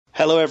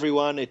Hello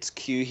everyone, it's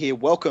Q here.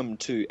 Welcome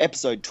to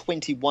episode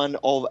 21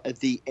 of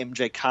the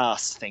MJ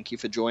Cast. Thank you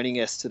for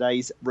joining us.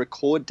 Today's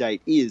record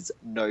date is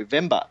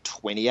November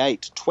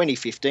 28,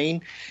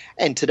 2015.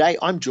 And today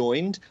I'm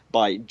joined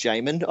by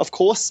Jamin, of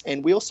course,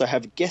 and we also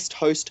have guest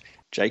host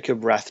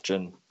Jacob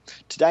Rathjen.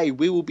 Today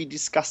we will be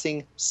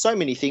discussing so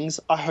many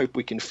things, I hope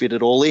we can fit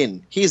it all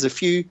in. Here's a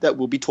few that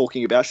we'll be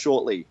talking about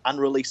shortly.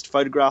 Unreleased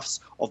photographs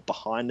of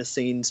behind the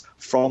scenes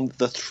from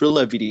the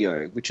Thriller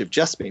video, which have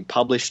just been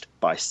published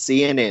by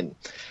CNN.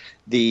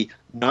 The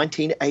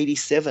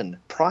 1987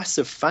 Price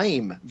of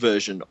Fame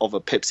version of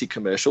a Pepsi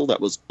commercial that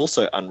was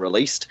also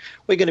unreleased.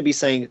 We're going to be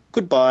saying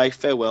goodbye,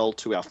 farewell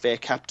to our fair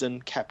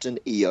captain, Captain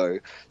EO.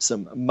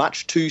 Some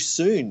much too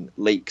soon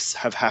leaks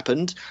have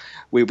happened.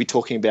 We'll be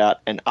talking about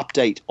an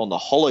update on the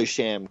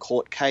Holosham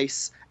court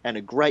case and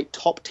a great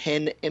top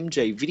 10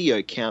 MJ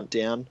video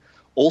countdown.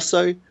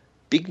 Also,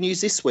 big news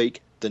this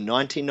week, the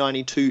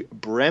 1992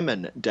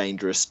 Bremen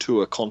Dangerous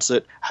Tour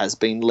concert has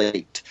been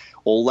leaked.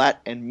 All that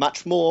and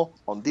much more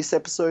on this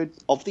episode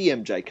of the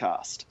MJ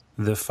Cast.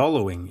 The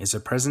following is a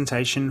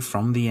presentation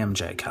from the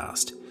MJ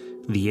Cast,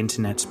 the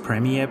internet's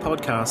premier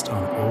podcast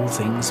on all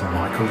things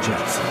Michael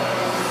Jackson.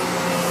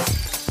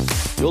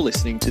 You're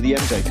listening to the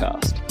MJ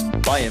Cast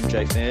by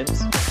MJ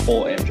fans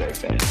for MJ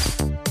fans.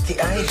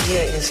 The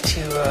idea is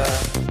to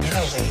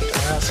innovate,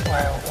 or else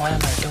why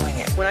am I doing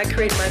it? When I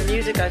create my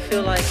music, I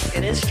feel like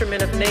an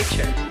instrument of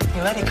nature.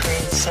 You let it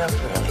create itself,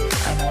 really.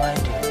 I know I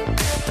do.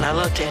 And I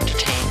love to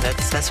entertain.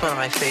 That's one of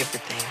my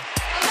favorite things.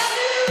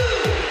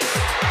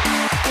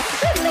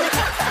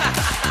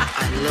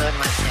 I love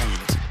my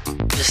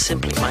fans. Just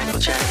simply Michael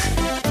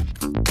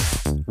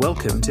Jackson.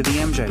 Welcome to the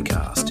MJ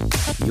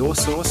Cast, your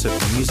source of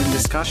news and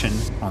discussion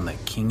on the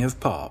King of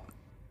Pop.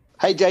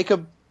 Hey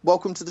Jacob,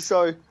 welcome to the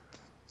show.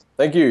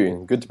 Thank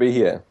you. Good to be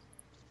here.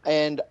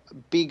 And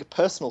big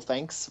personal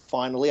thanks,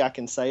 finally I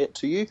can say it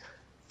to you.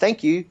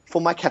 Thank you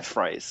for my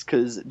catchphrase,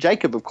 because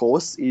Jacob, of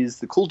course, is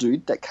the cool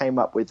dude that came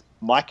up with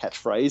my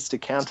catchphrase to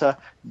counter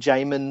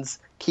Jamin's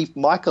Keep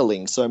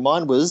Michaeling. So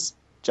mine was,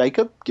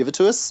 Jacob, give it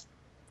to us.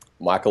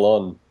 Michael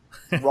on.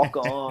 Rock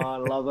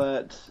on, love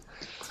it.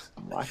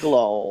 Michael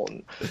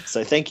on.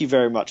 So thank you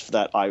very much for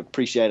that. I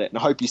appreciate it, and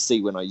I hope you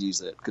see when I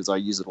use it, because I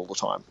use it all the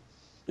time.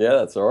 Yeah,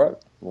 that's all right.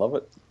 Love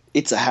it.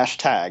 It's a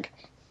hashtag.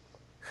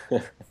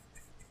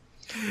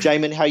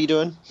 Jamin, how you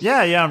doing?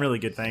 Yeah, I'm really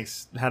good,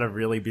 thanks. Had a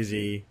really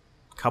busy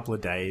couple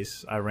of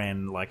days. I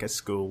ran like a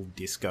school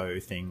disco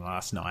thing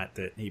last night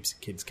that heaps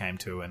of kids came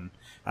to, and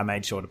I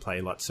made sure to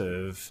play lots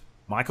of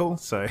Michael.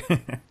 So,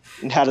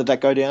 and how did that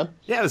go down?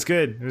 Yeah, it was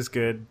good. It was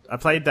good. I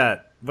played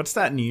that. What's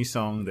that new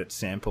song that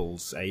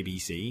samples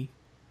ABC?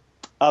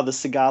 The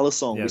Sigala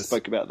song. Yeah, we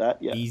spoke about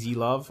that. Yeah, Easy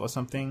Love or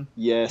something.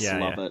 Yes,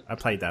 love it. I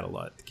played that a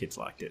lot. The kids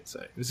liked it, so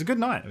it was a good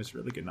night. It was a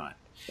really good night.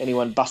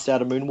 Anyone bust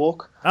out a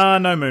moonwalk?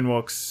 No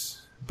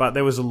moonwalks, but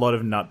there was a lot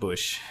of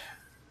Nutbush.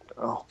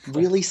 Oh,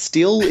 really?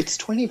 Still? It's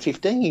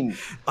 2015.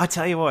 I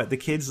tell you what, the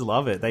kids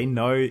love it. They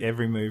know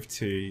every move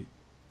to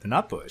the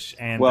Nutbush.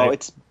 And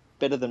it's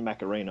better than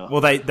Macarena.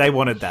 Well, they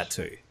wanted that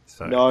too.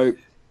 So. No,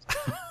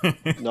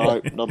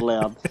 not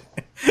allowed.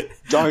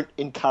 Don't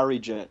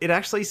encourage it. It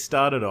actually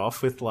started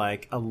off with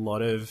like a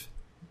lot of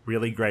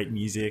really great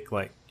music,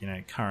 like,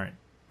 current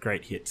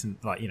great hits and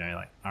like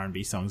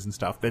R&B songs and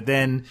stuff. But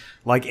then,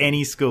 like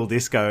any school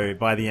disco,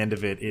 by the end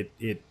of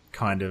it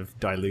kind of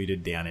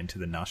diluted down into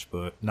the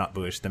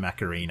Nutbush, the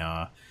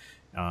Macarena,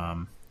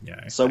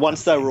 So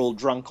once they were all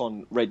drunk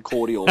on red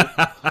cordial,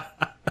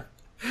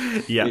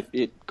 yeah,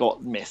 it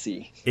got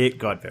messy. It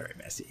got very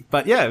messy,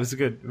 but yeah, it was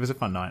a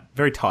fun night.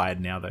 Very tired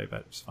now though,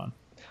 but it was fun.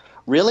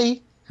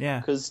 Really? Yeah.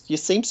 Because you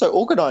seem so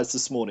organised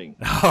this morning.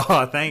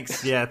 Oh,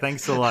 thanks. Yeah,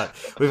 thanks a lot.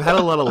 We've had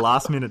a lot of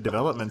last minute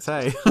developments,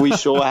 hey? We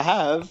sure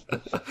have.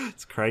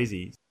 It's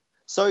crazy.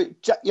 So,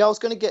 I was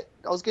going to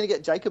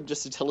get Jacob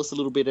just to tell us a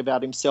little bit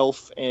about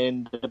himself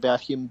and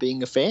about him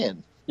being a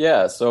fan.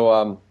 Yeah,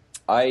 so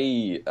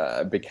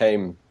I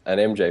became an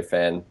MJ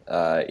fan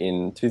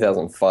in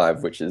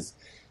 2005, which is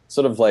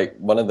sort of like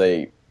one of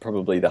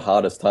probably the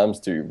hardest times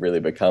to really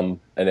become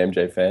an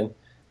MJ fan.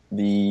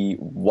 The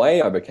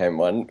way I became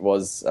one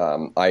was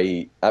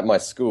at my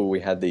school we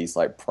had these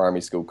like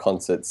primary school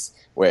concerts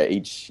where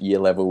each year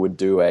level would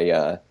do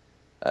a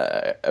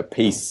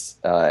piece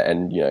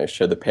and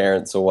show the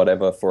parents or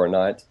whatever for a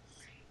night,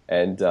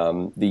 and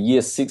the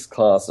year 6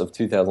 class of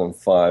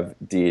 2005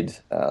 did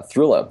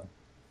Thriller,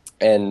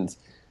 and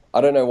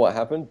I don't know what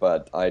happened,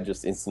 but I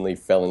just instantly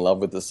fell in love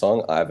with the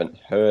song.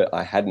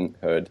 I hadn't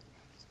heard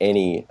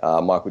any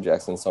Michael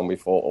Jackson song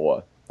before,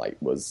 or like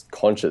was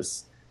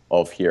conscious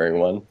of hearing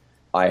one.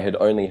 I had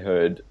only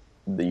heard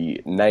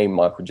the name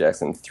Michael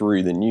Jackson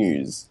through the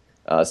news,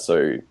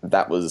 so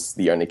that was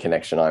the only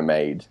connection I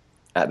made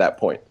at that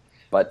point.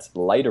 But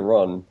later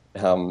on,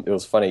 it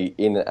was funny,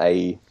 in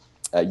a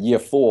year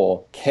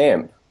 4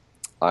 camp,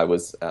 I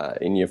was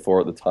in year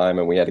 4 at the time,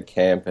 and we had a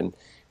camp, and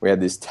we had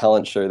this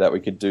talent show that we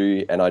could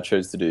do, and I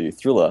chose to do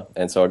Thriller.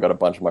 And so I got a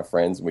bunch of my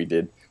friends, and we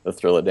did the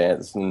Thriller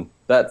dance, and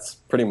that's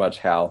pretty much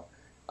how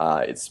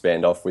it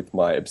spanned off with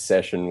my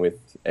obsession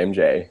with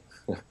MJ.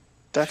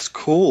 That's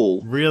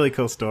cool. Really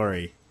cool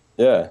story.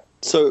 Yeah.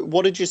 So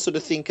what did you sort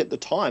of think at the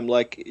time?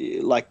 Like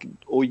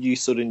all you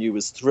sort of knew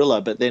was Thriller,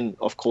 but then,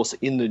 of course,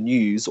 in the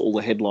news, all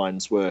the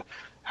headlines were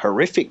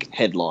horrific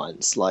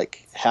headlines.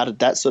 Like, how did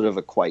that sort of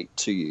equate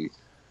to you?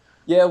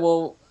 Yeah,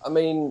 well, I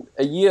mean,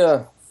 a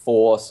year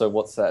 4, so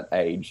what's that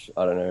age?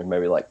 I don't know,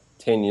 maybe like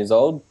 10 years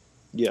old?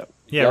 Yeah.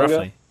 Yeah, Younger?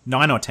 roughly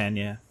 9 or 10.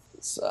 Yeah.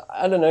 So,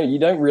 I don't know, you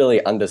don't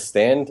really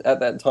understand at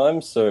that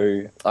time,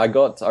 so I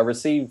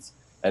received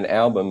an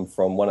album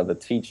from one of the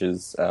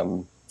teachers,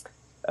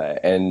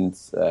 and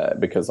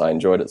because I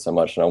enjoyed it so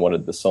much and I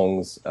wanted the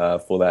songs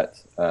for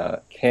that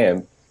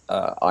camp,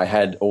 I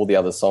had all the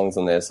other songs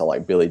on there, so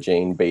like Billie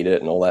Jean, Beat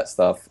It, and all that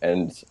stuff,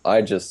 and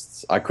I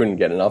couldn't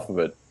get enough of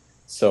it.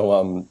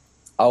 So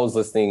I was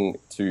listening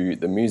to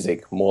the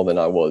music more than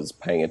I was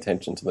paying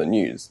attention to the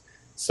news.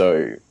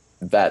 So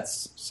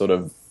that's sort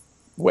of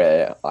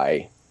where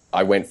I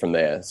went from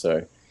there.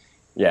 So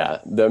yeah,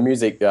 the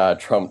music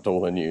trumped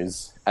all the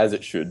news, as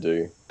it should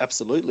do.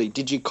 Absolutely.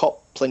 Did you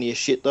cop plenty of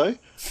shit, though?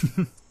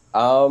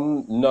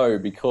 No,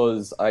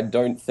 because I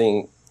don't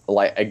think,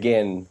 like,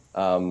 again,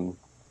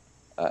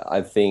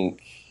 I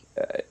think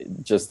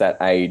just that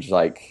age,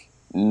 like,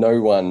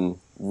 no one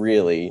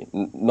really,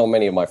 not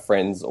many of my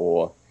friends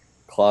or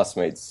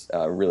classmates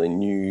really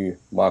knew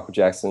Michael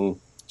Jackson,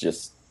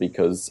 just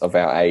because of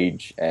our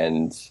age,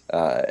 and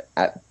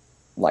at,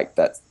 like,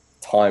 that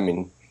time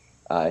in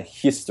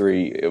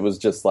history, it was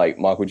just like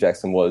Michael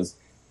Jackson was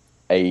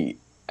a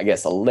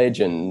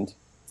legend,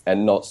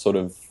 and not sort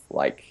of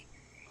like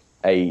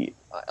talked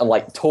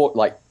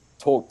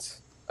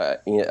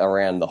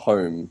around the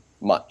home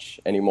much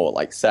anymore,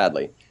 like,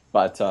 sadly.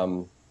 But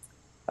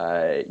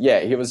yeah,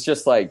 he was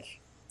just like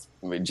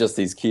just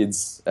these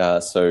kids.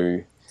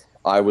 So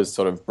I was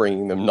sort of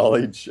bringing them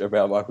knowledge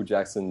about Michael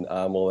Jackson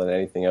more than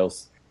anything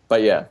else.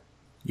 But yeah.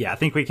 Yeah, I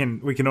think we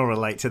can all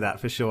relate to that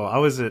for sure.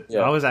 I'm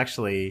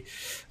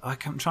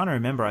trying to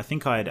remember. I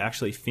think I had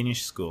actually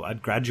finished school.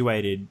 I'd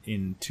graduated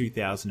in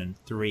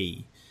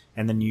 2003,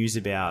 and the news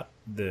about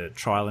the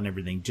trial and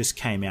everything just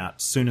came out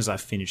as soon as I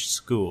finished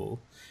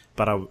school.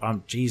 But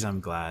I'm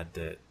glad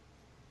that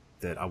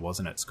I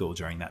wasn't at school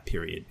during that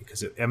period,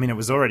 because it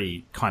was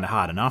already kind of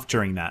hard enough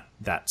during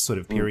that sort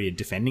of period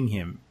defending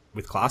him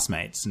with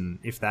classmates, and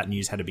if that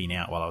news had been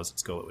out while I was at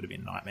school, it would have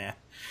been a nightmare.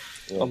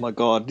 Yeah. Oh my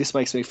God, this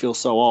makes me feel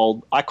so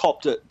old. I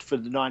copped it for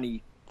the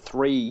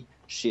 93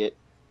 shit,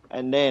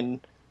 and then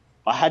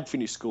I had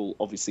finished school,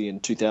 obviously, in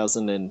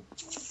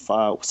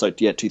 2005, so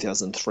yeah,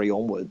 2003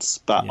 onwards,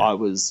 but yeah. I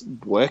was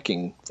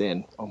working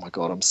then. Oh my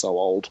God, I'm so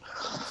old.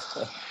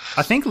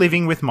 I think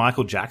Living with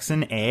Michael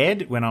Jackson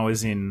aired when I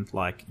was in,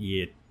 like,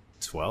 year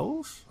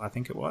 12, I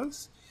think it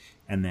was,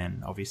 and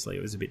then obviously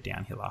it was a bit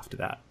downhill after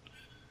that.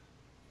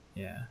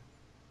 Yeah.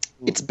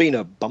 It's been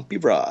a bumpy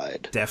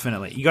ride.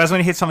 Definitely. You guys want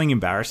to hit something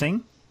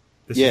embarrassing?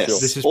 This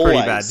is pretty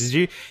always bad.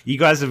 You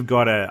guys have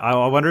got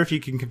I wonder if you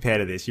can compare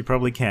to this. You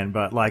probably can,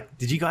 but, like,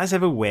 did you guys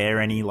ever wear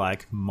any,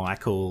 like,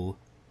 Michael,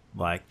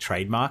 like,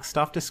 trademark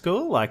stuff to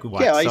school? Like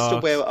white socks? I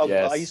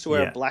used to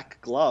wear a black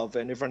glove,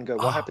 and everyone go,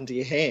 "What happened to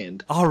your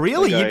hand?" Oh,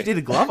 really? You did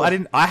a glove? I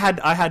didn't. I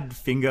had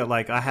finger,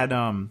 like, I had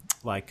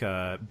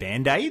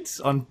Band-Aids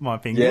on my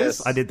fingers.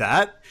 Yes. I did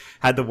that.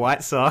 Had the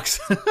white socks.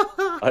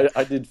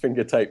 I did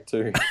finger tape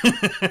too.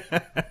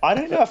 I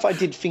don't know if I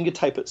did finger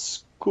tape at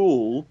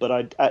school,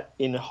 but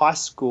in high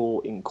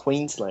school in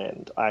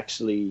Queensland, I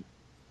actually,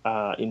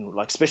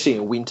 especially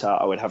in winter,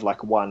 I would have,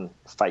 like, one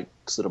fake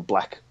sort of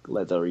black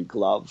leathery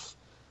glove.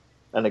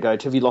 And they go,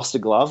 "Have you lost a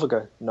glove?" I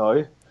go,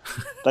 "No."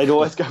 They'd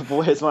always go,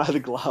 "Where's my other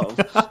glove?"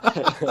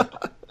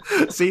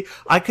 See,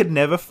 I could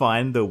never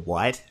find the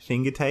white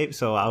finger tape,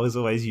 so I was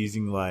always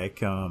using,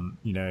 like,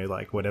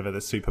 like whatever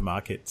the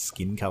supermarket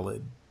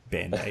skin-coloured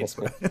Band-Aids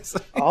were.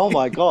 Oh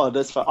my God,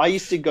 that's fun. I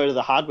used to go to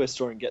the hardware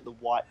store and get the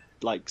white,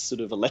 like,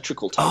 sort of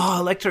electrical tape. Oh,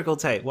 electrical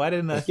tape. Why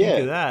didn't I think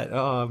of that?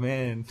 Oh,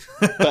 man.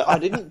 But I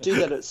didn't do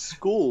that at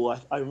school.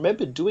 I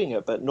remember doing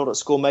it, but not at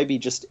school. Maybe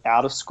just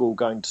out of school,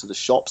 going to the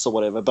shops or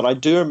whatever. But I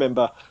do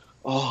remember,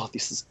 why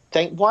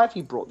have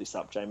you brought this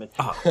up, Jamin?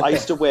 Oh. I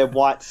used to wear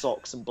white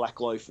socks and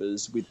black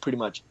loafers with pretty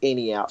much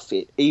any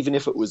outfit, even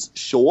if it was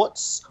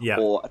shorts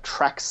or a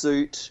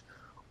tracksuit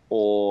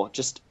or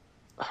just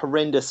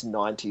horrendous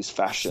 90s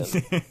fashion.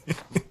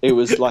 It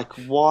was like,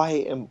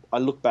 I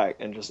look back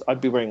and I'd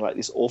be wearing, like,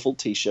 this awful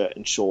t-shirt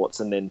and shorts,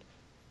 and then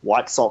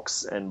white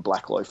socks and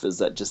black loafers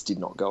that just did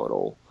not go at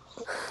all.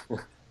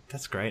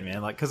 That's great,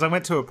 man. Like, because I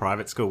went to a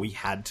private school, we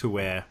had to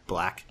wear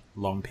black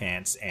long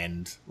pants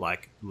and,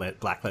 like,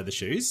 black leather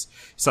shoes,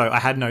 so I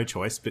had no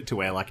choice but to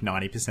wear, like,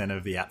 90%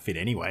 of the outfit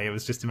anyway. It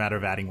was just a matter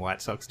of adding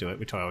white socks to it,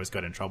 which I always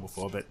got in trouble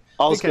for. But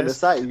I was going to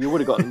say, you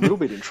would have gotten a little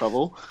bit in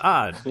trouble.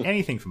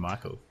 Anything for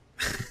Michael.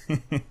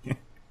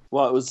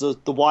 Well, it was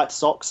the white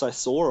socks I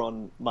saw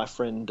on my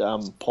friend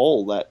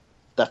Paul.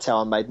 That's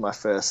how I made my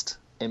first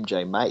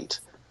MJ mate.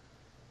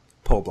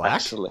 Paul Black?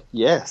 Actually,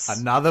 yes.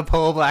 Another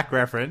Paul Black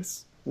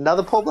reference.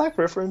 Another Paul Black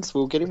reference.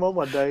 We'll get him on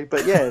one day.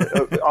 But yeah,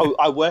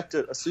 I worked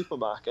at a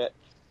supermarket,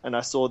 and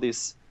I saw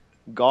this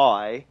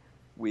guy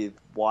with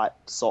white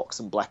socks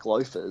and black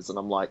loafers, and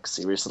I'm like,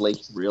 seriously,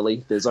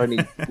 really? There's only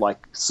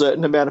like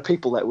certain amount of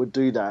people that would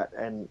do that,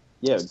 and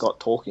yeah, got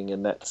talking,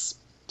 and that's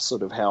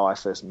sort of how I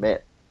first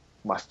met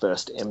my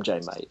first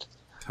MJ mate.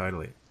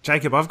 Totally.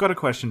 Jacob, I've got a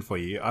question for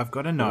you. I've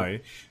got to know,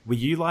 were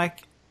you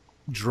like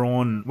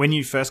drawn, when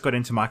you first got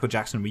into Michael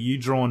Jackson, were you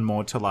drawn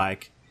more to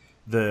like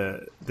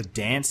the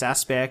dance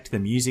aspect, the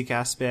music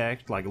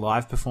aspect, like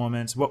live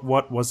performance?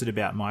 What was it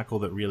about Michael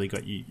that really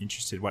got you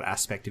interested? What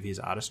aspect of his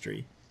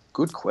artistry?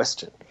 Good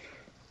question.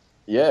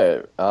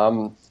 Yeah,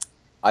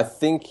 I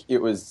think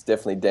it was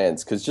definitely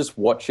dance, because just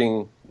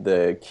watching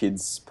the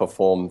kids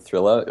perform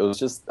Thriller, it was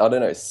just, I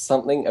don't know,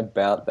 something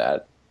about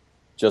that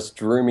just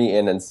drew me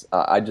in, and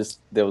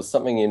there was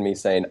something in me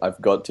saying, I've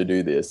got to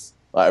do this.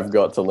 I've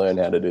got to learn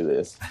how to do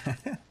this.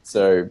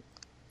 So,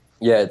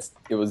 yeah,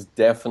 it was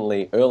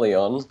definitely early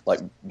on,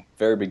 like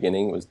very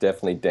beginning, was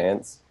definitely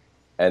dance,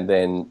 and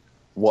then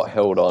what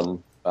held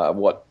on,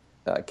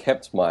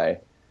 kept my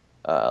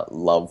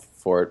love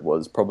for it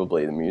was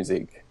probably the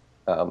music,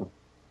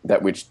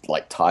 that which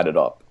like tied it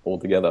up all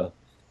together.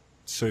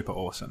 Super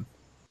awesome.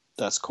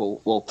 That's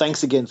cool. Well,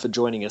 thanks again for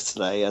joining us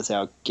today as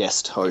our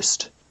guest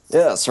host.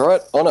 Yeah, that's all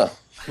right. Honor.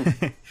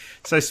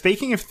 So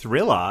speaking of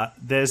Thriller,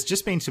 there's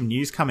just been some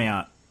news coming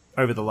out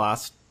over the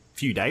last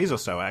few days or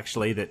so,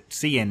 actually, that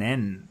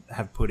CNN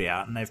have put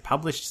out, and they've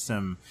published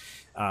some,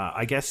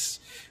 I guess,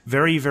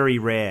 very, very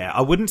rare,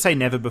 I wouldn't say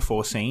never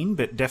before seen,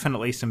 but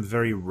definitely some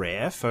very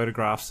rare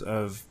photographs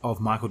of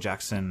Michael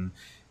Jackson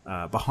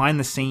behind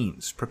the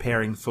scenes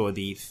preparing for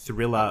the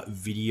Thriller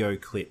video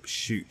clip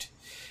shoot.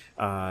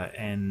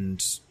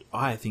 And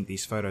I think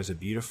these photos are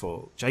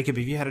beautiful. Jacob,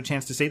 have you had a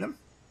chance to see them?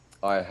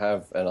 I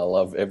have, and I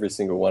love every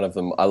single one of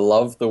them. I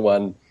love the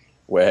one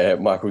where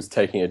Michael's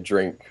taking a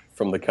drink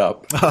from the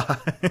cup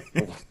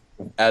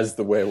as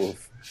the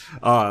werewolf.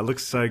 Oh, it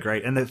looks so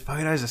great. And the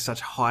photos are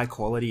such high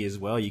quality as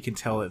well. You can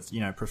tell it's,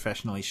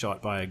 professionally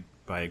shot by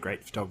a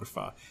great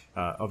photographer,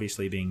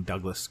 obviously being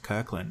Douglas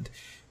Kirkland.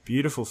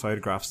 Beautiful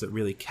photographs that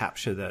really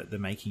capture the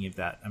making of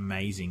that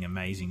amazing,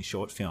 amazing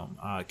short film.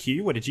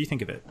 Q, what did you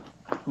think of it?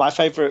 My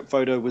favourite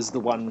photo was the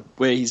one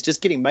where he's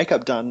just getting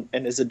makeup done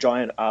and there's a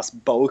giant-ass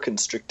boa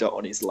constrictor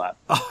on his lap.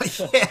 Oh,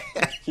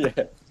 yeah.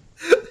 Yeah.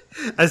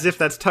 As if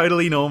that's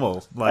totally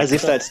normal. As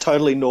if that's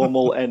totally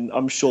normal, and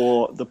I'm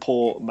sure the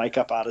poor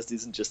makeup artist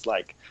isn't just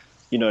like,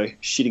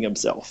 shitting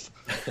himself.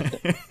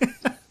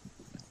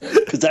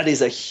 Because that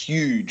is a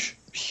huge,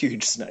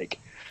 huge snake.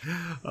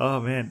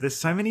 Oh man, there's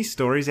so many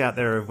stories out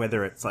there of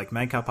whether it's like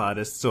makeup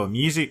artists or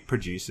music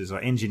producers or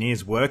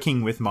engineers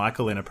working with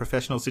Michael in a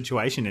professional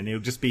situation, and he'll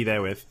just be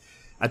there with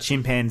a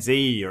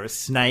chimpanzee or a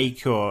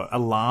snake or a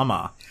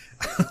llama.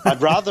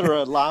 I'd rather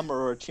a llama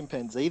or a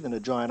chimpanzee than a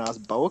giant-ass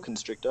boa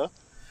constrictor.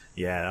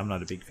 Yeah, I'm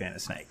not a big fan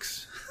of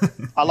snakes.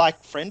 I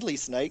like friendly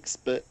snakes,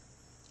 but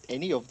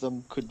any of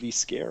them could be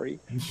scary.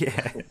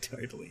 Yeah,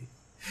 totally.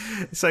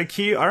 So,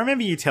 Q, I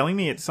remember you telling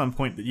me at some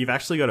point that you've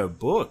actually got a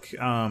book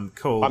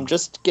called... I'm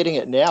just getting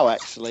it now,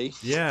 actually.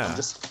 Yeah. I'm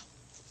just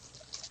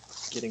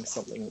getting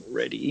something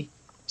ready.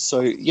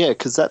 So, yeah,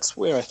 because that's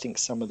where I think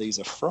some of these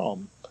are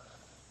from.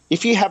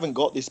 If you haven't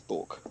got this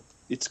book,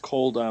 it's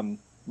called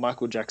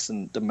Michael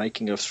Jackson, The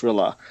Making of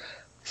Thriller.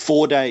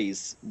 4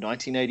 Days,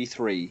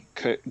 1983.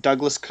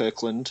 Douglas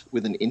Kirkland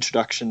with an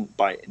introduction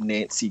by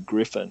Nancy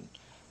Griffin.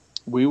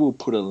 We will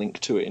put a link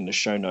to it in the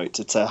show notes.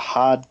 It's a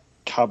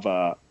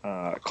hardcover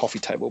coffee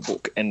table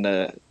book, and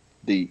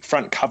the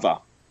front cover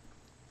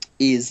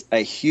is a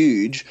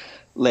huge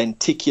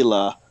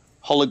lenticular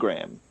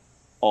hologram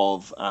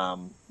of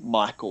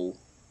Michael,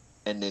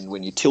 and then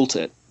when you tilt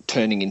it,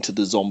 turning into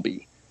the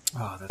zombie.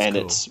 Oh, that's and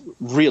cool. It's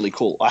really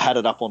cool. I had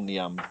it up on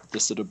the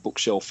sort of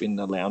bookshelf in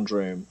the lounge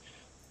room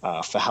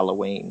for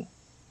Halloween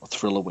or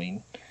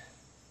Thrilloween.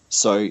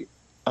 So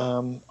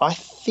I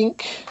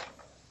think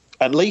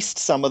at least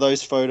some of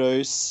those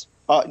photos.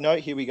 Oh no,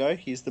 here we go.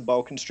 Here's the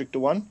boa constrictor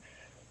one.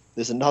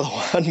 There's another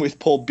one with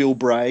poor Bill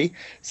Bray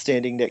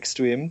standing next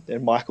to him,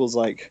 and Michael's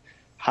like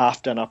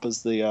half done up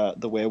as the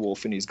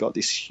werewolf, and he's got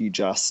this huge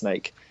ass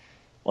snake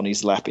on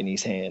his lap in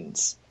his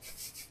hands.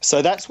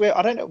 So that's where,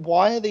 I don't know,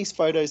 why are these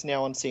photos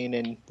now on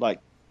CNN like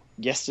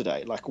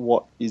yesterday? Like,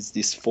 what is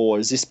this for?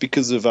 Is this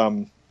because of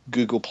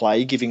Google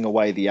Play giving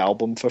away the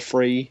album for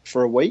free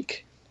for a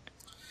week?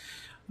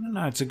 I don't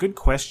know. It's a good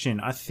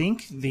question. I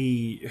think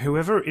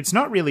it's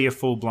not really a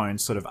full-blown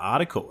sort of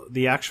article.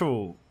 The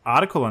actual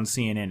article on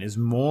CNN is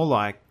more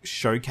like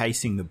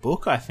showcasing the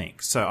book, I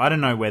think. So I don't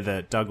know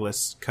whether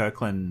Douglas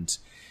Kirkland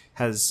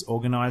has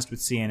organised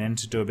with CNN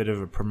to do a bit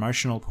of a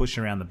promotional push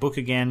around the book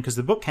again, because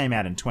the book came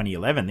out in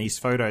 2011. These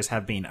photos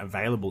have been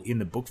available in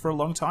the book for a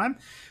long time,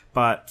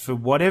 but for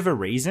whatever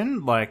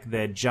reason, like,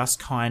 they're just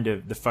kind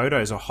of, the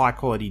photos are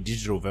high-quality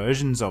digital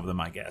versions of them,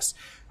 I guess,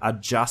 are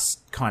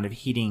just kind of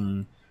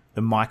hitting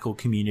the Michael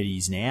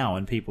communities now,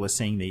 and people are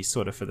seeing these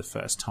sort of for the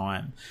first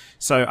time.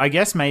 So I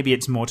guess maybe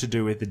it's more to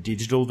do with the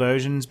digital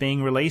versions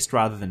being released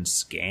rather than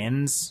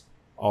scans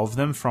of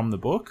them from the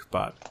book,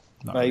 but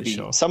not maybe. really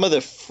sure. Some of the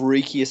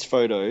freakiest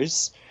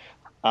photos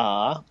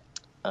are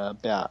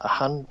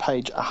about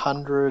page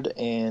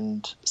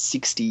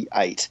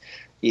 168.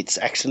 It's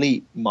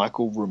actually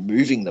Michael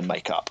removing the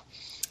makeup.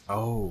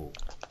 Oh.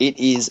 It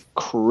is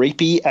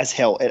creepy as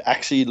hell. It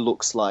actually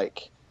looks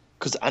like,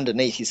 because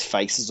underneath his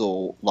face is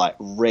all like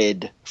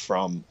red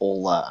from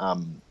all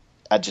the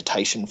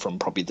agitation from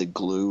probably the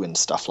glue and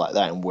stuff like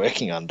that, and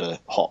working under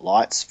hot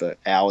lights for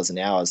hours and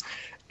hours.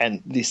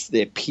 And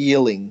they're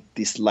peeling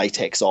this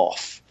latex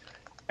off,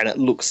 and it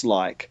looks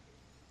like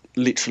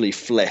literally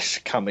flesh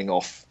coming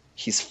off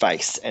his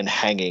face and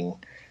hanging,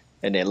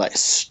 and they're like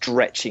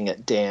stretching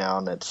it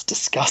down. It's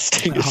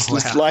disgusting. It's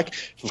just like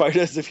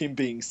photos of him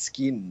being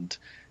skinned.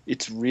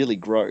 It's really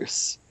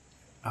gross.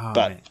 Oh,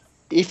 but man.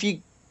 if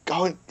you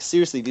go,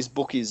 seriously, this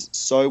book is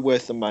so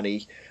worth the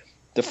money.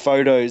 The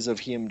photos of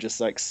him just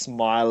like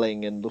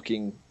smiling and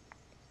looking,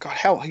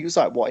 God, he was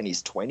like, what, in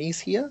his 20s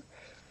here?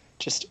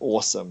 Just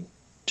awesome.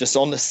 Just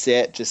on the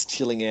set, just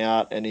chilling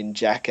out and in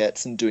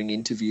jackets and doing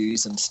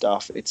interviews and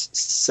stuff. It's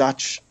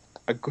such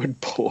a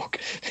good book.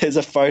 There's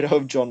a photo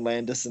of John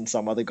Landis and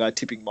some other guy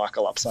tipping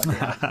Michael upside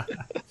down.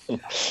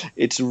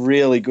 It's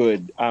really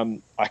good. I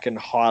can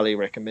highly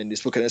recommend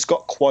this book. And it's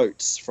got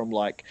quotes from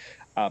like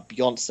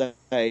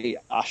Beyonce,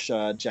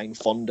 Usher, Jane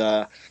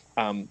Fonda.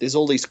 There's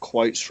all these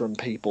quotes from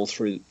people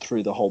through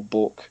the whole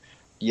book.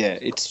 Yeah,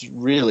 it's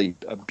really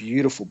a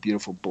beautiful,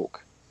 beautiful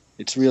book.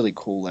 It's really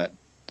cool that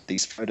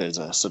these photos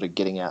are sort of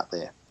getting out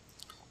there.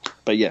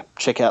 But yeah,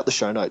 check out the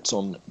show notes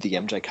on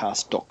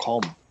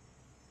themjcast.com.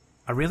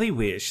 I really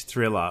wish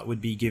Thriller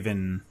would be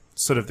given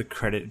sort of the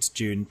credit it's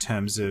due in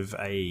terms of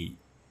a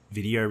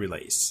video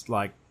release.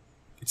 Like,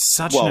 it's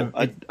such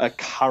a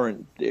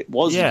current. It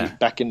was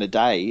back in the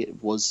day.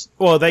 It was.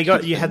 Well,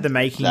 you had the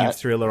making of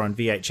Thriller on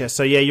VHS.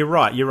 So yeah, you're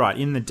right.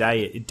 In the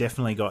day, it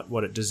definitely got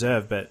what it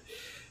deserved. But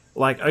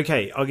like,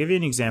 okay, I'll give you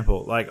an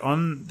example. Like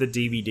on the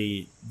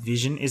DVD,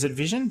 Vision, is it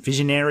Vision?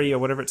 Visionary or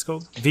whatever it's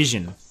called?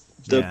 Vision.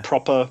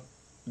 Proper.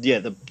 Yeah,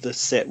 the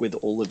set with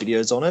all the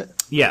videos on it.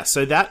 Yeah,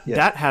 so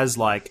that has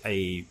like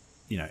a,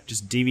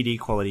 just DVD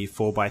quality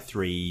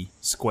 4:3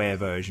 square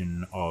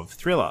version of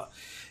Thriller.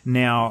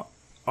 Now,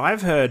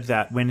 I've heard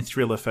that when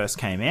Thriller first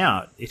came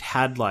out, it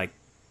had like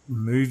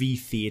movie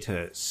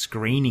theater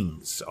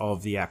screenings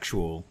of the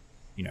actual,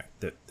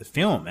 the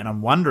film. And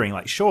I'm wondering,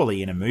 like,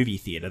 surely in a movie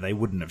theater they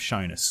wouldn't have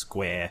shown a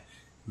square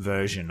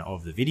version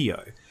of the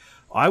video.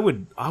 I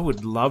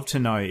would love to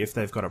know if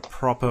they've got a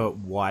proper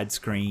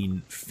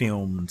widescreen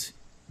filmed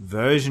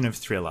version of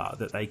Thriller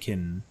that they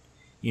can,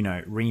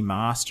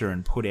 remaster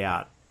and put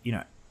out.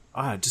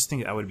 I just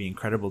think that would be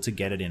incredible to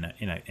get it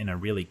in a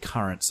really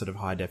current sort of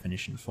high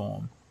definition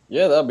form.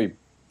 Yeah, that'd be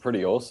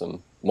pretty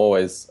awesome. I'm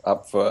always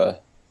up for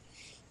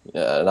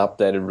an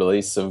updated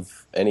release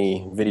of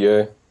any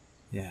video.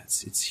 Yeah,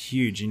 it's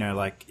huge.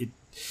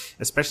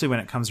 Especially when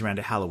it comes around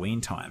to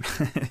Halloween time.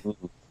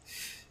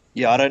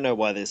 Yeah, I don't know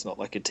why there's not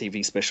like a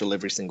TV special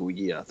every single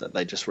year that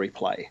they just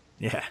replay.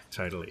 Yeah,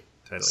 totally.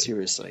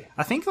 Seriously.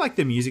 I think like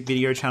the music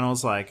video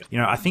channels, like,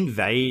 I think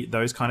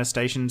those kind of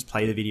stations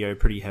play the video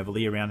pretty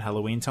heavily around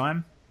Halloween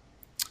time.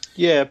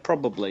 Yeah,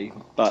 probably.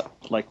 But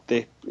like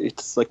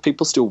it's like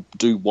people still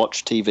do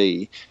watch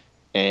TV,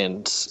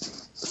 and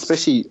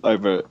especially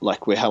over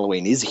like where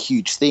Halloween is a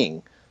huge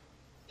thing,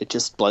 it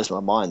just blows my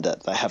mind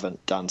that they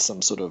haven't done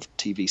some sort of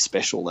TV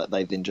special that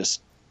they then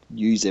just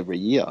use every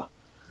year.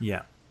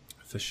 Yeah,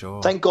 for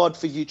sure. Thank God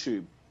for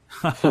YouTube.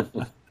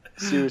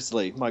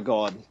 Seriously, my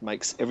God,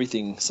 makes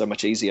everything so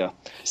much easier.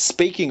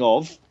 Speaking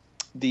of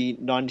the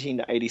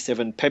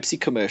 1987 Pepsi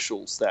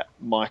commercials that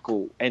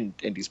Michael and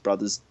his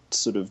brothers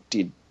sort of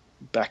did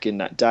back in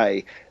that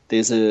day,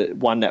 there's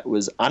one that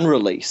was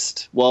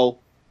unreleased. Well,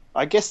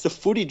 I guess the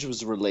footage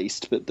was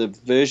released, but the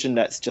version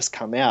that's just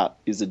come out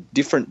is a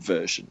different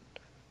version.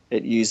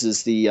 It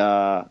uses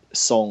the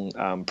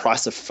song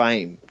Price of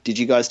Fame. Did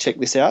you guys check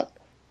this out?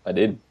 I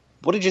did.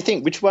 What did you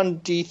think? Which one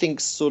do you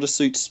think sort of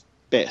suits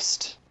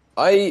best?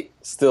 I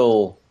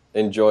still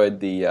enjoyed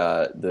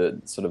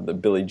the sort of the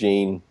Billie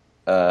Jean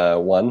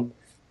one,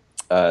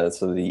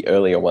 so the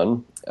earlier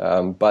one.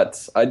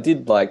 But I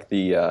did like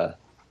the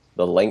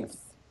length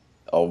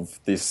of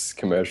this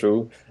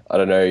commercial. I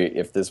don't know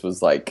if this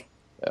was like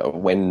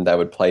when they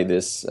would play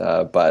this,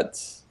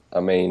 but I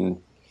mean,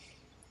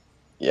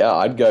 yeah,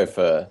 I'd go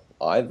for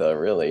either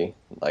really.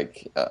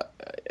 Like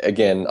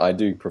again, I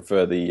do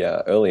prefer the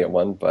earlier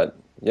one, but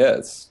yeah,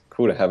 it's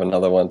cool to have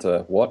another one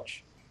to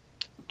watch.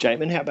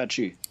 Jamin, how about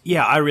you?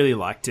 Yeah, I really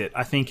liked it.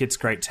 I think it's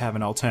great to have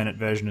an alternate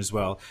version as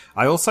well.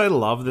 I also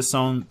love the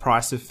song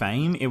Price of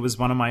Fame. It was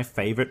one of my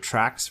favorite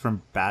tracks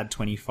from Bad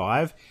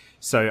 25.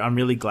 So I'm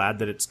really glad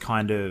that it's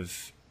kind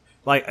of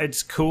like,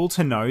 it's cool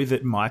to know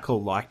that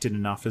Michael liked it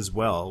enough as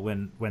well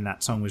when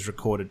that song was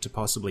recorded to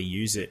possibly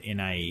use it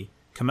in a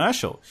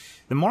commercial.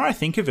 The more I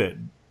think of it,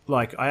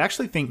 like, I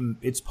actually think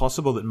it's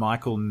possible that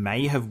Michael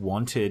may have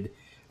wanted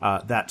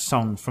that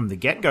song from the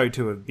get-go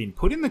to have been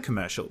put in the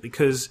commercial,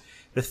 because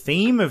the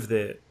theme of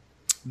the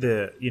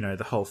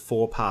whole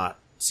 4-part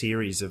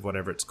series of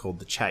whatever it's called,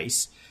 The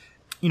Chase,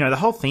 you know, the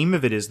whole theme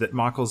of it is that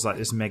Michael's like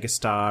this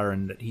megastar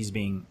and that he's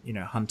being, you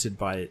know, hunted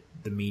by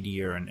the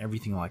media and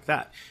everything like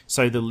that.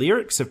 So the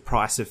lyrics of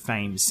Price of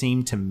Fame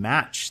seem to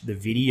match the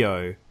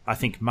video, I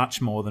think,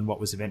 much more than what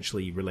was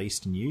eventually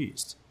released and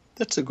used.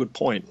 That's a good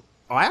point.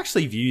 I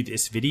actually view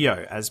this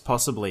video as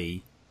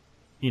possibly,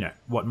 you know,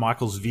 what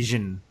Michael's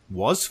vision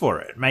was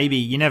for it. Maybe,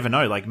 you never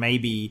know, like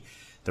maybe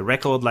the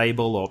record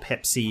label or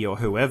Pepsi or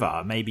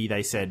whoever, maybe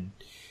they said,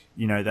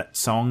 you know, that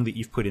song that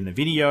you've put in the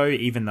video,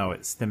 even though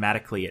it's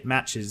thematically it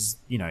matches,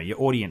 you know, your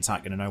audience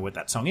aren't going to know what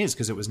that song is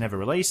because it was never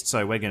released.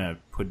 So we're going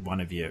to put one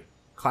of your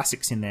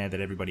classics in there that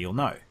everybody will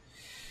know.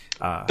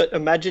 But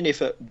imagine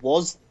if it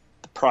was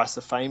the Price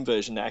of Fame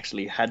version that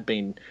actually had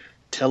been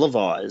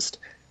televised.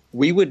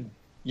 We would,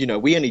 you know,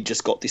 we only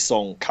just got this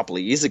song a couple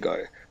of years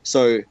ago.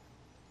 So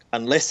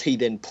unless he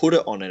then put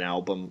it on an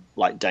album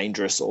like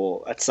Dangerous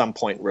or at some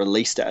point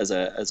released it as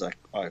a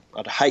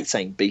I'd hate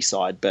saying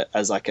B-side, but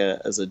as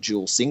a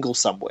dual single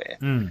somewhere,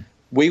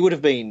 we would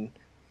have been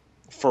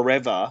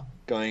forever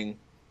going,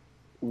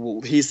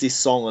 well, here's this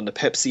song on the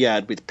Pepsi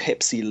ad with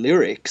Pepsi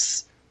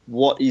lyrics.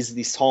 What is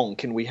this song?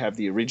 Can we have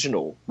the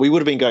original? We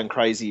would have been going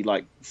crazy,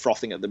 like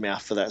frothing at the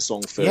mouth for that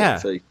song for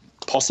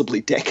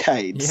possibly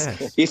decades,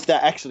 if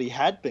that actually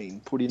had been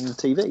put in the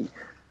TV.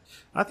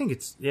 I think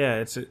it's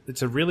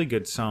a really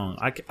good song.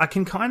 I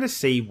can kind of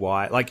see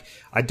why. Like,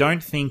 I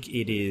don't think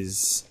it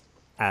is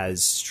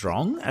as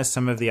strong as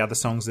some of the other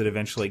songs that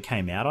eventually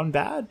came out on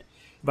Bad,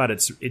 but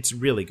it's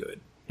really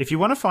good. If you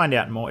want to find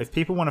out more, if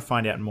people want to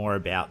find out more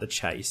about The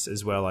Chase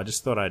as well, I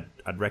just thought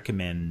I'd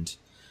recommend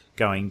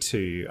going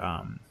to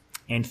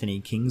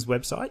Anthony King's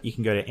website. You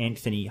can go to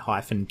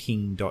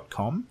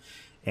anthony-king.com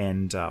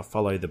and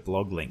follow the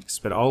blog links.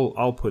 But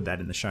I'll put that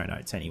in the show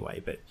notes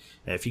anyway. But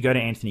if you go to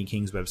Anthony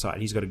King's website,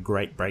 he's got a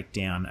great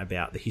breakdown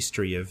about the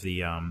history of the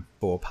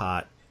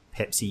 4-part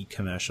Pepsi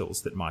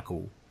commercials that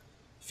Michael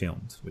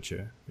filmed, which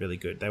are really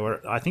good.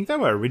 I think they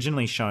were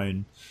originally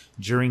shown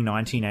during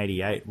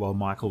 1988 while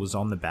Michael was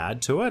on the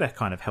Bad tour to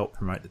kind of help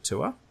promote the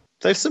tour.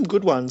 There's some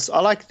good ones. I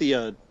like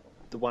the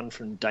one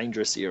from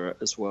Dangerous era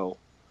as well.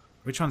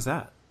 Which one's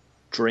that?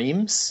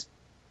 Dreams.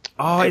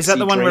 Oh, Pepsi is that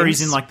the one where he's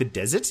Dreams. in like the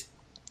desert?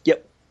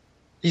 Yep.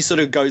 He sort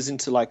of goes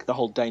into like the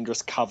whole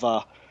Dangerous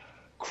cover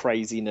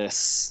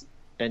craziness,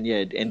 and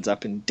it ends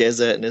up in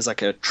desert, and there's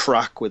like a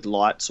truck with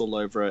lights all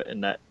over it,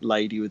 and that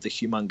lady with the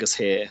humongous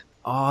hair.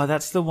 Oh,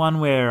 that's the one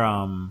where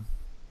I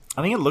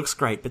think it looks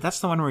great, but that's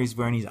the one where he's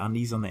wearing his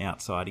undies on the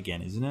outside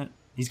again, isn't it?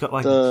 He's got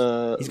like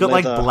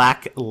like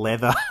black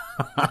leather.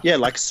 Yeah,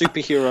 like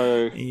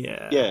superhero.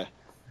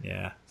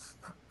 Yeah.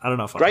 I don't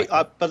know if great, I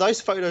like but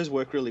those photos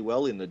work really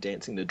well in the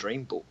Dancing the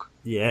Dream book.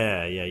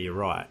 Yeah, you're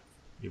right.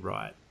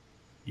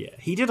 Yeah,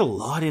 he did a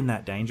lot in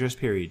that Dangerous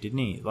period, didn't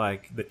he?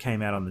 Like, that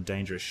came out on the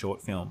Dangerous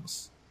short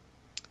films.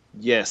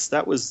 Yes,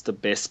 that was the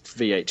best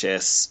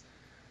VHS.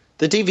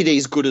 The DVD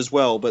is good as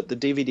well, but the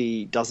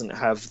DVD doesn't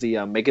have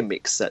the mega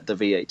mix that the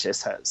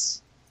VHS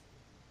has.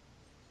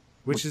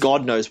 Which is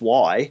God knows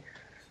why.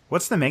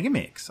 What's the mega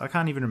mix? I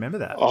can't even remember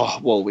that. Oh,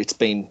 well,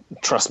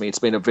 trust me, it's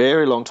been a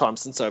very long time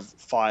since I've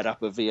fired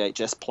up a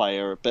VHS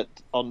player. But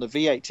on the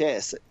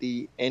VHS, at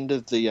the end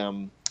of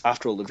the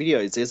after all the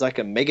videos, there's like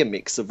a mega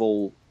mix of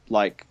all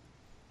like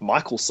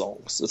Michael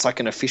songs. It's like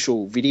an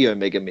official video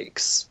mega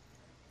mix.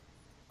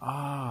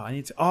 Oh,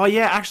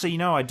 yeah, actually,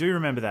 I do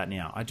remember that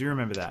now. I do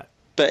remember that.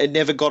 But it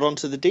never got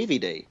onto the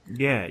DVD.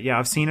 Yeah,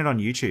 I've seen it on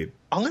YouTube.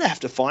 I'm going to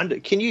have to find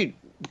it. Can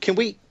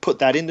we put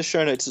that in the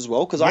show notes as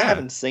well? Because I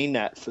haven't seen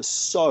that for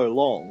so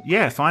long.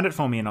 Yeah, find it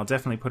for me and I'll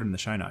definitely put it in the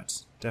show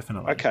notes.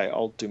 Definitely. Okay,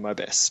 I'll do my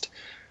best.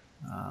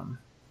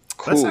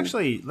 Cool.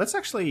 Let's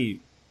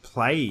actually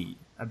play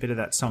a bit of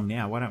that song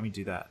now. Why don't we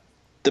do that?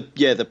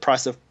 The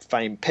Price of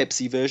Fame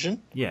Pepsi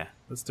version. Yeah,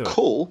 let's do it.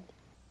 Cool.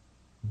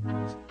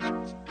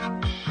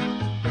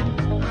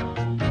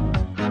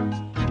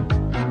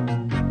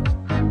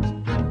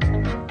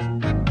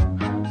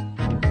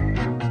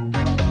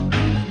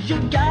 You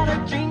got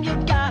a dream, you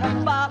gotta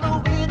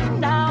follow it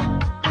now,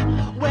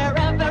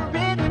 wherever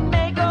it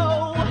may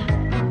go.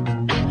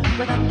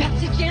 We're the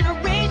Pepsi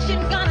generation,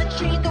 gonna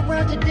change the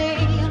world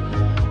today.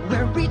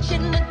 We're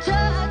reaching to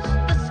touch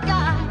the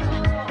sky,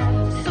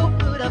 so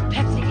put a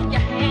Pepsi in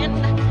your hand.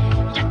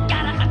 You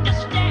gotta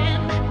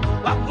understand,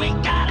 what we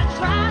gotta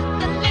try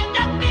to live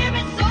that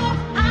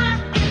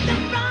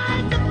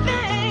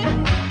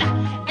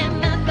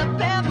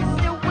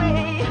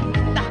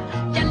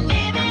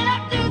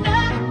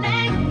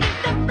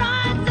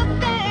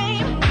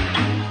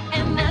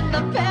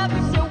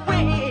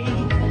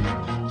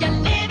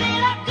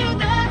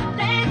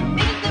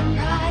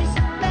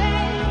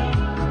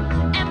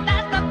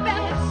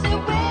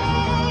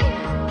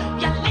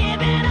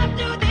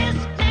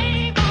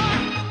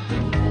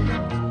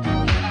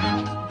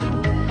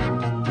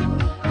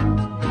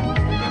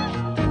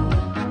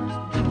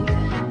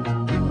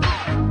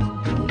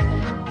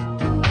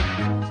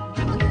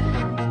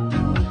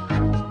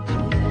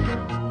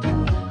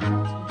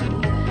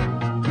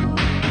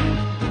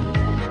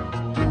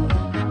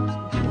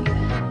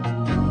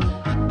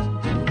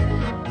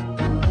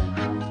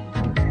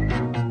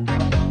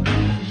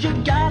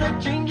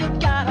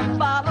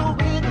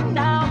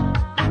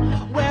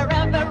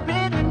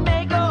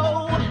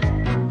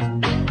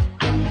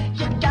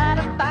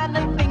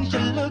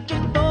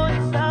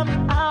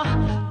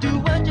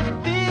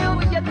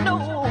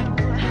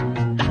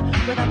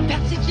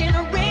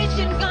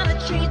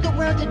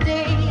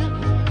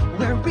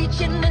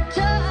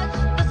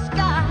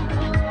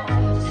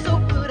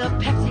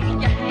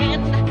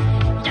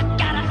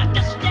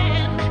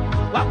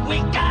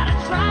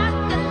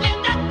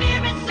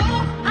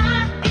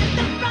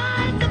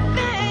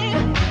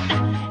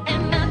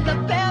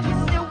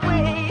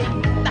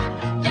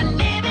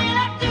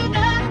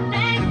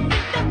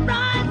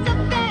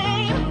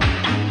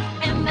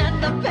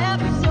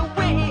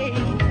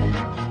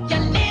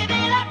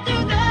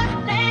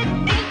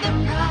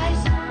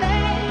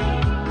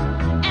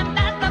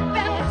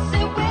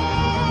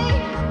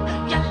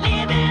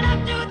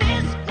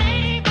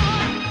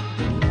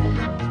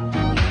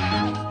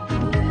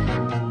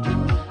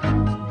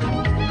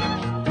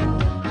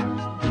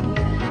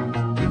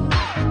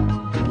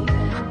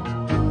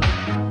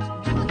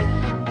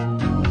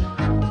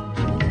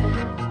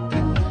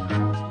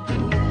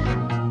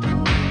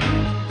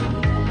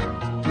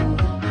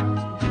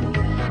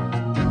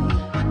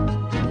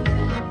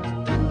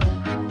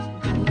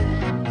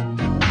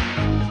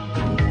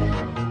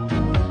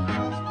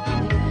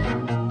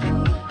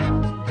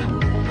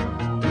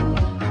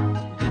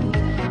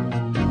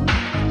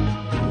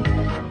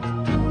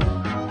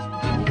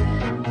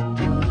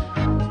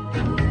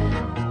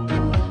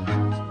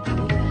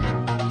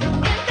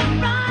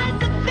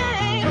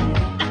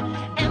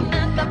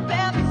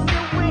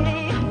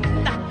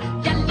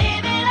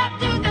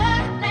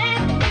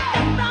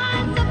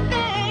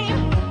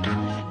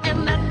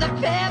the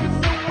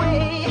pebbles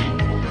away.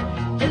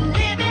 You're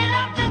living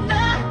up to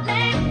the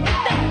name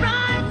with the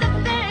rise of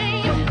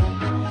fame.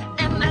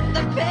 I'm at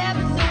the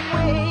pebbles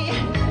away.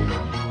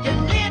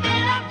 You're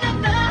living up to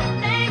the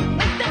name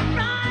with the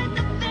rise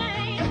of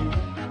fame.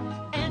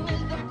 And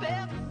as the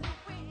pebbles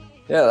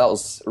away. Yeah, that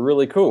was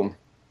really cool.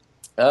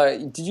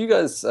 Did you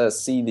guys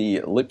see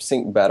the lip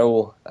sync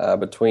battle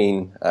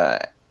between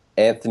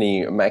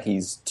Anthony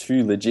Mackie's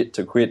Too Legit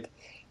to Quit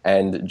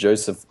and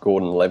Joseph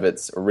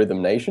Gordon-Levitt's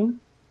Rhythm Nation?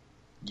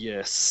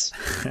 Yes.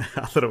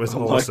 I thought it was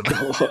Oh awesome.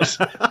 my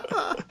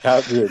god.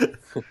 How good.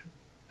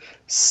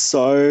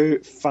 So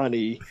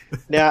funny.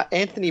 Now,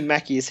 Anthony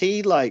Mackie, is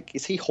he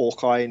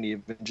Hawkeye in the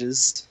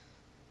Avengers?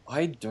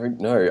 I don't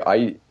know.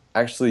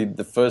 Actually,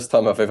 the first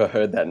time I've ever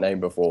heard that name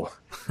before.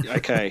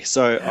 Okay,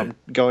 so I'm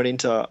going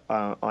into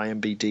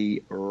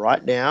IMDb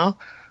right now.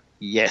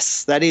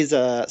 Yes, that is.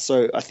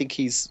 So I think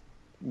he's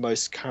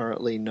most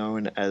currently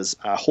known as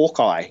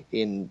Hawkeye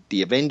in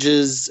the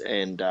Avengers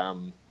and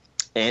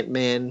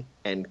Ant-Man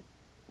and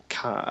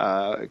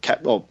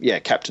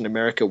Captain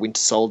America: Winter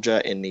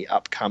Soldier and the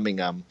upcoming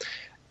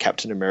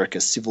Captain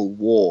America: Civil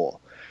War.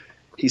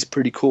 He's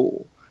pretty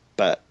cool.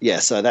 But yeah,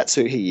 so that's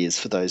who he is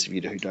for those of you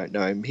who don't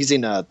know him. He's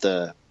in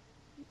the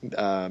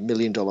 $1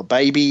 Million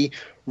Baby,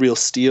 Real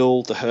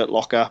Steel, The Hurt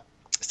Locker.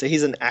 So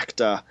he's an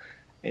actor,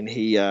 and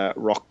he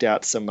rocked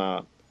out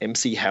some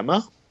MC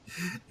Hammer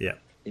Yeah.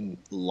 in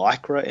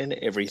Lycra and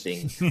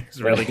everything. It's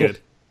really good.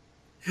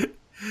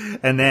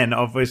 And then,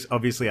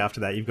 obviously, after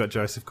that, you've got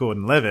Joseph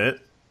Gordon-Levitt.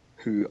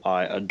 Who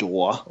I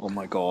adore. Oh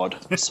my god,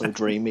 so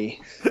dreamy.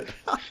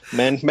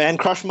 Man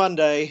Crush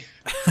Monday.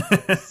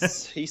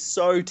 He's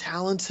so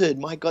talented.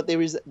 My god,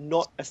 there is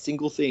not a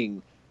single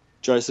thing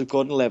Joseph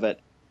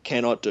Gordon-Levitt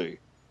cannot do.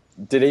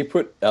 Did he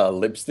put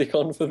lipstick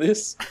on for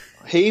this?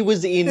 He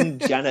was in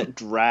Janet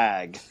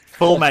Drag,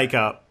 Full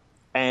makeup.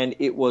 and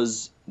it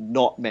was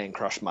not Man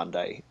Crush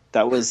Monday.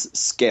 That was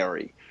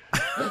scary.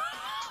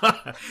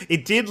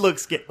 It did look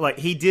like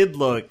he did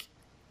look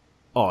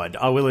odd,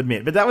 I will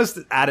admit, but that was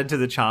added to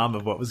the charm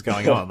of what was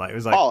going on. Like it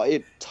was like, Oh,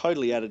 it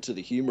totally added to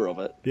the humor of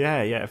it.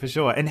 yeah, for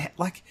sure. And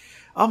like,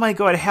 oh my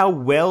god, how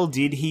well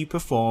did he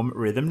perform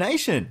Rhythm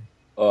Nation?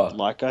 Oh,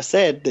 Like I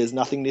said, there's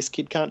nothing this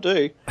kid can't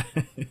do.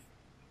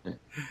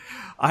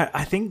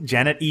 I think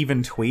Janet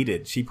even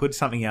tweeted. She put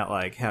something out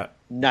like how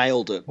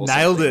Nailed it. or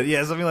nailed something. it,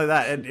 yeah, something like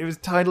that. And it was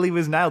totally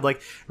was nailed,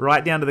 like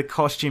right down to the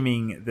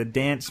costuming, the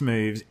dance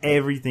moves,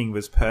 everything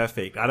was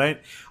perfect. I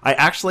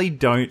actually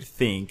don't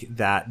think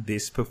that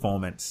this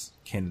performance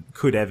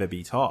could ever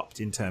be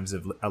topped in terms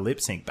of a lip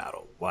sync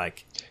battle.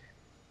 Like,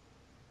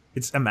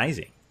 it's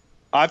amazing.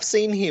 I've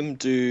seen him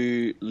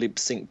do lip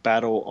sync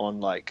battle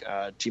on like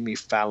Jimmy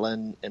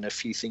Fallon and a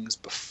few things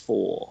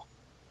before.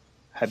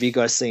 Have you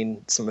guys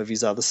seen some of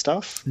his other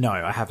stuff? No,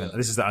 I haven't.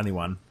 This is the only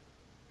one.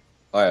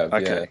 I have,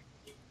 Okay.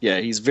 Yeah,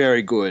 he's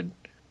very good.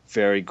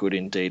 Very good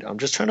indeed. I'm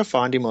just trying to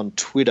find him on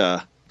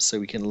Twitter so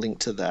we can link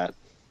to that.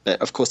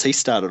 But of course, he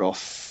started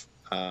off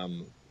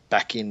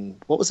back in,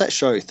 what was that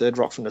show? Third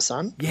Rock from the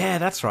Sun? Yeah,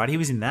 that's right. He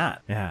was in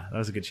that. Yeah, that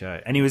was a good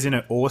show. And he was in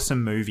an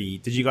awesome movie.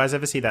 Did you guys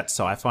ever see that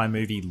sci-fi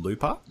movie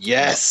Looper?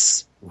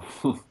 Yes.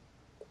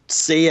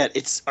 See it.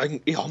 It's,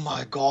 oh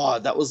my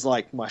God, that was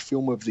like my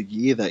film of the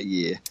year that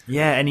year.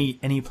 Yeah, and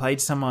he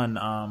played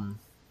someone.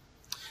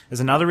 There's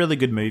another really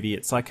good movie.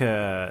 It's like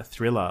a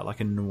thriller, like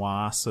a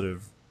noir sort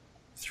of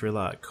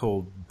thriller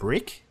called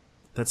Brick.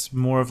 That's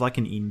more of like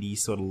an indie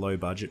sort of low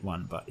budget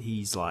one, but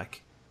he's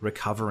like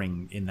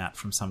recovering in that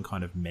from some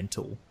kind of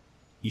mental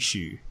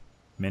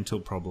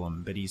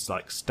problem, but he's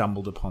like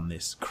stumbled upon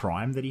this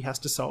crime that he has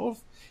to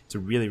solve. It's a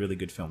really, really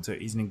good film. So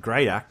he's a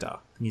great actor.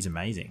 He's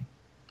amazing.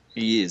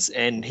 He is.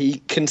 And he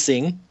can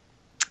sing.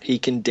 He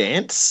can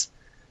dance.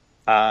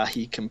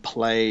 He can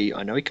play,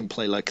 I know he can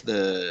play like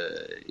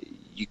the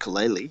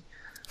ukulele.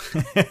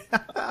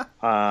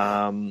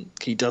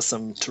 He does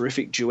some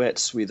terrific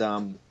duets with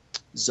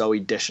Zoe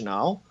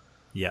Deschanel,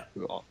 Yeah.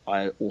 who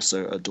I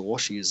also adore.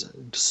 She is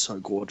so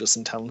gorgeous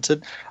and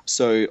talented.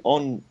 So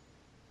on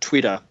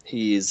Twitter,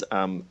 he is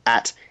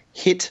at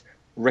Hit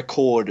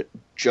Record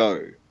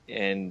Joe,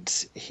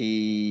 and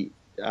he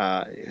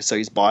so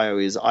his bio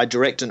is, I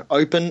direct an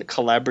open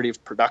collaborative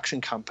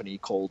production company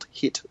called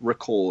Hit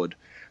Record.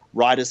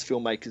 Writers,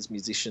 filmmakers,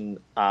 musician,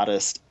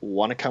 artist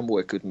want to come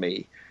work with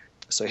me.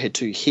 So head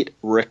to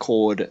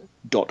hitrecord.org.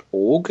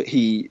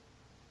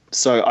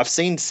 So I've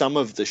seen some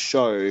of the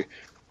show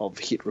of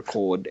Hit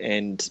Record,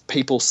 and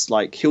people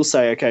like, he'll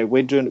say, okay,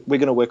 we're going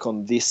to work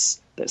on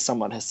this that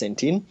someone has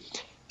sent in.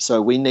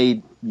 So we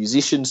need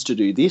musicians to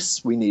do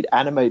this. We need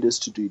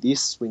animators to do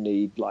this. We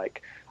need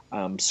like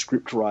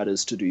script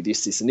writers to do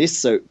this, this, and this.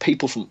 So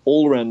people from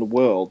all around the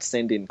world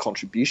send in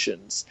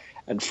contributions,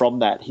 and from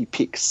that he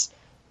picks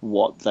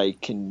what they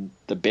can,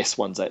 the best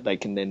ones that they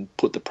can then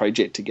put the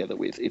project together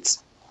with.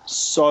 It's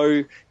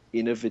so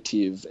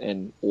innovative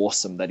and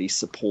awesome that he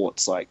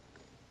supports like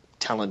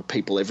talented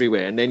people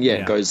everywhere. And then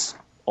it goes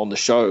on the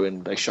show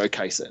and they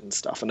showcase it and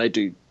stuff, and they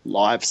do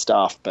live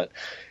stuff. But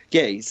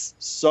yeah, he's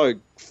so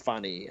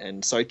funny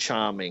and so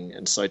charming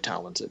and so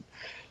talented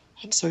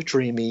and so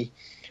dreamy.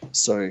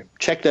 So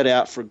check that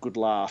out for a good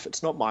laugh.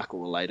 It's not Michael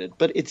related,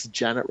 but it's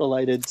Janet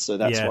related, so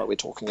that's Yeah. why we're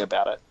talking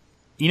about it.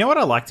 You know what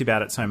I liked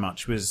about it so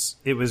much was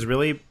it was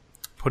really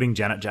putting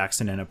Janet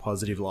Jackson in a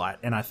positive light.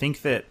 And I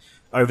think that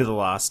over the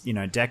last,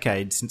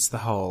 decade, since the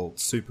whole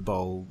Super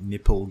Bowl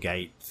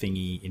Nipplegate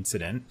thingy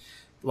incident,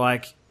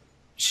 like,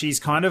 she's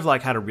kind of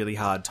like had a really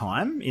hard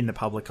time in the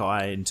public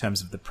eye in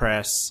terms of the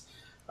press,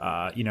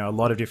 a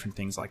lot of different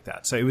things like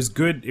that. So it was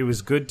good. It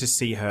was good to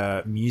see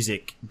her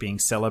music being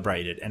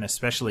celebrated, and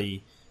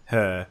especially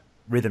her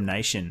Rhythm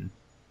Nation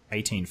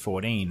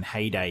 1814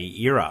 heyday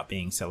era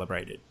being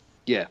celebrated.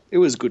 Yeah, it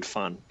was good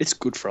fun. It's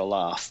good for a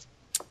laugh.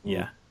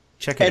 Yeah.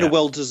 Check it And a out.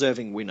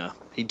 well-deserving winner.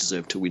 He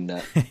deserved to win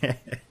that.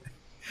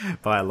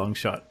 By a long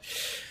shot.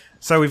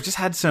 So we've just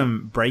had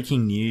some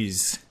breaking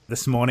news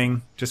this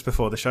morning, just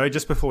before the show.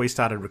 Just before we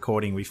started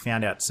recording, we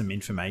found out some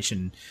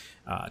information,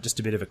 just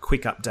a bit of a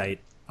quick update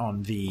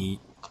on the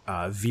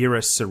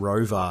Vera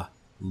Sirova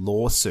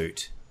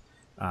lawsuit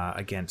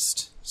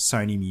against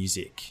Sony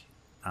Music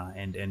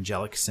and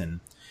Angelicson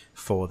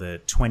for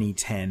the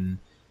 2010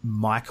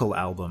 Michael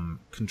album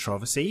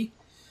controversy,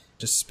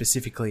 just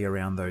specifically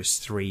around those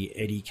 3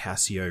 Eddie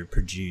Casio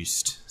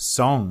produced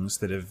songs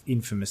that have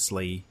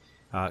infamously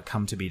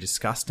come to be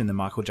discussed in the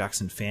Michael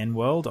Jackson fan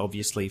world,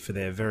 obviously for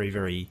their very,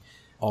 very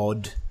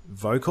odd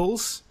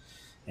vocals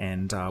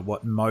and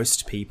what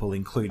most people,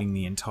 including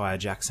the entire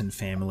Jackson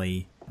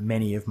family,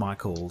 many of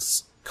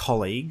Michael's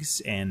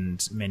colleagues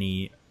and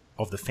many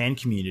of the fan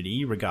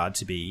community regard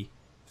to be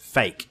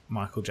fake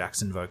Michael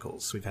Jackson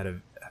vocals. We've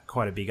had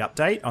quite a big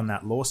update on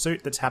that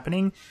lawsuit that's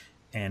happening,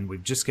 and we're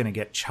just going to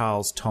get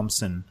Charles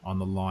Thompson on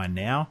the line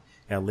now,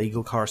 our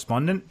legal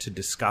correspondent, to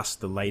discuss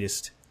the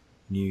latest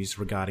news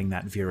regarding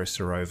that Vera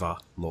Sirova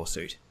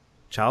lawsuit.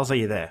 Charles, are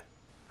you there?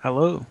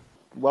 Hello.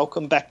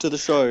 Welcome back to the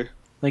show.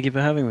 Thank you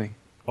for having me.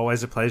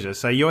 Always a pleasure.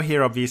 So you're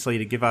here, obviously,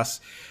 to give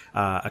us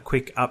a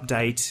quick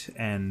update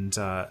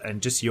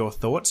and just your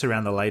thoughts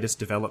around the latest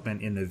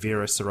development in the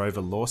Vera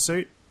Sirova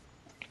lawsuit.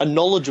 A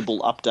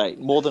knowledgeable update,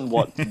 more than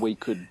what we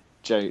could,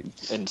 and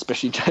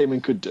especially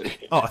Jamin, could do.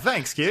 Oh,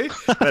 thanks, Q.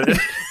 But,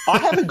 I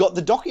haven't got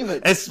the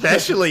documents.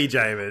 especially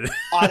Jamin.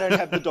 I don't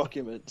have the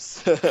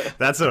documents.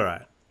 That's all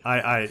right.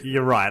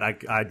 You're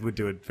right. I would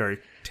do a very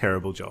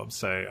terrible job.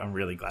 So I'm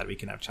really glad we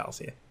can have Charles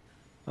here.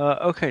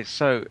 Okay,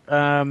 so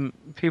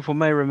people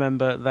may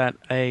remember that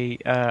a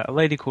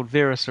lady called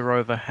Vera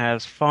Sirova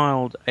has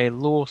filed a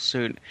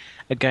lawsuit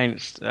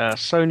against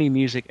Sony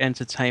Music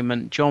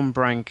Entertainment, John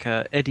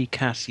Branca, Eddie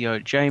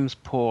Casio, James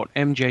Port,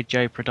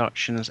 MJJ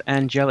Productions,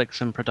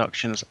 Angelicson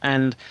Productions,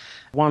 and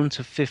 1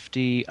 to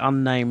 50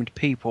 unnamed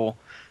people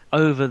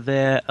over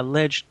their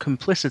alleged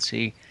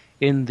complicity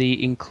in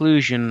the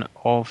inclusion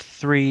of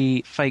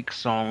 3 fake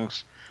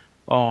songs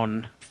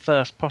on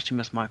first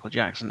posthumous Michael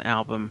Jackson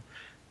album,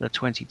 the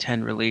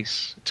 2010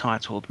 release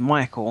titled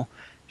Michael.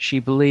 She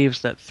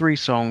believes that 3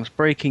 songs,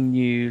 Breaking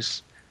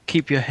News,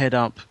 Keep Your Head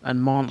Up,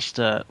 and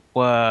Monster,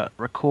 were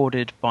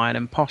recorded by an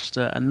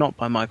imposter and not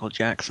by Michael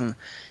Jackson,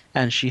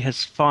 and she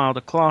has filed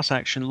a class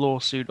action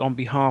lawsuit on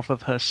behalf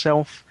of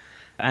herself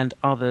and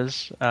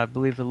others. I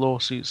believe the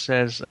lawsuit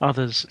says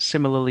others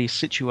similarly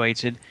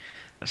situated,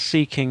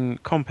 seeking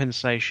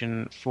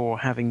compensation for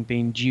having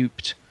been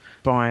duped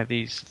by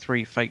these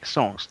 3 fake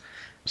songs.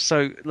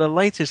 So the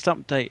latest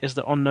update is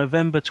that on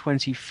November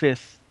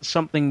 25th,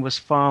 something was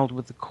filed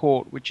with the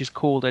court which is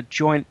called a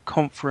joint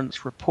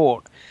conference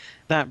report.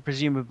 That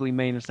presumably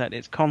means that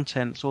its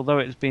contents, although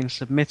it's been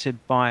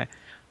submitted by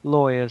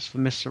lawyers for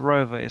Ms.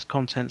 Sirova, its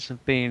contents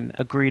have been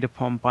agreed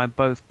upon by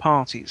both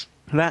parties.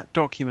 That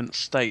document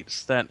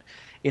states that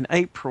in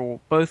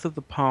April, both of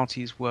the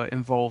parties were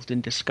involved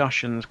in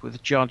discussions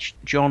with Judge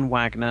John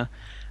Wagner,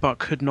 but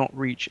could not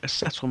reach a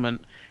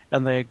settlement,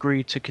 and they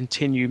agreed to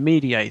continue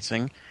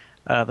mediating.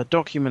 The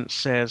document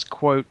says,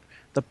 quote,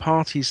 "The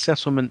parties'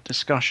 settlement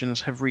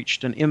discussions have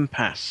reached an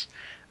impasse.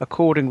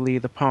 Accordingly,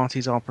 the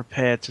parties are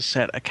prepared to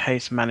set a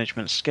case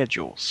management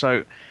schedule."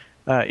 So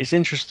it's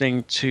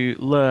interesting to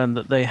learn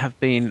that they have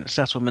been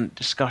settlement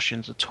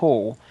discussions at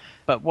all,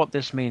 but what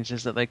this means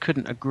is that they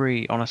couldn't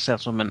agree on a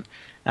settlement,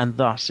 and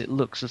thus it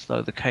looks as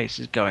though the case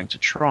is going to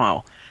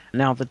trial.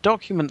 Now, the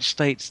document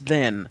states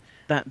then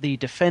that the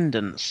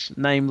defendants,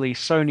 namely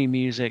Sony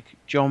Music,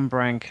 John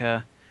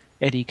Branca,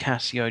 Eddie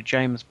Casio,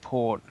 James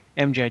Port,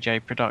 MJJ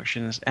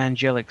Productions,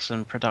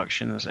 Angelicson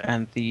Productions,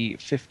 and the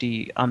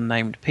 50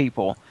 unnamed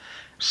people,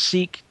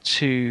 seek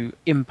to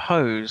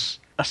impose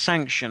a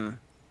sanction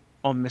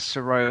on Ms.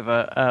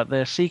 Sirova.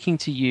 They're seeking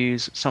to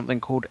use something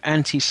called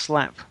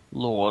anti-SLAPP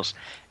laws,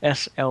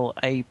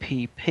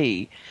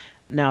 SLAPP.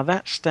 Now,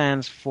 that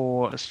stands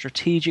for a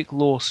strategic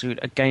lawsuit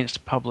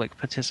against public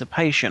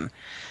participation.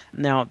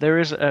 Now, there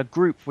is a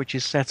group which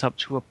is set up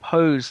to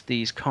oppose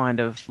these kind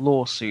of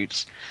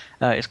lawsuits.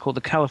 It's called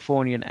the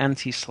Californian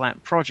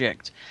Anti-SLAPP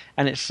Project,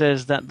 and it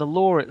says that the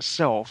law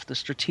itself, the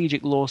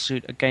strategic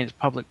lawsuit against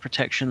public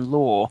protection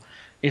law,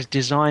 is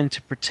designed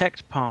to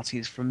protect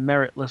parties from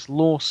meritless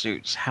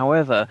lawsuits.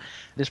 However,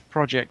 this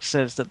project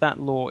says that that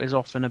law is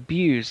often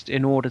abused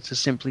in order to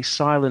simply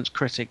silence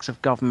critics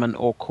of government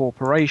or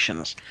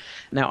corporations.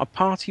 Now, a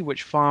party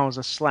which files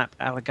a slap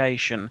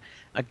allegation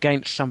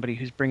against somebody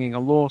who's bringing a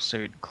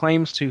lawsuit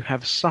claims to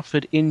have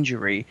suffered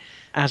injury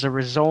as a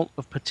result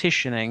of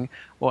petitioning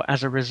or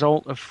as a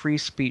result of free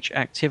speech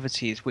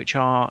activities which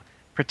are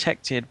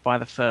protected by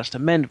the First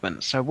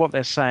Amendment. So what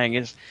they're saying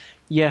is,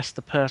 yes,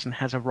 the person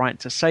has a right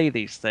to say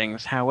these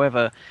things.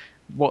 However,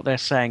 what they're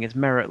saying is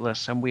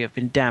meritless, and we have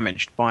been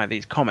damaged by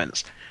these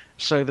comments.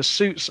 So the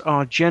suits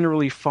are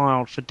generally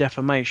filed for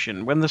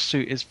defamation. When the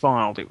suit is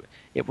filed,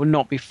 it will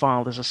not be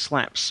filed as a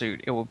slap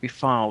suit. It will be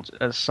filed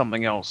as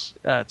something else,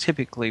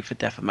 typically for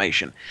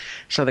defamation.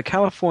 So the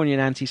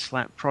Californian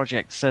Anti-SLAPP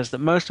Project says that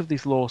most of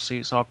these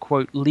lawsuits are,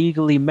 quote,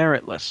 legally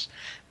meritless,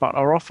 but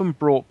are often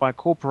brought by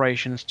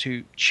corporations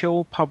to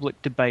chill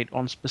public debate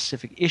on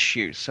specific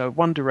issues. So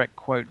one direct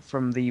quote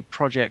from the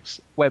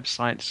project's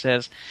website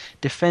says,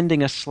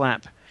 defending a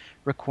slap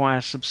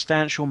requires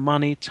substantial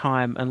money,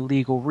 time, and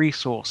legal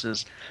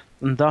resources,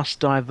 and thus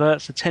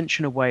diverts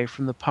attention away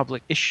from the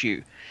public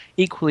issue.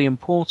 Equally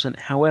important,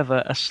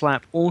 however, a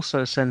slap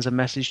also sends a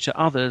message to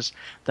others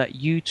that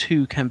you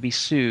too can be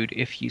sued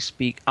if you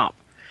speak up.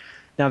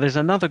 Now, there's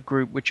another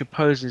group which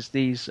opposes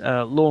these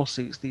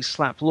lawsuits, these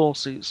slap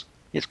lawsuits.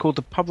 It's called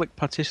the Public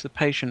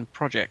Participation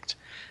Project,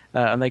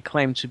 and they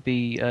claim to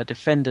be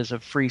defenders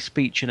of free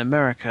speech in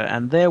America.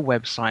 And their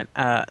website,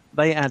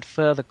 they add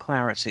further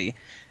clarity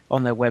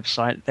on their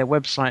website. Their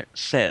website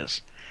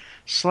says,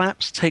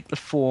 slaps take the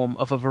form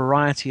of a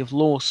variety of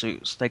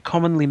lawsuits. They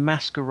commonly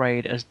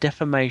masquerade as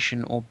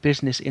defamation or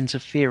business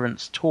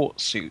interference tort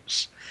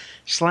suits.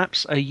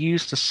 Slaps are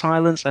used to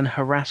silence and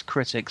harass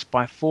critics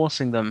by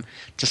forcing them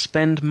to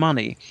spend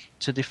money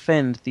to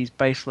defend these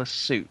baseless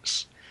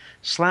suits.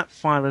 Slap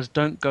filers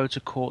don't go to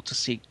court to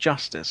seek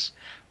justice.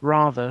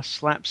 Rather,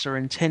 slaps are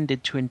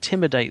intended to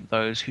intimidate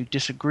those who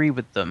disagree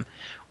with them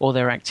or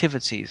their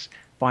activities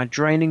by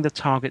draining the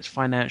target's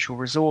financial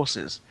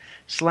resources.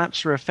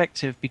 Slaps are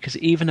effective because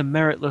even a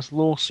meritless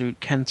lawsuit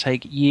can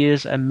take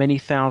years and many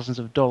thousands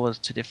of dollars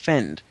to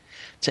defend.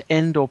 To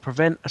end or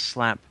prevent a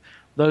slap,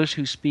 those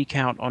who speak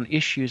out on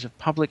issues of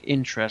public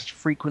interest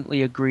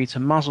frequently agree to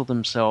muzzle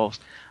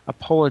themselves,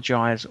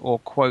 apologize, or,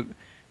 quote,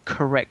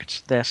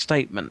 correct their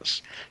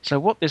statements. So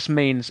what this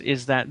means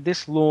is that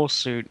this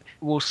lawsuit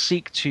will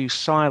seek to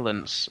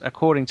silence,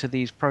 according to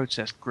these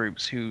protest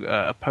groups who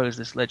oppose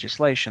this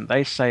legislation,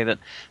 they say that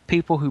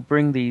people who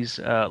bring these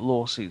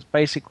lawsuits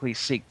basically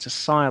seek to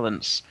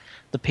silence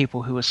the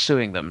people who are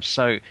suing them.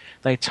 So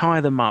they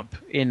tie them up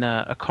in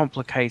a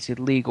complicated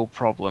legal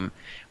problem,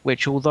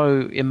 which,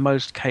 although in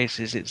most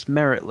cases it's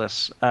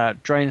meritless,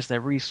 drains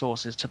their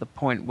resources to the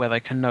point where they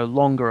can no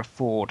longer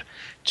afford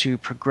to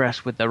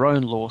progress with their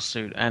own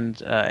lawsuit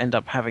and end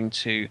up having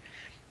to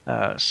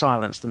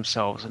silence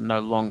themselves and no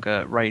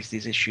longer raise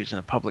these issues in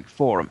a public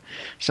forum.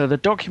 So the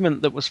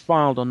document that was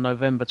filed on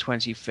November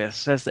 25th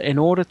says that in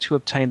order to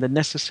obtain the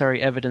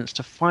necessary evidence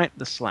to fight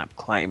the slap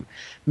claim,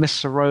 Ms.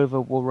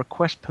 Serova will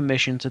request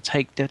permission to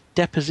take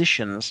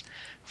depositions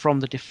from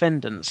the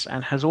defendants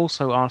and has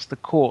also asked the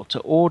court to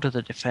order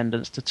the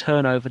defendants to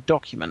turn over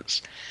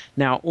documents.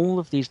 Now, all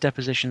of these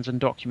depositions and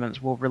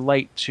documents will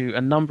relate to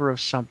a number of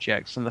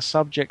subjects, and the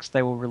subjects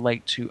they will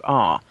relate to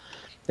are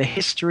the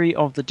history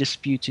of the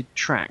disputed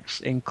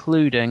tracks,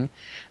 including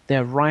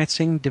their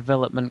writing,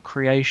 development,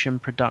 creation,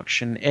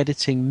 production,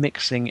 editing,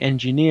 mixing,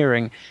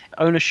 engineering,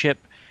 ownership,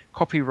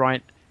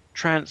 copyright,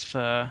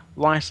 transfer,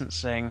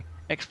 licensing,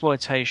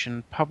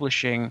 exploitation,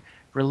 publishing,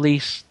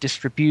 release,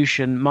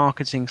 distribution,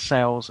 marketing,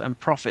 sales, and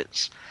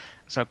profits.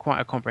 So quite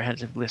a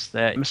comprehensive list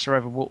there. Ms.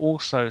 Serova will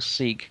also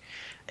seek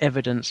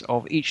evidence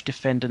of each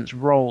defendant's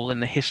role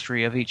in the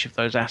history of each of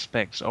those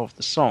aspects of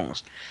the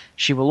songs.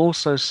 She will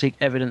also seek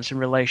evidence in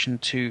relation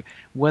to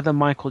whether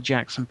Michael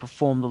Jackson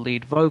performed the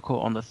lead vocal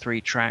on the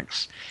 3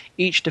 tracks,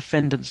 each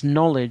defendant's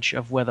knowledge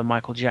of whether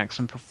Michael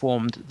Jackson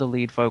performed the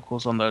lead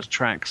vocals on those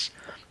tracks,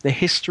 the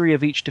history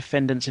of each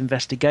defendant's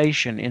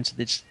investigation into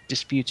the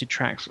disputed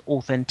track's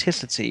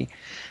authenticity,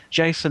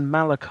 Jason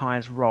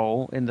Malachi's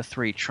role in the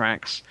 3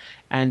 tracks,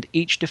 and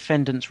each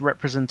defendant's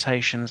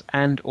representations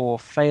and or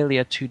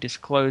failure to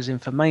disclose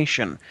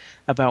information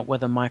about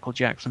whether Michael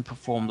Jackson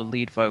performed the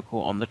lead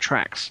vocal on the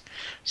tracks.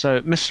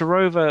 So Ms.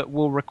 Serova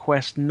will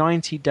request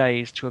 90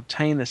 days to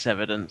obtain this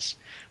evidence,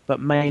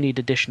 but may need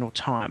additional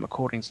time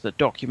according to the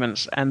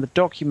documents, and the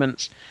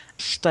documents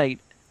state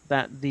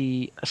that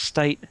the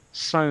estate,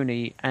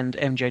 Sony, and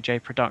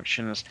MJJ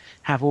Productions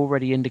have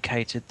already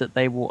indicated that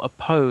they will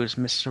oppose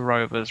Ms.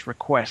 Serova's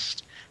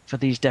request for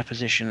these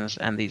depositions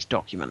and these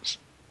documents.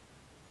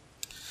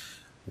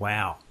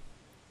 Wow.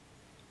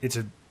 It's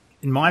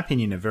in my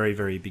opinion, a very,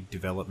 very big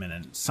development,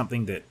 and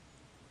something that,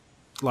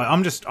 like,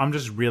 I'm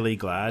just really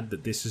glad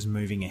that this is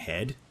moving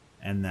ahead,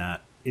 and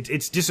that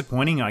it's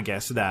disappointing, I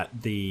guess, that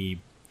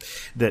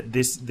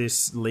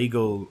this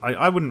legal,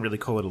 I wouldn't really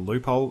call it a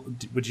loophole,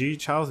 would you,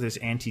 Charles? This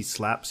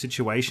anti-slap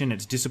situation,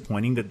 it's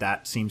disappointing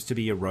that seems to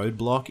be a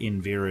roadblock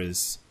in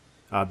Vera's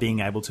being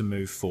able to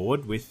move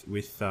forward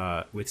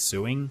with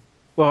suing?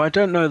 Well, I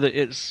don't know that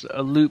it's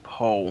a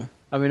loophole.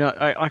 I mean,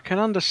 I can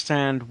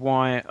understand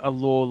why a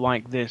law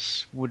like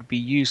this would be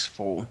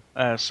useful.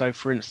 So,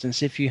 for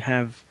instance, if you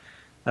have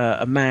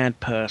a mad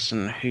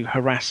person who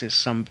harasses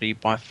somebody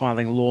by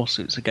filing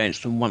lawsuits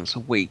against them once a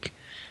week,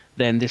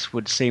 then this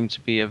would seem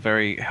to be a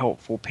very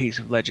helpful piece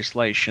of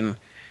legislation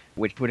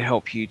which would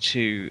help you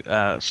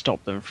to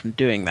stop them from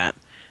doing that.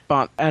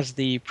 But as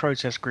the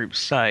protest groups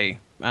say,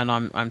 and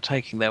I'm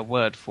taking their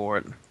word for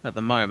it at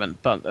the moment,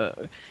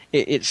 but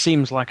it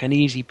seems like an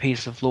easy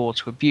piece of law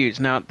to abuse.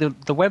 Now, the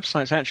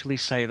websites actually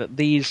say that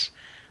these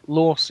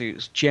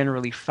lawsuits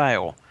generally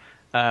fail,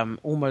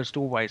 almost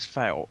always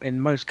fail.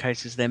 In most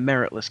cases, they're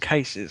meritless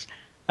cases.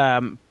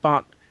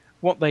 But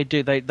what they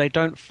do, they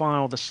don't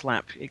file the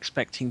slap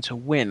expecting to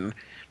win.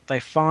 They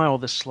file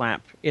the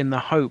slap in the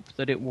hope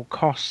that it will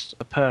cost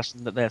the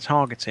person that they're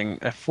targeting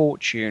a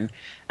fortune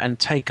and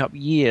take up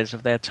years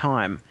of their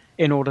time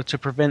in order to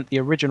prevent the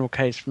original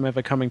case from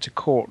ever coming to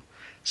court.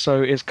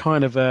 So it's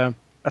kind of a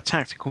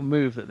tactical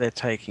move that they're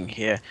taking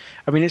here.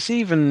 I mean, it's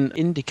even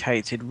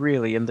indicated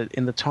really in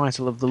the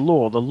title of the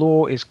law. The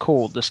law is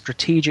called the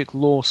Strategic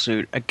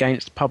Lawsuit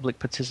Against Public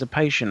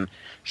Participation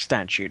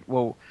Statute.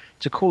 Well,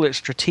 to call it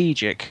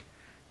strategic,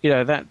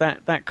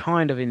 that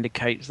kind of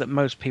indicates that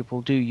most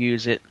people do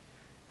use it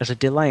as a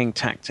delaying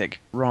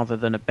tactic rather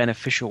than a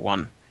beneficial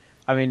one.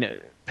 I mean,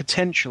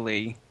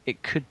 potentially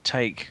it could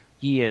take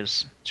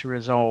years to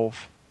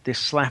resolve this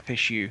slap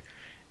issue,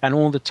 and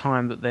all the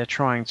time that they're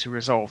trying to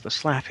resolve the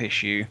slap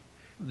issue,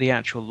 the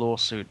actual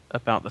lawsuit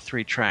about the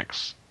 3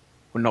 tracks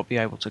will not be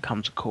able to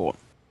come to court.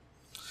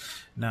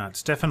 No,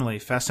 it's definitely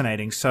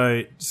fascinating.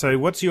 So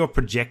what's your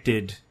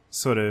projected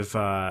sort of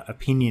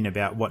opinion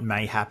about what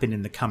may happen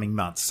in the coming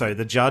months? So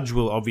the judge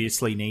will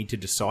obviously need to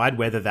decide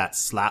whether that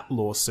slap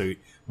lawsuit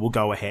will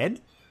go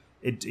ahead.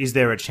 Is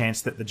there a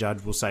chance that the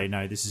judge will say,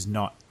 no, this is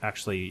not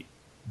actually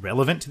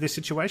relevant to this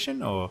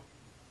situation, or?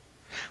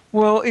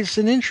 Well, it's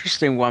an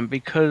interesting one,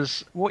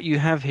 because what you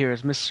have here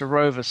is Miss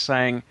Serova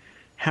saying,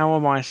 how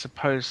am I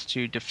supposed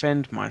to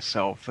defend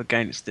myself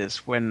against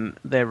this when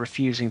they're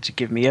refusing to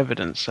give me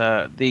evidence?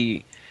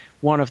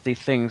 One of the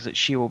things that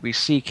she will be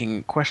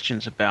seeking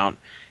questions about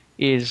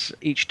is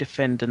each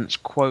defendant's,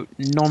 quote,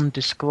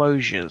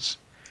 non-disclosures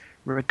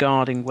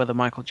regarding whether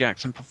Michael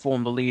Jackson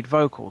performed the lead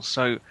vocals.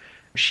 So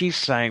she's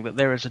saying that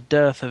there is a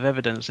dearth of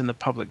evidence in the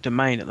public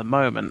domain at the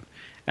moment,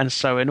 and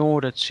so in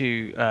order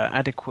to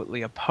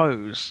adequately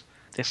oppose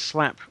this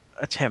slap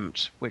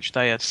attempt, which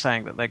they are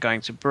saying that they're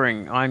going to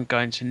bring, I'm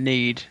going to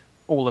need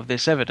all of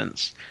this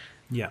evidence.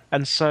 Yeah.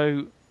 And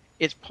so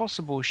it's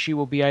possible she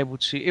will be able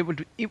to... It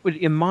would,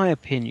 in my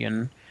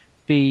opinion,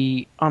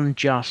 be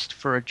unjust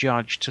for a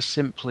judge to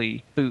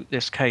simply boot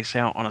this case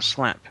out on a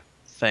slap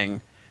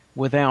thing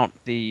without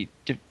the...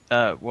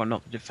 not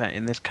the defendant,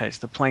 in this case,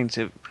 the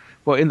plaintiff...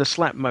 Well, in the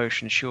slap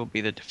motion, she'll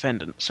be the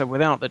defendant. So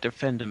without the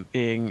defendant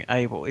being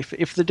able...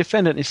 If the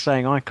defendant is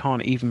saying, I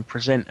can't even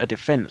present a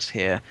defense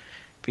here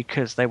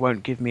because they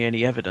won't give me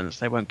any evidence,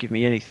 they won't give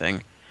me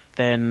anything,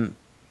 then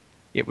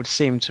it would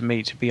seem to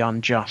me to be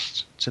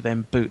unjust to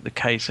then boot the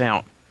case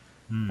out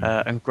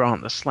and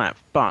grant the slap.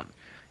 But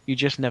you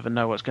just never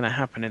know what's going to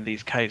happen in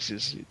these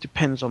cases. It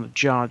depends on the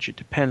judge, it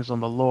depends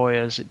on the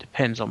lawyers, it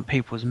depends on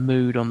people's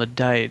mood on the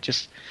day. It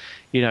just,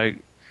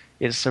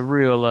 it's a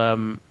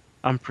real...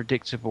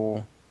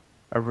 unpredictable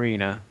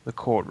arena, the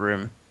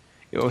courtroom.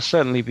 It will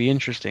certainly be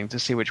interesting to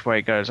see which way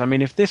it goes. I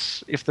mean, if the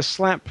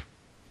slap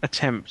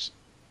attempt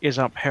is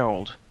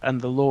upheld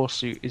and the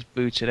lawsuit is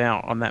booted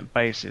out on that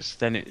basis,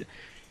 then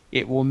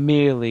it will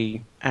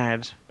merely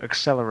add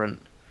accelerant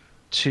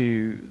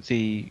to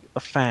the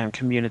fan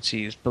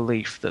community's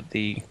belief that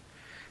the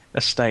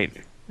estate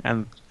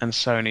and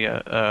Sony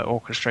are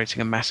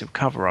orchestrating a massive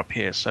cover-up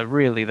here. So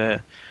really,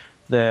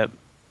 they're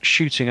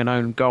shooting an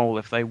own goal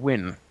if they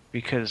win,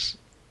 because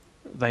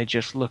they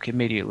just look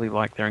immediately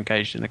like they're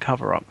engaged in a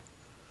cover-up.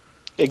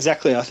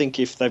 Exactly. I think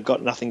if they've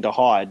got nothing to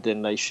hide,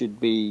 then they should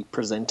be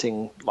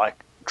presenting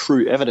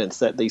true evidence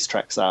that these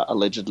tracks are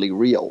allegedly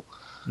real.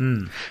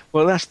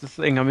 Well, that's the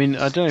thing. I mean,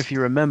 I don't know if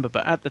you remember,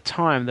 but at the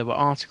time there were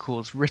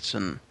articles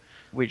written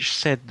which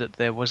said that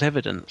there was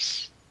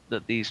evidence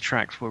that these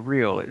tracks were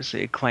real.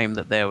 It claimed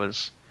that there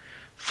was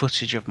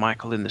footage of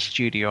Michael in the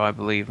studio, I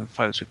believe, and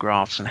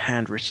photographs and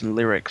handwritten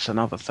lyrics and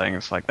other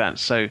things like that.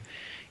 So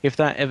if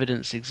that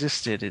evidence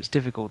existed, it's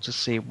difficult to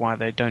see why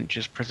they don't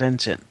just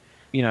present it.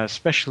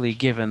 Especially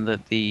given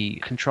that the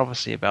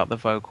controversy about the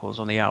vocals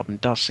on the album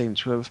does seem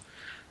to have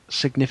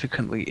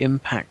significantly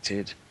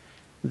impacted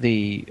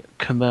the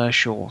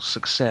commercial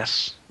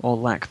success or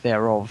lack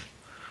thereof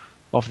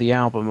of the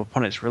album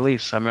upon its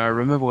release. I mean, I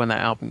remember when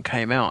that album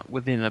came out,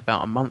 within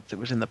about a month it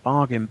was in the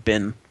bargain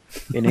bin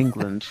in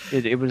England.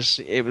 It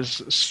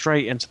was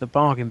straight into the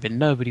bargain bin.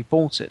 Nobody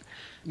bought it.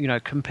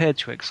 Compared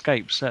to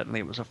Escape, certainly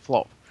it was a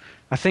flop.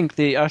 I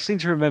seem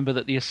to remember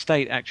that the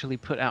estate actually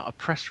put out a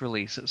press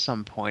release at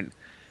some point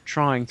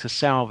trying to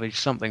salvage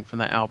something from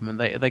that album, and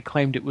they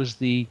claimed it was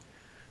the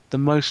the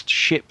most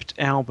shipped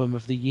album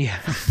of the year.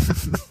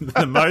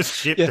 The most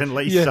shipped and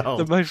least sold.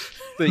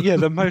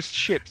 The most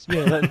shipped.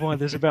 Yeah, that's why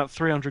there's about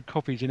 300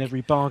 copies in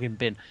every bargain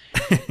bin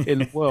in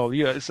the world.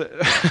 Yeah, so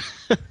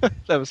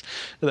that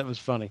was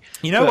funny.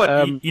 You know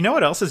what? You know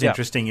what else is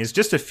interesting is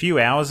just a few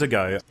hours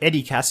ago,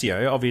 Eddie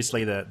Cascio,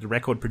 obviously the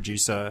record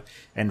producer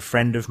and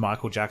friend of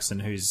Michael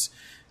Jackson, who's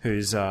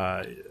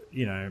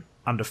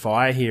under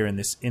fire here in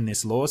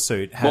this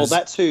lawsuit. Well,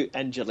 that's who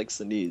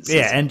Angelicson is.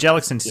 Yeah,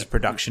 Angelicson's his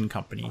production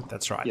company.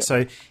 That's right. Yep.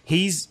 So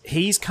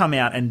he's come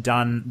out and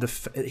done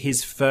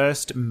his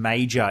first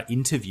major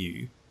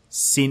interview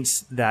since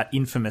that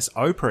infamous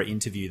Oprah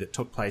interview that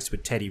took place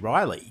with Teddy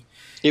Riley.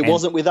 It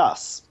wasn't with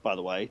us, by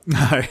the way.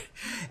 No,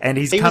 and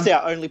he was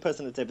our only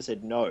person that's ever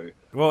said no.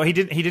 Well, he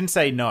didn't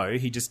say no.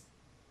 He just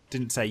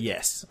didn't say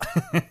yes.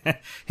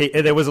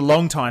 There was a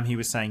long time he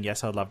was saying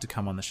yes, I'd love to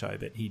come on the show,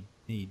 but he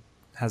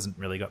hasn't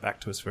really got back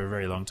to us for a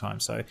very long time.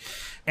 So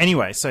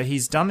anyway, so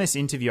he's done this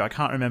interview. I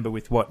can't remember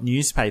with what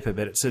newspaper,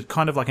 but it's a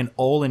kind of like an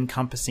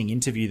all-encompassing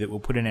interview that we'll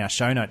put in our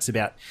show notes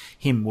about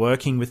him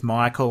working with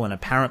Michael and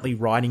apparently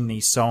writing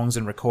these songs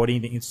and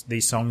recording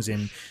these songs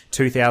in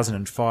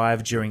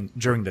 2005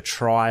 during the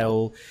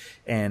trial.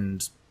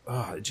 And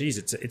oh, geez,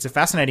 it's a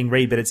fascinating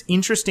read, but it's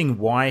interesting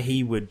why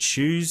he would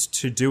choose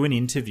to do an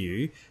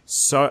interview,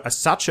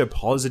 such a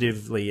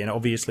positively and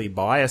obviously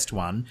biased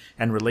one,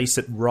 and release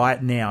it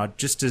right now,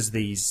 just as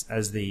these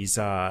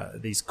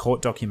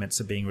court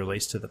documents are being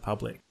released to the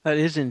public. That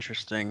is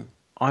interesting.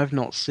 I've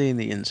not seen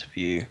the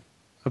interview.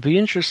 I'd be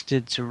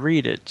interested to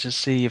read it to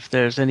see if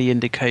there's any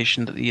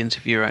indication that the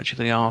interviewer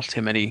actually asked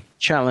him any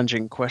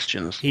challenging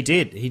questions. He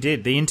did.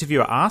 The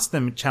interviewer asked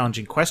them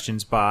challenging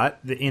questions, but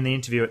in the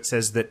interview it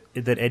says that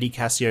Eddie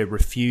Cascio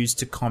refused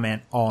to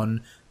comment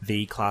on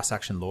the class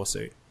action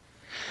lawsuit.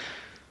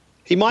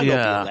 He might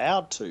not be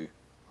allowed to.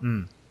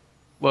 Mm.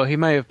 Well, he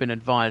may have been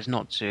advised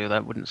not to.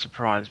 That wouldn't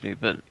surprise me.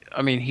 But,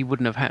 I mean, he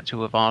wouldn't have had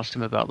to have asked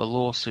him about the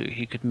lawsuit.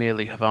 He could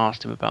merely have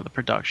asked him about the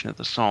production of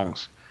the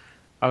songs.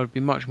 I would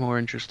be much more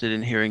interested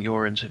in hearing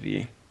your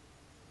interview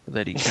with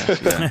Eddie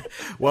Cascio.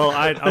 Well,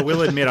 I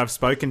will admit I've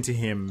spoken to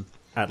him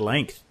at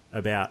length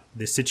about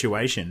this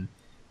situation,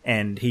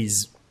 and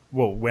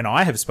when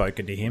I have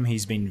spoken to him,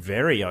 he's been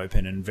very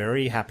open and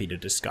very happy to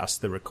discuss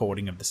the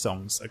recording of the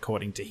songs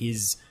according to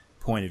his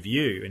point of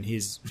view and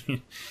his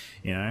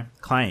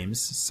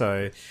claims.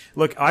 So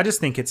look, I just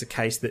think it's a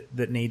case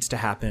that needs to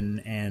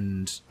happen,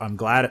 and I'm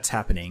glad it's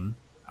happening.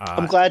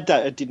 I'm glad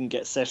that it didn't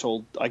get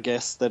settled. I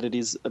guess that it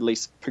is at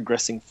least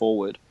progressing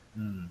forward.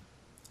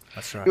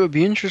 That's right. It would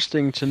be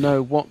interesting to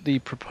know what the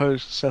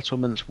proposed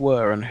settlements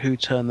were and who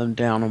turned them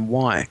down and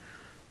why.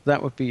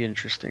 That would be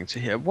interesting to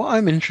hear. What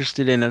I'm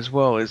interested in as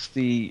well is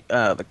the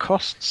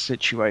cost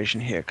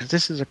situation here, because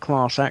this is a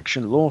class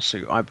action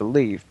lawsuit, I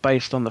believe,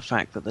 based on the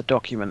fact that the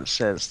document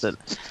says that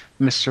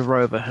Miss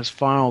Serova has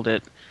filed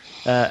it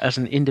as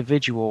an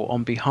individual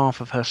on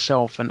behalf of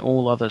herself and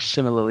all others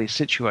similarly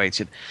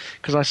situated.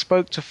 Because I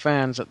spoke to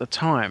fans at the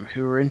time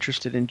who were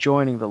interested in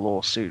joining the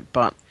lawsuit,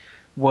 but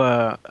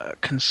were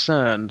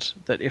concerned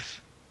that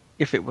if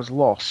it was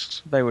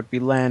lost, they would be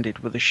landed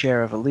with a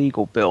share of a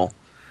legal bill.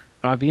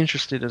 And I'd be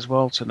interested as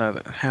well to know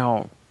that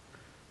how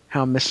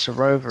Miss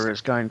Serova is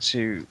going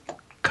to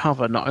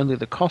cover not only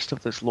the cost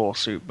of this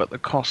lawsuit, but the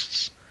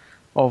costs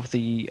of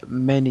the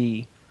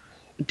many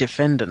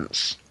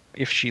defendants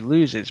if she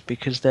loses,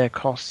 because their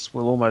costs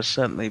will almost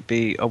certainly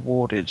be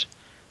awarded.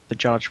 The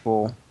judge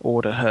will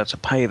order her to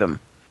pay them.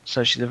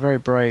 So she's a very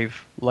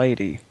brave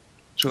lady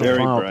to have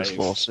filed this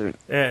lawsuit.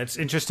 Yeah, it's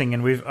interesting,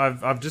 and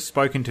I've just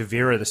spoken to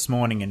Vera this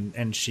morning,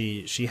 and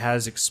she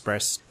has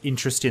expressed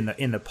interest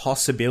in the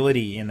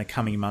possibility in the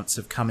coming months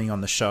of coming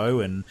on the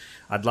show, and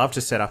I'd love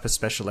to set up a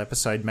special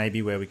episode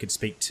maybe where we could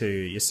speak to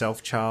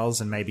yourself,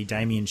 Charles, and maybe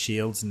Damien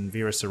Shields and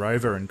Vera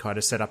Serova, and kind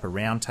of set up a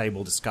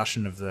roundtable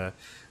discussion of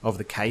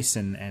the case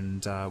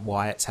and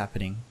why it's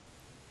happening.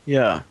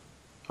 Yeah,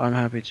 I'm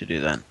happy to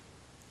do that.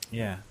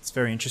 Yeah, it's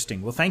very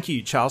interesting. Well, thank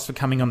you, Charles, for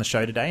coming on the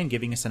show today and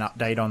giving us an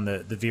update on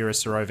the Vera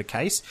Serova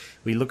case.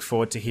 We look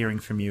forward to hearing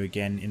from you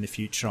again in the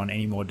future on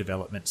any more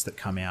developments that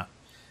come out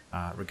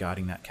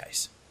regarding that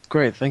case.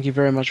 Great. Thank you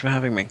very much for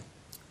having me.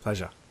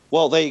 Pleasure.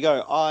 Well, there you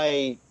go.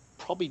 I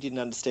probably didn't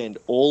understand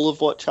all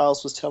of what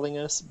Charles was telling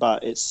us,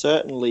 but it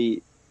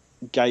certainly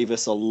gave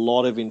us a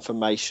lot of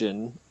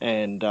information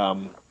and,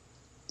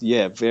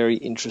 very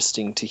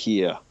interesting to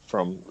hear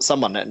from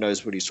someone that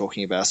knows what he's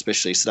talking about,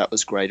 especially. So that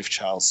was great of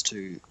Charles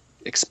to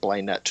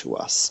explain that to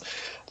us.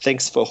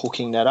 Thanks for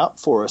hooking that up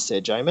for us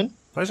there, Jamin.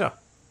 Pleasure.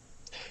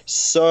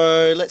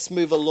 So let's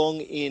move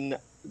along in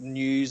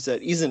news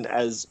that isn't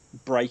as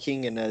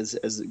breaking and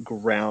as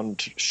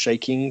ground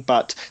shaking,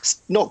 but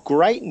not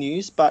great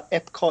news. But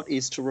Epcot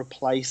is to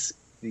replace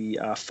the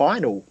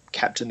final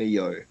Captain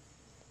EO.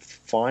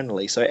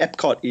 Finally, so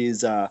Epcot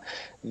is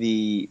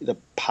the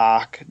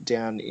park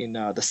down in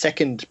the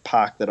second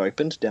park that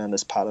opened down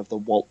as part of the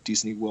Walt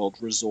Disney World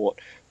Resort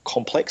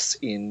complex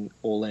in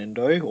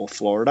Orlando or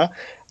Florida,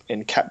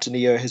 and Captain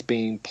EO has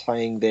been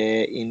playing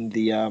there in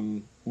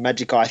the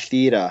Magic Eye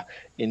Theatre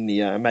in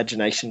the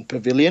Imagination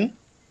Pavilion,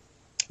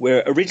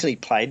 were originally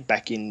played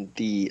back in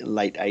the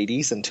late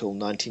 80s until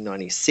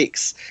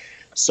 1996.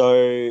 So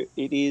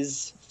it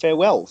is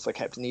farewell for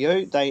Captain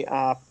EO. They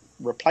are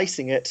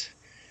replacing it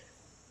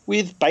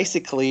with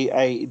basically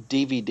a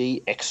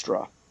DVD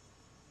extra.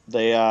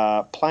 They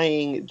are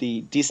playing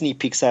the Disney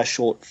Pixar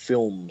short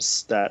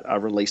films that are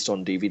released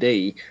on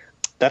DVD.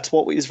 That's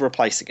what is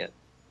replacing it.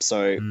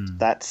 So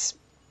that's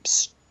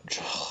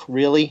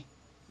really...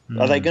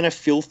 Are they going to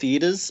fill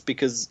theaters?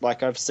 Because,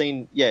 like, I've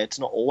seen, it's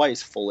not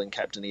always full in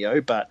Captain EO,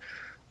 but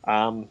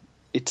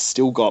it's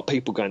still got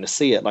people going to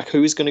see it. Like,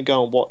 who is going to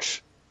go and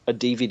watch a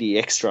DVD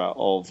extra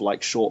of,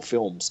 like, short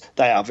films?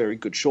 They are very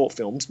good short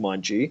films,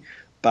 mind you,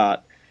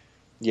 but,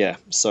 yeah,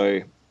 so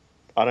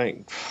I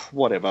don't...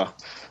 Whatever.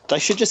 They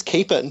should just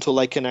keep it until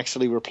they can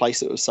actually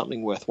replace it with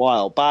something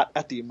worthwhile. But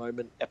at the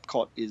moment,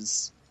 Epcot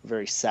is a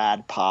very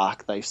sad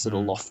park. They've sort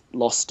of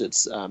lost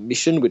its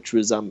mission, which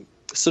was...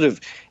 sort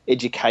of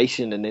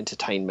education and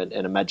entertainment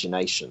and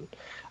imagination.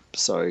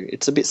 So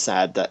it's a bit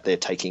sad that they're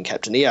taking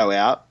Captain EO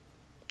out.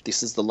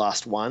 This is the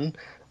last one.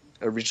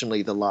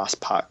 Originally, the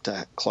last park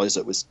to close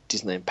it was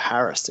Disneyland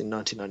Paris in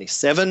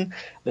 1997.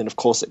 Then, of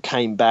course, it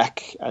came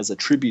back as a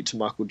tribute to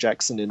Michael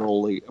Jackson in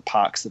all the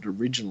parks that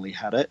originally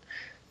had it.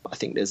 I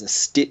think there's a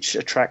Stitch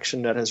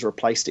attraction that has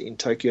replaced it in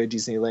Tokyo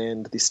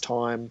Disneyland this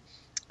time.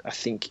 I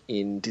think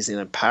in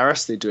Disneyland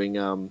Paris, they're doing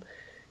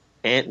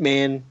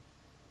Ant-Man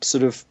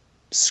sort of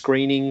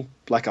screening,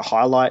 like a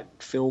highlight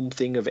film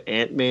thing of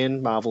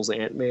Ant-Man, Marvel's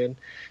Ant-Man.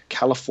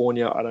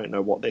 California, I don't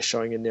know what they're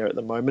showing in there at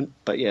the moment,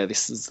 but yeah,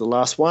 this is the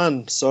last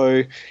one.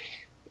 So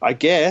I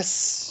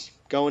guess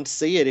go and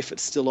see it if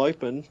it's still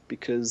open,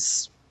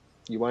 because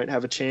you won't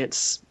have a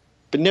chance.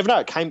 But you never know,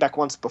 it came back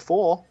once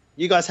before.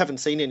 You guys haven't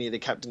seen any of the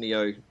Captain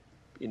EO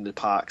in the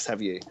parks,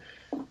 have you?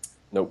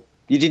 Nope.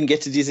 You didn't get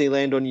to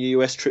Disneyland on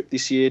your US trip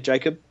this year,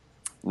 Jacob?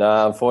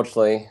 No,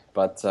 unfortunately,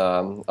 but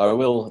I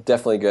will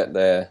definitely get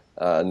there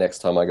next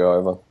time I go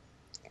over.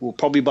 Well,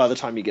 probably by the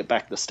time you get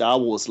back, the Star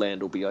Wars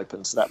land will be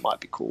open, so that might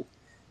be cool.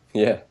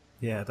 Yeah.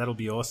 Yeah, that'll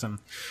be awesome.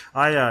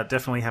 I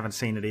definitely haven't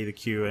seen it either,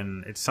 Q,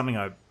 and it's something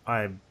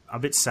I'm a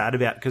bit sad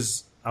about,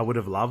 because I would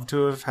have loved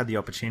to have had the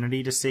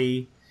opportunity to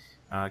see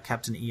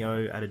Captain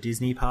EO at a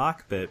Disney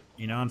park, but,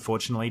 you know,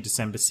 unfortunately,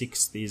 December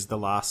 6th is the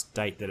last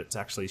date that it's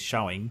actually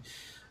showing.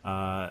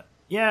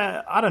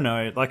 Yeah, I don't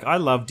know. Like, I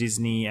love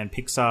Disney and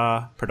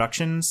Pixar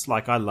productions.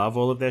 Like, I love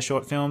all of their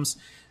short films.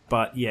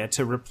 But, yeah,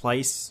 to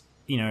replace,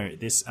 you know,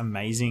 this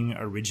amazing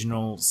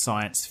original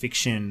science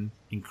fiction,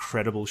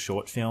 incredible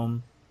short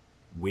film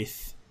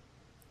with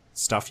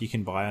stuff you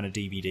can buy on a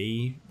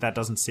DVD, that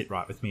doesn't sit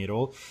right with me at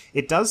all.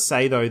 It does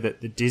say, though, that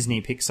the Disney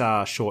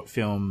Pixar short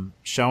film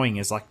showing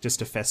is, like,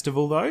 just a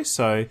festival, though.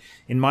 So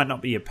it might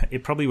not be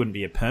it probably wouldn't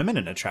be a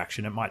permanent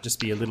attraction. It might just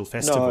be a little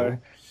festival. No.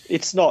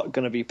 It's not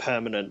going to be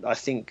permanent. I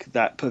think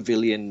that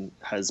pavilion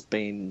has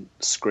been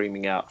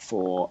screaming out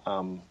for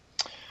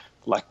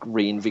like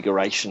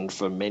reinvigoration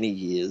for many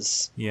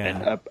years. Yeah.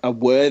 And a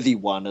worthy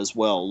one as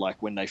well.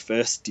 Like when they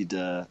first did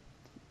I'm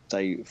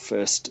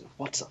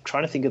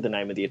trying to think of the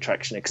name of the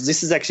attraction, because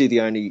this is actually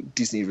the only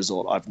Disney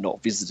resort I've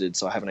not visited,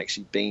 so I haven't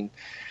actually been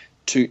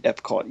to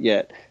Epcot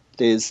yet.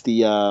 There's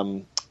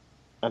the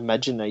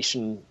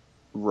Imagination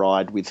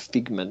ride with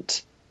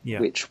Figment,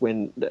 which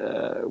when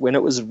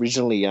it was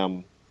originally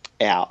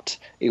out,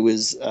 it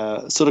was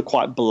sort of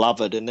quite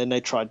beloved, and then they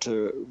tried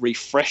to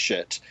refresh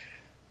it,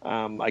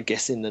 I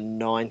guess in the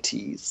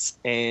 90s,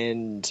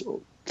 and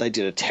they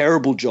did a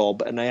terrible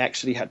job, and they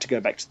actually had to go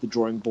back to the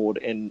drawing board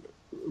and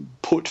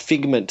put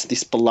Figment,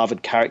 this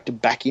beloved character,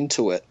 back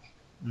into it.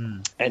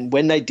 And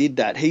when they did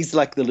that, he's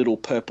like the little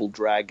purple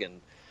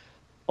dragon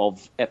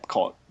of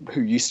Epcot,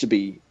 who used to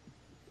be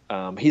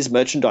his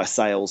merchandise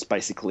sales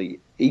basically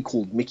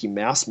equaled Mickey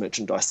Mouse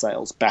merchandise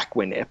sales back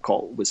when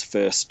Epcot was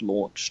first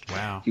launched.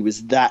 Wow. He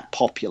was that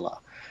popular.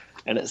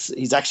 And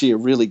he's actually a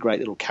really great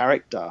little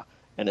character.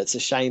 And it's a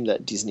shame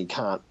that Disney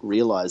can't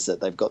realize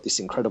that they've got this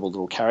incredible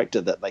little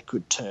character that they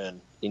could turn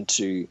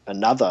into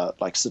another,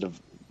 like, sort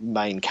of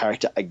main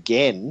character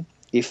again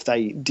if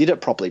they did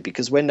it properly.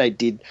 Because when they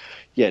did,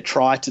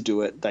 try to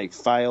do it, they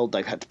failed.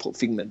 They've had to put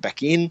Figment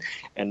back in,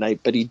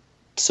 but he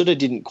sort of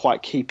didn't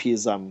quite keep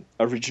his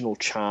original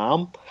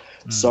charm.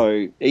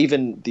 So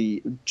even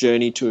the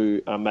Journey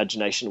to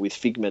Imagination with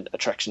Figment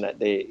attraction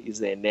that is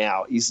there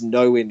now is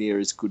nowhere near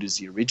as good as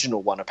the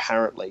original one,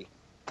 apparently,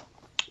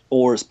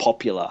 or as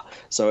popular.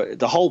 So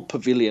the whole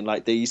pavilion,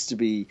 like, there used to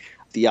be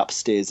the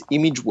upstairs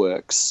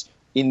Imageworks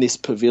in this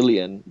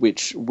pavilion,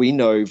 which we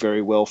know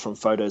very well from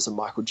photos of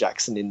Michael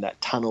Jackson in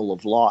that tunnel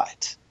of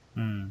light.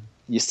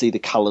 You see the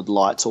coloured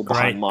lights all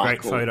behind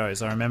Michael. Great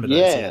photos. I remember those.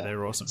 Yeah, they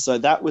were awesome. So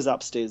that was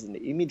upstairs in the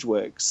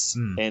Imageworks,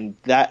 and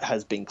that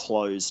has been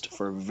closed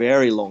for a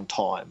very long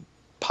time.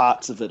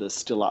 Parts of it are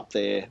still up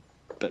there,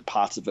 but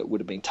parts of it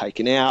would have been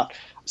taken out.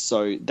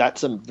 So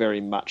that's a very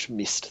much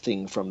missed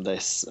thing from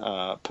this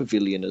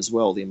pavilion as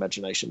well, the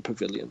Imagination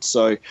Pavilion.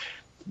 So,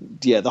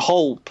 yeah, the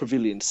whole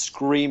pavilion's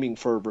screaming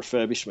for a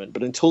refurbishment,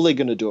 but until they're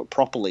going to do it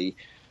properly,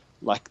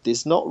 like,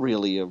 there's not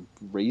really a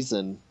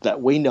reason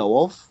that we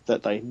know of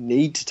that they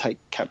need to take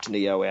Captain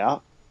EO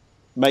out.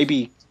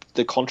 maybe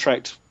the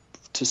contract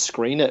to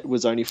screen it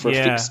was only for a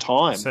fixed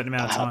time. A certain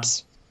amount perhaps.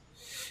 of time.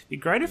 It'd be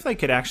great if they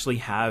could actually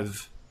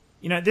have,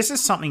 this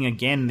is something,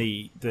 again,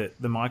 the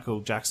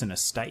Michael Jackson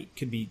estate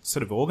could be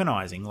sort of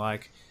organising.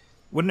 Like,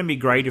 wouldn't it be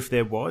great if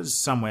there was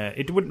somewhere,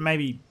 it wouldn't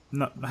maybe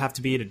not have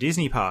to be at a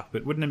Disney park,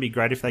 but wouldn't it be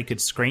great if they could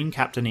screen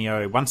Captain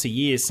EO once a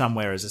year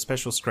somewhere as a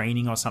special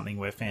screening or something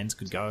where fans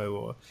could go?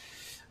 Or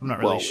I'm not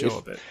really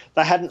sure, but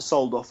they hadn't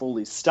sold off all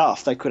his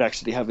stuff, they could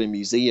actually have a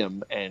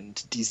museum,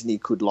 and Disney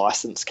could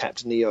license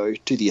Captain EO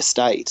to the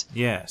estate.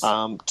 Yes.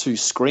 To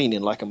screen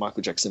in like a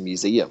Michael Jackson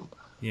museum.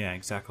 Yeah,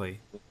 exactly.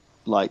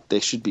 Like,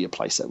 there should be a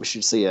place that we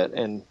should see it,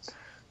 and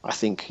I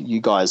think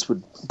you guys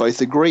would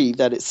both agree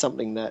that it's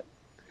something that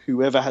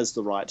whoever has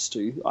the rights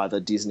to, either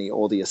Disney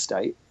or the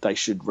estate, they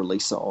should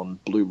release it on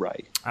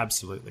Blu-ray.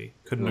 Absolutely.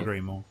 Couldn't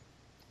agree more.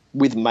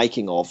 With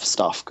making of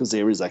stuff, because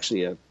there is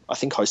actually I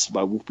think hosted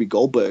by Whoopi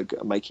Goldberg,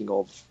 a making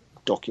of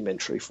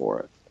documentary for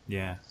it.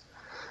 Yeah.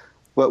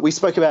 Well, we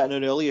spoke about in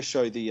an earlier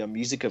show the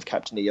music of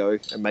Captain EO,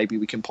 and maybe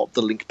we can pop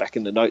the link back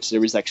in the notes.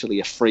 There is actually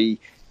a free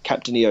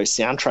Captain EO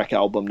soundtrack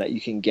album that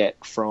you can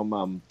get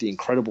from the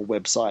incredible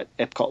website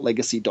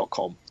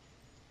epcotlegacy.com.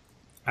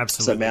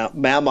 Absolutely. So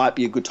now might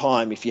be a good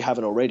time, if you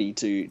haven't already,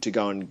 to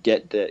go and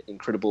get the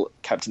incredible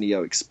Captain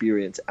EO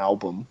Experience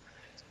album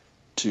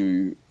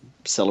to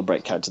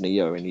celebrate Captain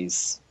EO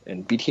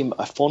and bid him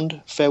a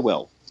fond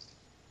farewell.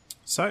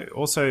 So,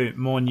 also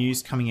more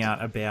news coming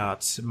out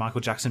about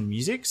Michael Jackson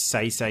music.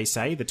 Say, Say,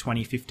 Say, the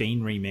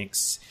 2015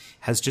 remix,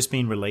 has just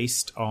been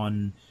released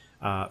on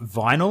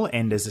vinyl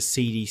and as a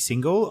CD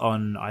single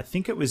on, I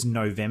think it was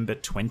November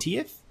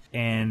 20th.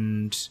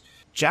 And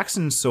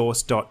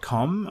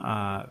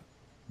JacksonSource.com,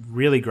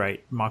 really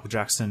great Michael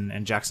Jackson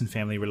and Jackson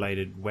family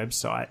related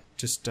website,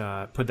 just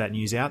put that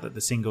news out that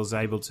the single's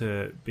able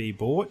to be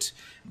bought.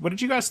 What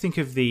did you guys think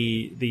of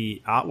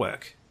the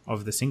artwork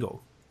of the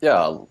single?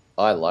 Yeah,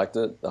 I liked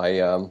it.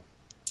 I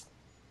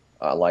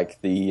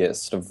like the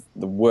sort of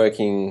the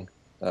working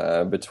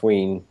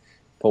between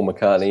Paul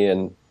McCartney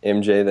and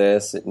MJ there,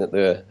 sitting at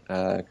the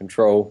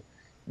control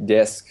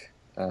desk.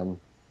 Yeah,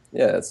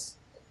 it's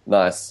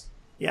nice.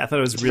 Yeah, I thought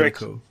it was really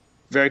cool.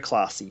 Very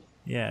classy.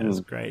 Yeah, it was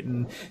great,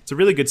 and it's a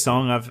really good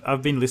song.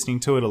 I've been listening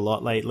to it a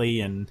lot lately,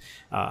 and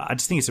I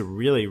just think it's a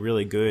really,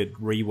 really good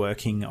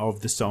reworking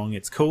of the song.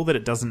 It's cool that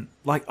it doesn't,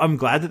 like, I'm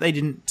glad that they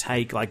didn't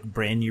take like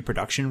brand new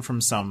production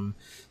from some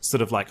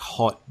sort of like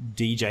hot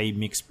DJ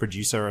mix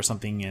producer or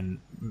something and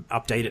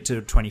update it to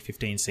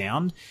 2015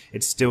 sound.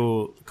 It's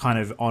still kind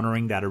of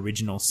honoring that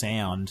original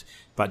sound,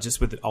 but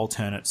just with the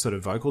alternate sort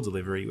of vocal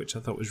delivery, which I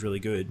thought was really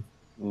good.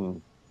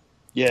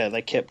 Yeah,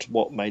 they kept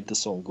what made the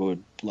song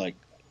good, like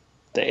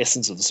the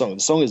essence of the song. The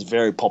song is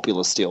very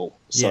popular still,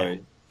 so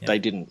they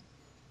didn't,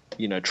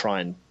 try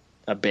and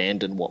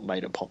abandon what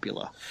made it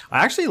popular.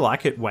 I actually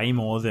like it way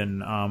more than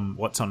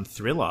what's on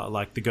Thriller,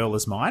 like The Girl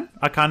Is Mine.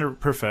 I kind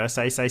of prefer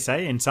Say, Say,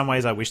 Say. In some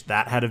ways, I wish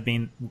that could have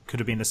been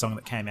the song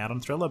that came out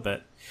on Thriller,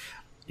 but,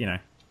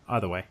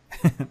 either way,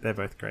 they're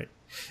both great.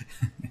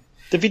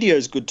 The video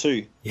is good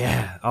too.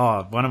 Yeah.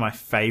 Oh, one of my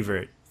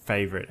favorite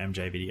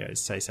MJ videos,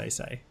 Say, Say,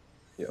 Say.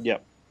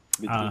 Yep.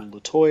 With little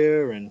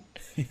LaToya and...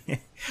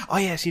 Oh,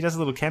 yeah, she does a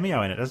little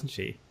cameo in it, doesn't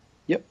she?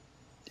 Yep.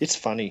 It's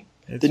funny.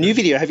 The new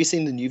video, have you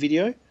seen the new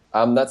video?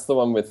 That's the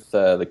one with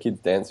the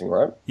kids dancing,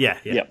 right? Yeah.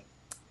 Yep.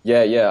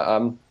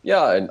 Yeah.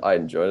 I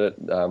enjoyed it.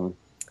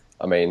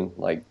 I mean,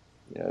 like,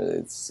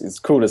 it's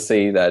cool to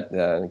see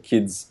that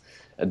kids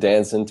are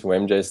dancing to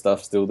MJ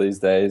stuff still these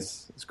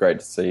days. It's great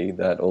to see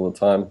that all the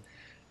time.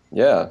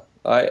 Yeah.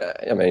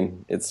 I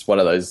mean, it's one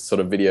of those sort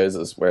of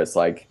videos where it's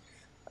like,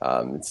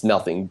 it's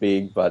nothing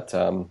big, but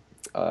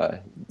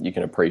you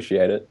can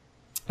appreciate it.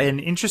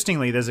 And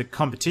interestingly, there's a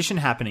competition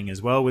happening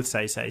as well with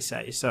Say, Say,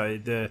 Say. So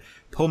the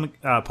Paul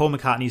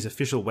McCartney's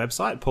official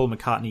website,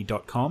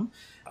 paulmccartney.com,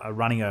 are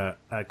running a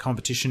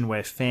competition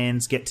where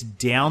fans get to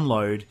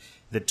download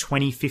the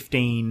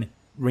 2015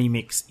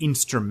 remix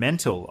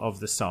instrumental of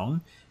the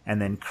song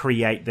and then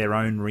create their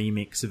own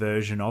remix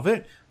version of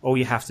it. All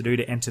you have to do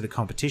to enter the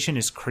competition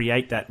is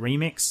create that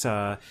remix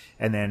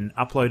and then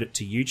upload it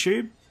to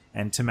YouTube,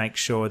 and to make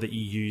sure that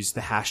you use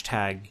the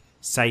hashtag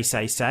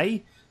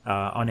 #SaySaySay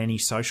on any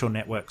social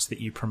networks that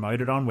you promote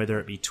it on, whether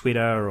it be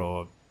Twitter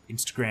or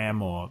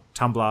Instagram or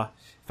Tumblr,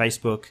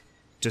 Facebook.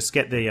 Just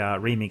get the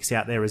remix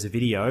out there as a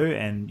video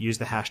and use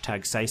the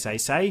hashtag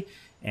 #SaySaySay.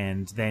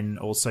 And then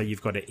also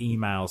you've got to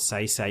email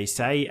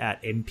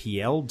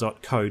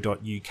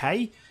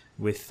saysaysay@mpl.co.uk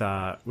with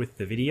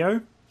the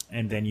video,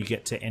 and then you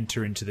get to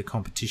enter into the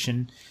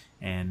competition.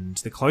 And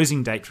the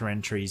closing date for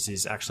entries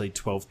is actually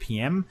 12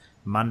 p.m,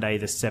 Monday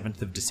the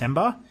 7th of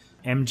December.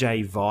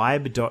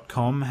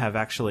 MJVibe.com have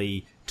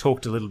actually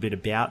talked a little bit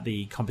about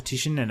the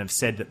competition and have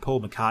said that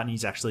Paul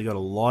McCartney's actually got a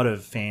lot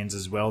of fans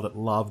as well that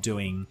love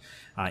doing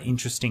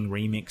interesting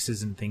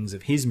remixes and things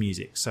of his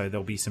music. So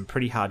there'll be some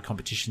pretty hard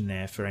competition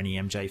there for any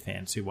MJ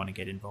fans who want to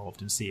get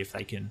involved and see if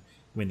they can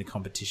win the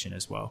competition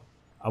as well.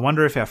 I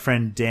wonder if our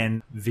friend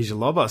Dan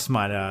Villalobos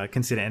might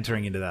consider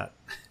entering into that.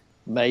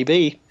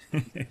 Maybe.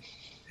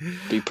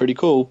 Be pretty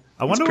cool.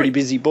 He's a pretty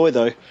busy boy,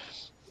 though.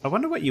 I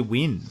wonder what you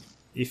win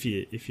if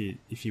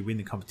you win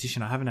the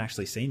competition. I haven't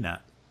actually seen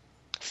that.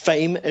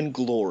 Fame and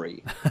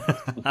glory.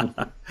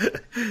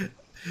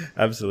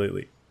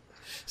 Absolutely.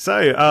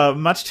 So,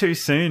 Much Too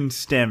Soon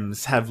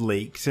stems have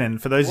leaked,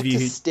 and for those What of you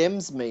does who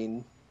stems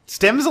mean?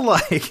 stems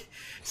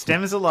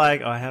are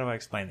like, oh, how do I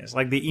explain this?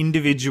 Like the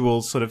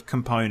individual sort of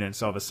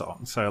components of a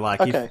song. So like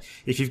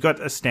if you've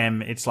got a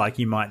stem, it's like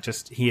you might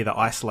just hear the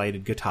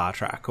isolated guitar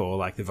track or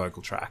like the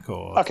vocal track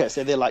or... Okay,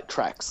 so they're like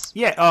tracks.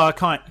 Yeah,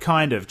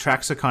 kind of.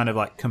 Tracks are kind of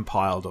like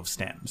compiled of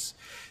stems.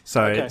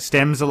 So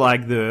stems are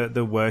like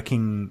the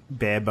working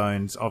bare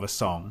bones of a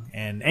song.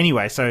 And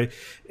anyway, so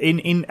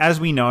in as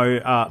we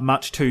know,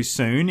 Much Too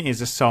Soon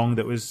is a song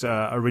that was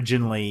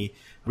originally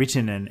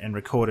written and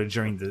recorded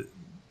during the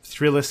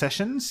Thriller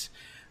sessions,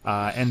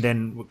 and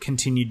then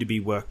continued to be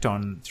worked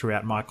on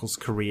throughout Michael's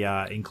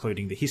career,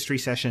 including the History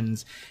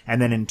sessions.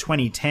 And then in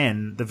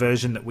 2010, the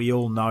version that we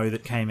all know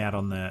that came out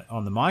on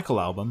the Michael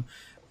album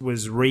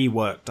was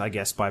reworked, I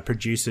guess, by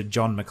producer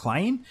John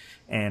McClane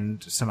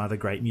and some other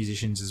great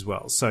musicians as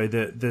well. So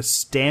the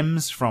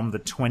stems from the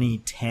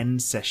 2010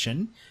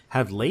 session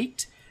have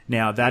leaked.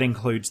 Now, that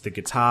includes the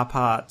guitar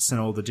parts and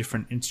all the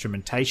different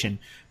instrumentation.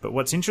 But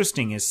what's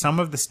interesting is some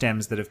of the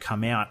stems that have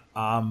come out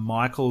are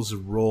Michael's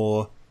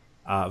raw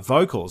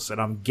vocals.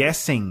 And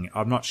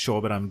I'm not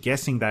sure, but I'm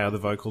guessing they are the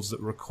vocals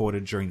that were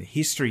recorded during the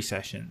History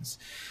sessions.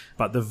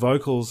 But the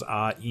vocals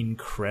are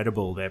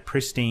incredible. They're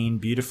pristine,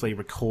 beautifully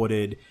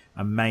recorded,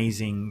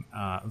 amazing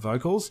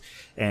vocals.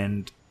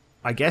 And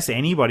I guess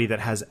anybody that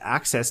has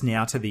access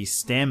now to these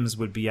stems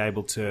would be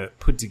able to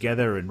put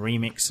together and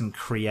remix and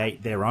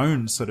create their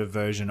own sort of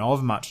version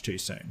of Much Too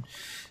Soon.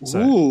 So,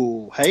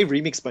 ooh, hey,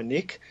 remix by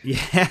Nick.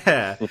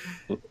 Yeah.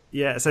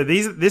 Yeah, so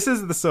this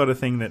is the sort of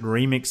thing that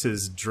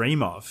remixers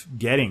dream of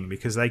getting,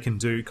 because they can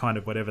do kind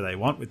of whatever they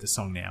want with the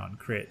song now and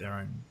create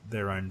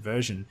their own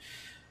version.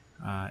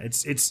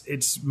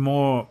 It's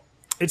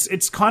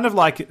kind of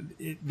like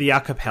the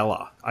a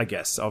cappella, I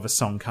guess, of a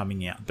song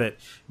coming out. But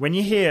when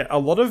you hear a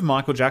lot of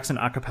Michael Jackson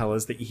a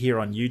cappellas that you hear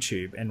on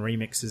YouTube and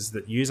remixes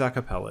that use a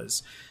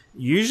cappellas,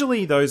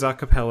 usually those a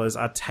cappellas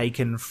are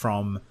taken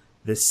from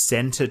the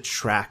center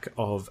track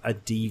of a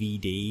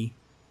DVD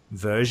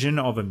version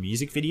of a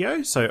music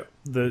video. So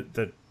the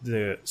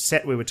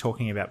set we were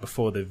talking about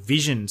before, the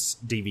Visions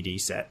DVD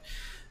set,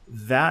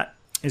 that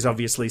is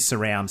obviously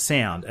surround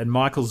sound, and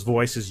Michael's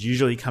voice is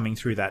usually coming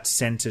through that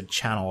centered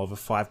channel of a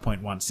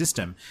 5.1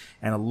 system.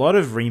 And a lot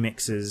of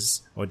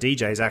remixers or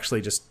DJs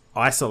actually just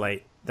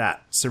isolate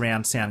that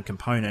surround sound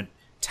component,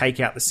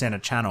 take out the center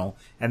channel,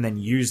 and then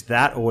use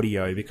that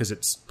audio because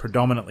it's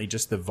predominantly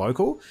just the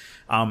vocal.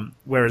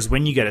 Whereas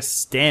when you get a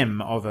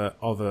stem of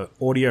a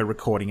audio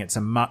recording, it's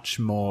a much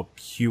more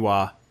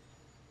pure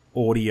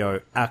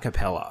audio a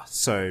cappella.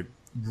 So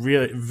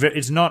really,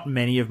 it's not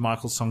many of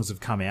Michael's songs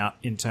have come out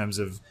in terms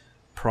of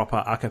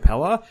proper a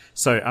cappella.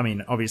 So, I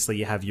mean, obviously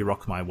you have You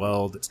Rock My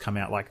World that's come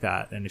out like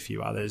that, and a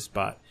few others,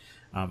 but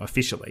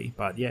officially.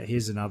 But yeah,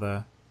 here's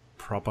another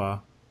proper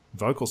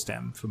vocal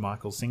stem for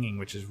Michael singing,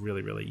 which is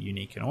really, really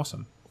unique and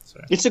awesome.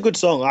 So it's a good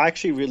song. I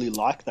actually really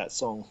like that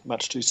song,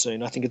 Much Too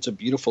Soon. I think it's a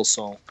beautiful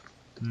song.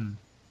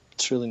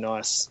 It's really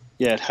nice.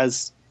 Yeah, it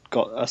has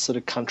got a sort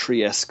of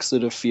country-esque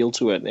sort of feel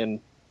to it, and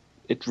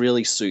it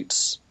really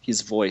suits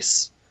his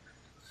voice.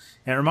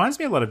 And it reminds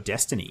me a lot of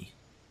Destiny.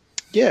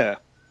 Yeah,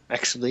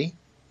 actually.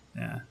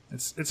 Yeah,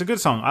 it's a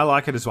good song. I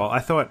like it as well. I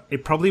thought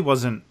it probably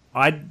wasn't.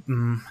 I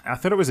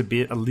thought it was a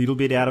little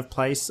bit out of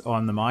place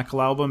on the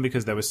Michael album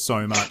because there was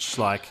so much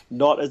like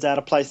not as out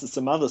of place as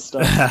some other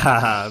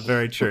stuff.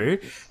 Very true,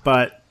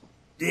 but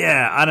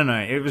yeah, I don't know.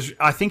 It was.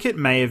 I think it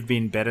may have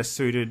been better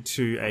suited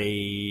to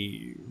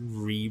a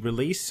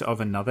re-release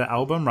of another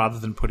album rather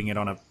than putting it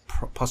on a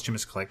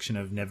posthumous collection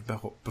of never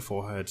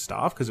before heard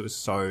stuff because it was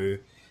so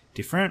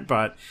different.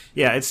 But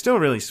yeah, it's still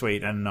really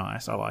sweet and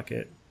nice. I like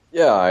it.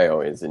 Yeah, I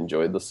always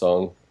enjoyed the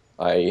song.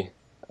 I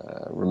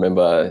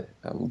remember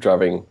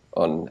driving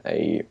on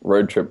a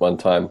road trip one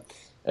time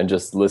and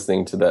just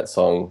listening to that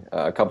song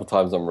a couple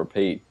times on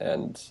repeat.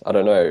 And I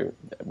don't know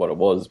what it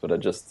was, but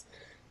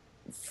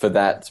for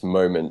that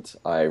moment,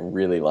 I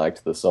really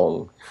liked the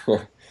song.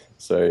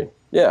 So,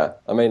 yeah,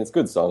 I mean, it's a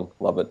good song.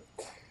 Love it.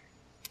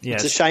 Yeah,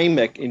 it's a shame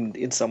that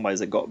in some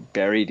ways it got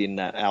buried in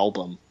that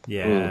album.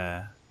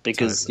 Yeah.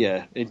 Because, totally.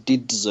 Yeah, it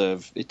did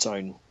deserve its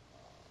own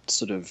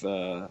sort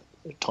of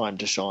time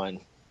to shine.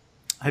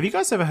 Have you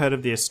guys ever heard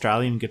of the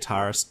Australian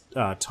guitarist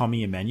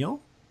Tommy Emmanuel?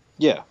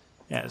 Yeah.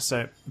 Yeah,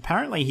 so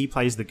apparently he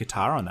plays the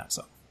guitar on that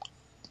song.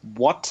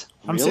 What?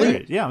 I'm really?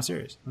 serious. Yeah, I'm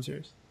serious.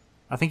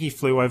 I think he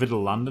flew over to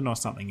London or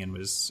something and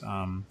was...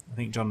 I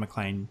think John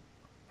McClane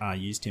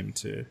used him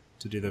to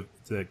do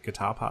the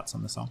guitar parts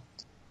on the song.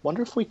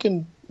 Wonder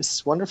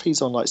if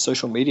he's on like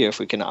social media, if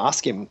we can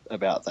ask him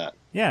about that.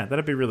 Yeah,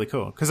 that'd be really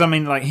cool. Because, I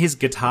mean, like, his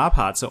guitar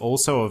parts are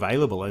also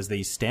available as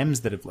these stems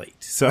that have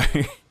leaked. So...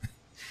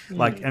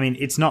 Like, I mean,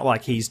 it's not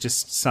like he's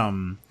just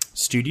some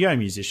studio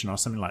musician or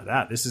something like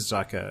that. This is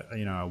like a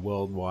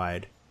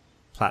worldwide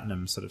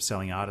platinum sort of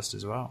selling artist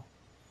as well.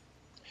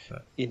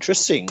 But,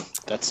 interesting.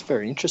 That's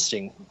very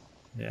interesting.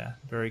 Yeah,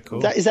 very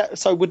cool.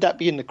 So would that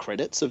be in the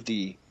credits of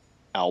the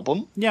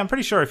album? Yeah, I'm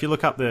pretty sure if you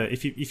look up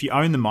if you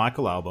own the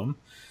Michael album,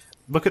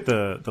 look at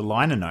the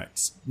liner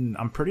notes.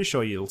 I'm pretty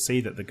sure you'll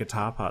see that the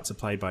guitar parts are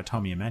played by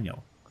Tommy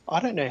Emmanuel. I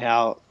don't know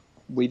how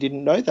we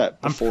didn't know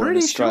that before in pretty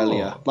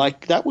Australia. sure.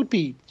 Like, that would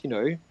be,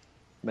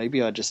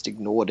 maybe I just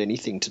ignored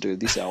anything to do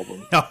with this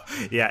album. Oh,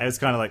 yeah, it was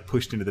kind of like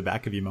pushed into the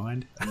back of your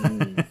mind.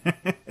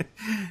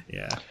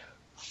 Yeah.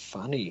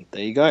 Funny.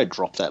 There you go.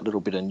 Drop that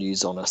little bit of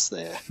news on us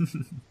there.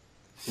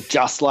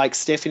 Just like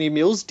Stephanie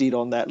Mills did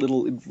on that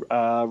little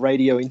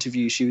radio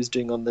interview she was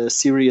doing on the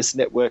Sirius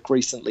network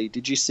recently.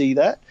 Did you see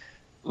that?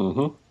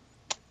 Mm-hmm.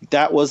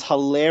 That was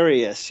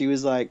hilarious. She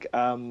was like,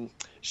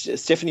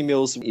 Stephanie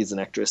Mills is an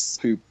actress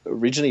who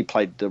originally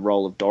played the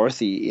role of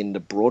Dorothy in the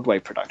Broadway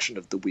production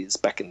of The Wiz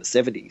back in the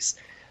 70s.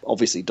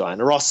 Obviously,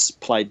 Diana Ross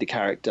played the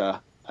character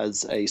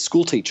as a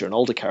school teacher, an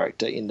older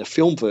character, in the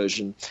film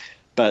version.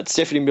 But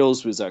Stephanie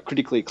Mills was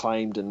critically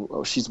acclaimed, and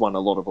she's won a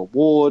lot of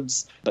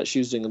awards. But she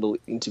was doing a little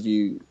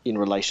interview in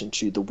relation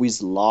to The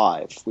Wiz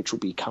Live, which will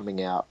be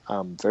coming out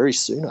very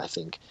soon, I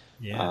think.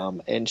 Yeah.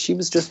 And she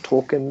was just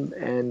talking,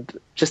 and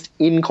just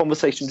in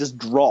conversation just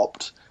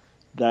dropped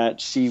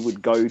that she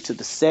would go to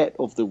the set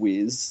of The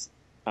Wiz,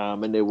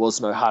 and there was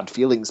no hard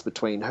feelings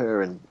between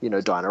her and,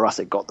 Diana Ross.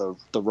 It got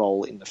the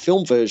role in the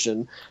film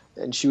version,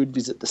 and she would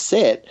visit the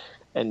set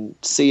and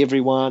see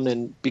everyone,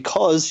 and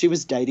because she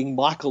was dating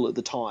Michael at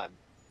the time.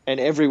 And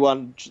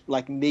everyone,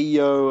 like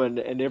Neo and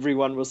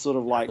everyone was sort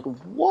of like,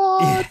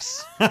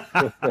 what?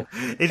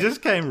 It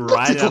just came What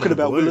right are you out talking of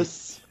the about, blue.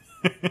 Willis?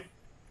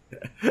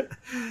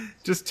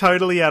 Just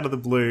totally out of the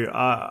blue. It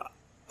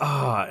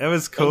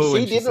was cool. And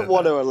when she didn't said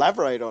want that. to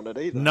elaborate on it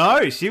either.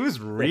 No, she was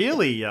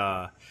really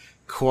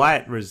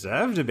quite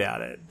reserved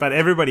about it. But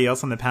everybody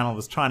else on the panel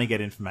was trying to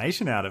get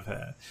information out of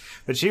her.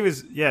 But she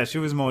was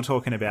more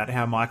talking about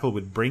how Michael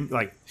would bring,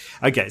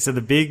 so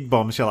the big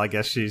bombshell, I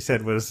guess she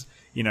said, was,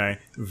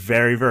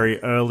 very, very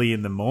early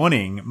in the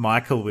morning,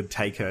 Michael would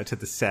take her to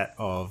the set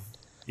of,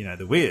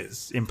 The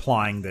Wiz,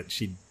 implying that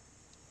she'd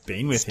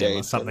been with him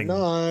or something.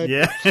 Night.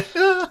 Yeah.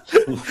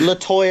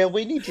 Latoya,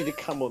 we need you to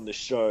come on the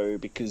show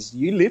because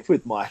you lived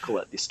with Michael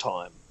at this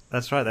time.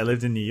 That's right. They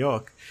lived in New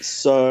York.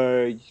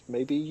 So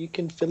maybe you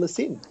can fill us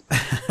in.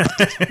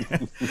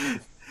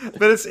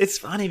 But it's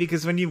funny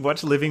because when you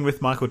watch Living with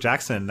Michael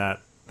Jackson,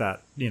 that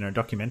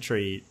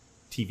documentary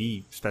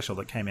TV special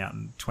that came out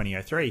in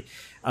 2003,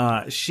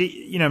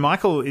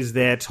 Michael is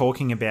there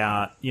talking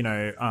about,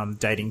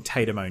 dating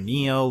Tatum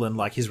O'Neal and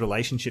like his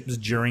relationships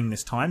during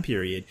this time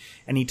period.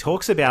 And he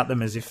talks about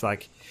them as if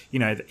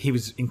he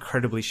was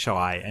incredibly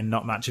shy and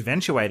not much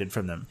eventuated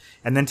from them.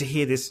 And then to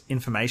hear this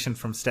information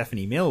from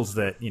Stephanie Mills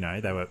that,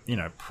 they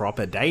were,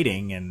 proper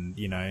dating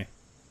and,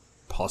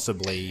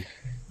 possibly,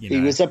 He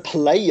was a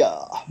player.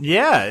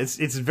 Yeah, it's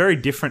very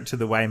different to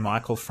the way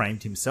Michael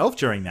framed himself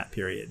during that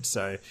period.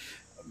 So,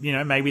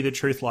 maybe the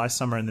truth lies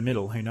somewhere in the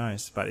middle. Who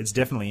knows? But it's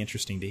definitely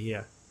interesting to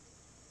hear.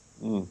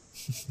 Mm.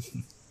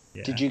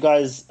 Yeah. Did you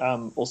guys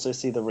also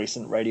see the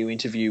recent radio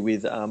interview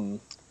with,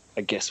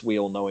 I guess we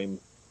all know him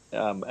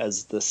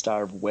as the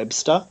star of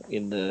Webster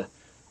in the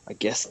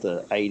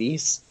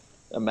 80s,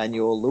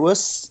 Emmanuel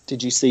Lewis?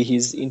 Did you see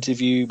his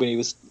interview when he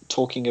was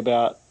talking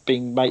about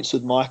being mates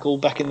with Michael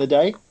back in the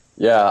day?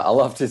 Yeah, I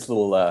loved his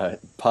little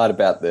part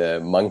about the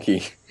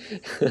monkey.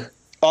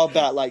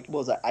 About, what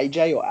was it,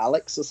 AJ or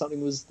Alex or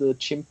something was the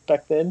chimp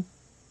back then?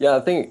 Yeah,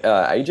 I think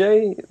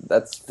AJ,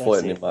 that's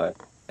floating it. in my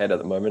head at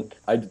the moment.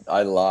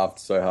 I laughed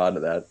so hard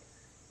at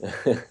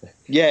that.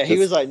 Yeah, he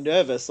was,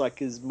 nervous,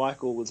 because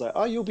Michael was like,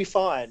 oh, you'll be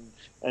fine.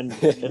 And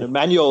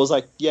Emmanuel was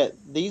like, yeah,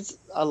 these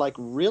are,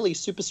 really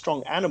super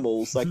strong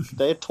animals.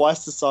 They're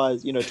twice the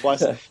size,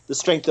 twice the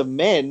strength of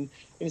men. And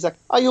he's like,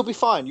 oh, you'll be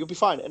fine.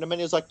 And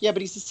Emmanuel's like, yeah,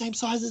 but he's the same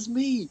size as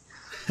me.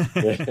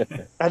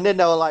 And then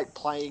they were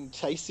playing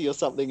chasey or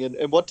something,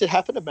 and what did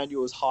happen?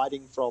 Emmanuel was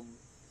hiding from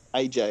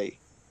AJ.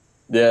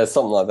 Yeah,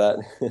 something like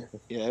that.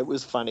 Yeah, it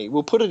was funny.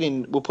 We'll put a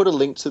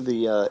link to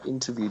the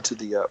interview, to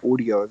the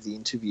audio of the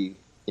interview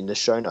in the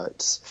show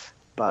notes.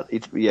 But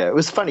it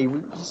was funny.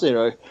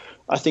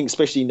 I think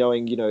especially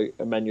knowing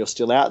Emmanuel's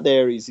still out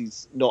there,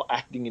 he's not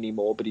acting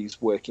anymore, but he's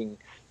working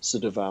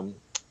sort of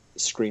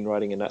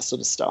screenwriting and that sort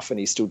of stuff, and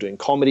he's still doing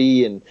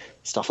comedy and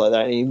stuff like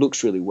that, and he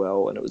looks really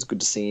well, and it was good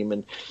to see him.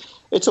 And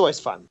it's always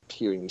fun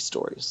hearing these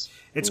stories.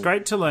 It's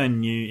great to learn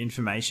new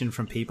information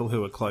from people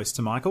who are close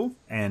to Michael,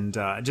 and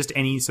just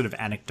any sort of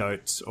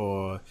anecdotes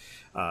or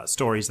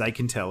stories they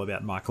can tell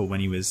about Michael when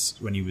he was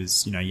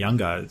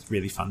younger. It's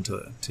really fun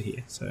to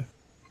hear. So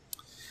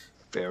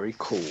very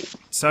cool.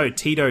 So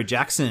Tito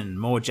Jackson,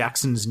 more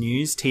Jackson's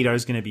news.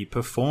 Tito's going to be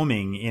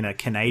performing in a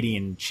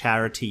Canadian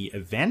charity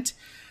event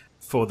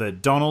for the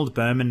Donald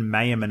Berman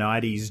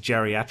Maimonides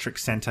Geriatric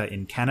Centre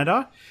in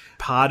Canada.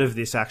 Part of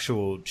this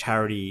actual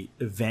charity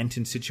event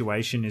and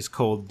situation is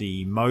called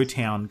the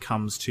Motown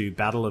Comes to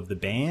Battle of the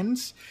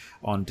Bands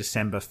on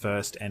December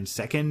 1st and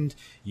 2nd.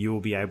 You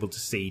will be able to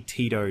see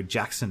Tito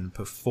Jackson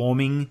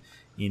performing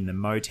in the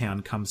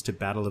Motown Comes to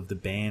Battle of the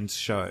Bands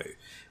show,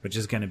 which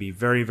is going to be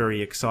very,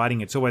 very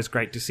exciting. It's always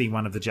great to see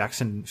one of the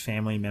Jackson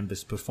family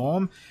members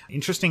perform.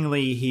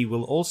 Interestingly, he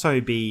will also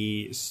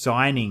be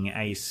signing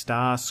a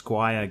Star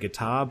Squire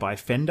guitar by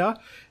Fender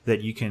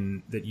that you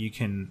can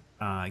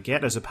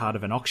get as a part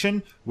of an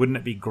auction. Wouldn't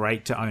it be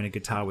great to own a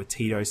guitar with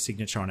Tito's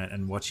signature on it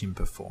and watch him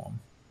perform?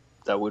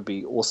 That would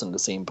be awesome to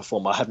see him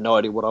perform. I have no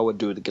idea what I would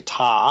do with a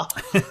guitar.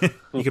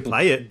 You could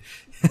play it.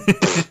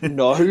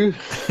 No.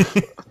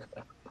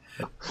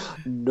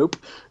 Nope.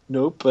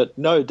 But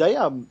no, they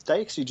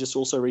actually just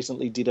also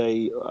recently did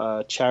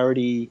a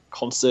charity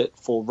concert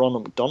for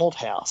Ronald McDonald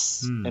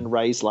House and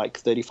raised like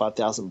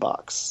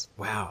 $35,000.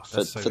 Wow,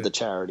 for the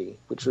charity,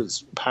 which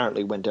was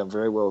apparently went down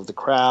very well with the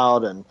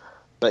crowd.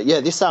 But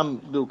yeah, this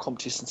little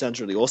competition sounds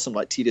really awesome.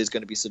 Like Tito's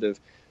going to be sort of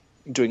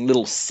doing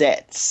little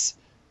sets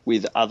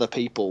with other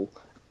people,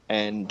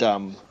 and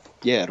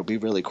yeah, it'll be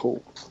really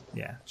cool.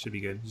 Yeah, should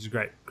be good. He's a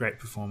great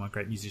performer,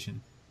 great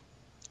musician.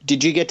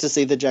 Did you get to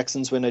see the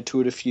Jacksons when they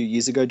toured a few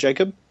years ago,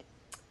 Jacob?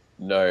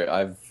 No,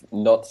 I've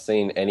not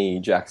seen any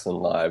Jackson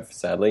live,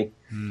 sadly.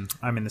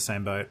 I'm in the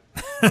same boat.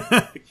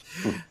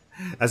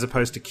 As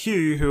opposed to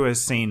Q, who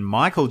has seen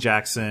Michael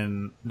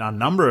Jackson a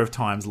number of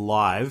times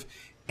live,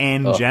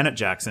 and Janet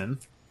Jackson.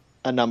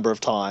 A number of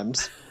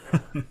times.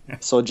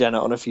 Saw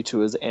Janet on a few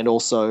tours, and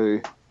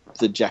also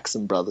the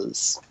Jackson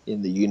brothers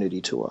in the Unity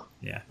tour.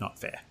 Yeah, not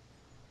fair.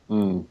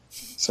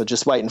 So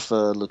just waiting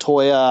for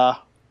LaToya.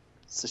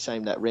 It's a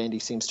shame that Randy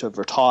seems to have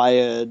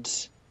retired,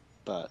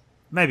 but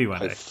maybe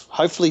one day.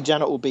 Hopefully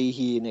Janet will be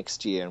here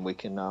next year and we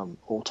can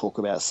all talk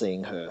about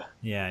seeing her.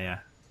 Yeah.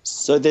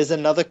 So there's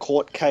another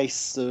court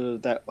case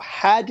that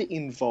had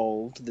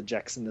involved the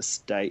Jackson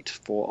estate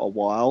for a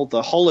while.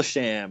 The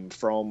Holisham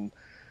from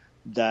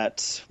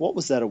that, what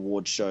was that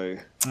award show?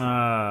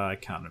 I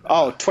can't remember.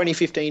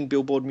 2015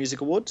 Billboard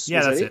Music Awards?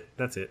 Yeah,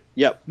 that's it.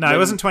 Yep. No, it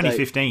wasn't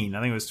 2015.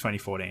 I think it was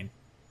 2014.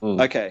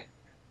 Okay.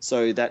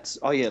 So that's,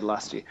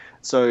 last year.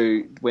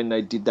 So when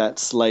they did that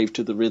Slave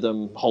to the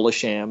Rhythm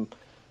Holisham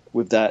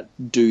with that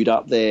dude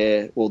up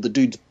there, well, the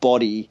dude's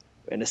body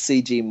and a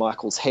CG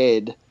Michael's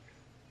head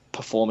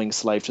performing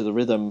Slave to the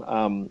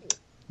Rhythm,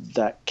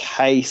 that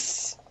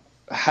case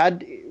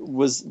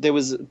there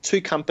was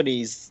two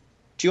companies.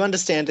 Do you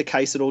understand the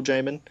case at all,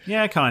 Jamin?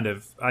 Yeah, kind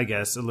of, I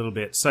guess, a little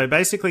bit. So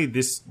basically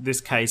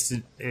this case,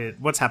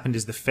 what's happened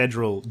is the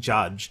federal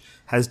judge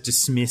has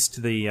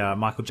dismissed the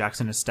Michael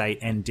Jackson estate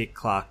and Dick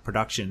Clark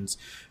Productions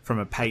from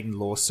a patent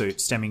lawsuit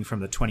stemming from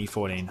the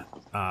 2014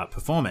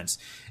 performance.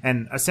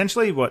 And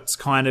essentially what's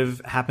kind of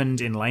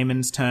happened in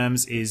layman's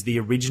terms is the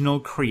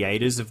original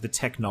creators of the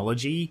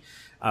technology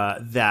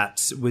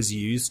that was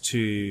used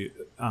to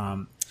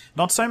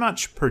not so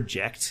much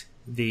project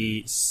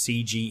the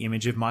CG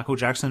image of Michael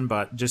Jackson,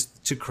 but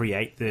just to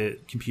create the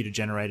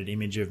computer-generated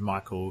image of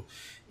Michael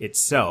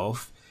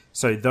itself.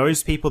 So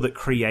those people that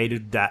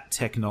created that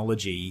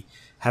technology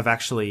have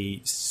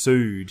actually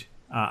sued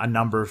a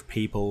number of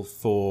people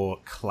for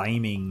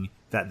claiming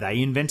that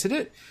they invented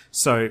it.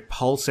 So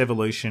Pulse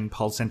Evolution,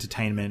 Pulse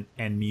Entertainment,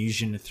 and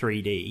Musion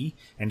 3D,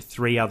 and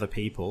three other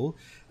people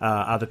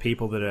are the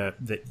people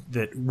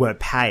that were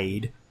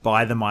paid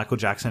by the Michael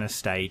Jackson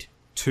estate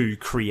to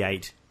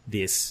create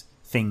this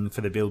thing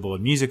for the Billboard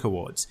Music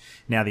Awards.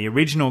 Now, the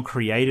original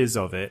creators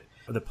of it,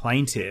 the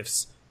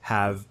plaintiffs,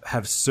 have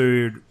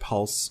sued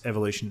Pulse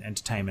Evolution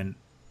Entertainment,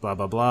 blah,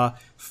 blah, blah,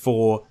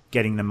 for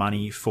getting the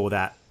money for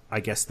that,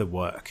 I guess, the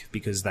work,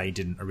 because they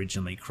didn't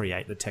originally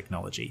create the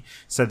technology.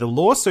 So the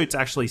lawsuit's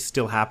actually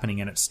still happening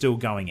and it's still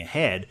going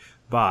ahead,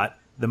 but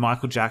the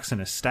Michael Jackson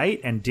estate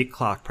and Dick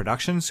Clark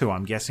Productions, who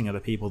I'm guessing are the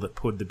people that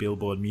put the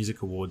Billboard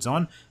Music Awards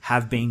on,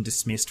 have been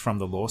dismissed from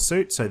the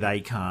lawsuit, so they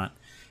can't,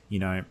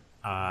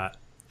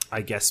 I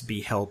guess,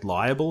 be held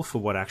liable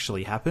for what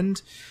actually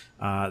happened.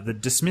 The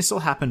dismissal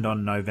happened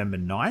on November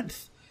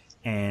 9th,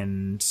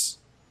 and,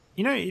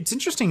 it's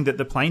interesting that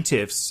the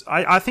plaintiffs,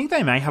 I think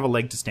they may have a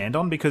leg to stand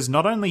on, because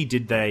not only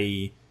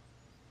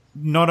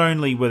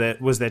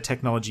was their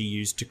technology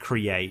used to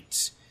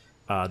create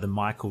the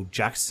Michael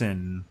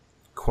Jackson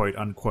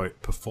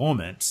quote-unquote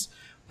performance,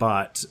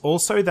 but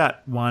also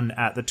that one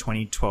at the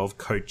 2012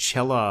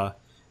 Coachella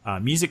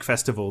music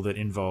festival that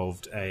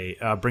involved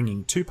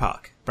bringing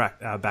Tupac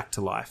back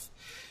to life.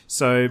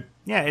 So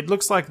yeah, it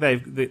looks like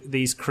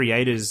these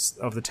creators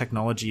of the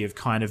technology have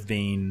kind of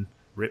been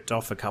ripped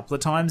off a couple of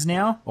times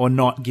now, or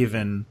not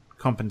given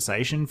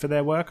compensation for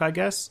their work, I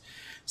guess.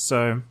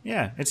 So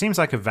yeah, it seems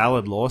like a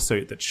valid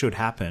lawsuit that should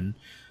happen.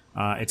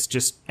 It's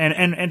just,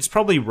 and it's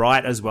probably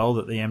right as well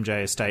that the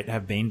MJ estate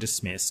have been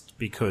dismissed,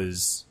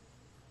 because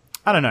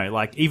I don't know,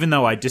 like, even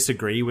though I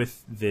disagree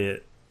with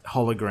the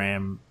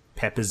hologram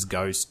Pepper's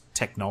Ghost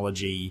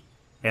technology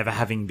ever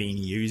having been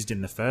used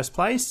in the first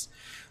place,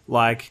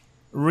 like,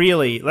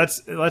 really,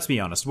 let's be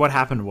honest. What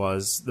happened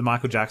was the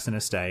Michael Jackson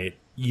estate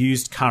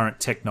used current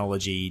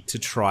technology to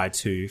try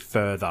to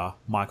further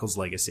Michael's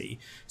legacy.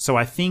 So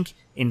I think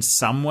in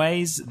some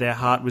ways their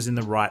heart was in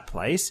the right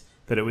place,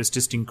 that it was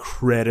just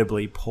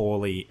incredibly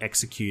poorly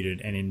executed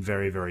and in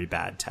very, very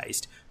bad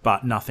taste,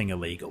 but nothing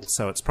illegal.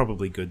 So it's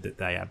probably good that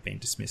they have been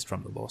dismissed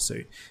from the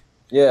lawsuit.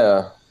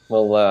 Yeah,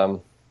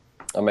 well,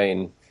 I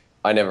mean,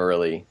 I never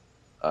really,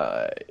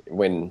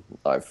 when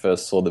I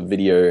first saw the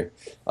video,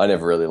 I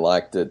never really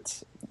liked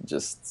it.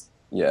 Just,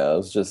 yeah, it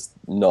was just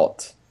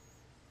not,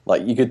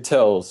 like, you could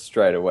tell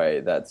straight away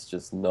that's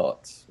just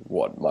not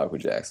what Michael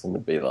Jackson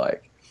would be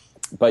like.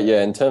 But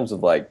yeah, in terms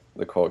of, like,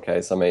 the court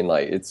case, I mean,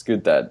 like, it's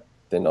good that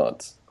they're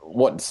not,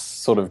 what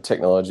sort of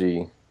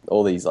technology,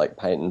 all these, like,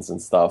 patents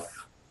and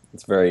stuff,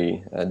 it's a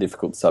very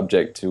difficult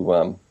subject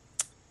to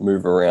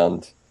move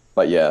around.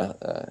 But yeah,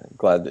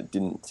 glad that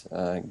didn't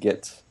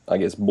get, I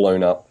guess,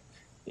 blown up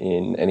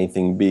in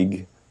anything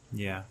big.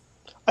 Yeah.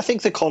 I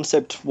think the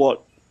concept,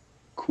 what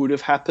could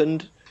have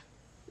happened,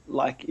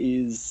 like,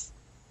 is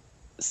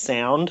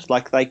sound.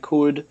 Like, they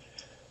could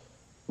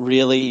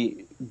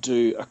really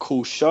do a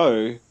cool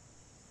show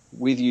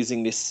with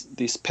using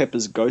this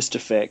Pepper's Ghost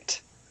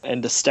effect,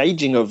 and the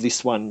staging of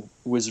this one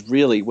was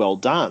really well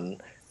done.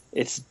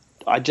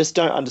 I just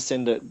don't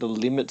understand the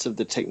limits of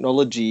the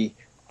technology.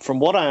 From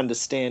what I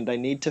understand, they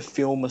need to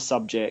film a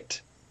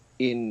subject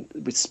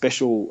with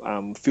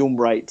special film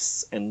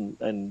rates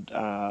and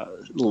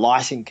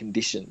lighting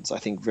conditions. I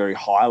think very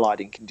high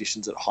lighting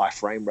conditions at high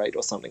frame rate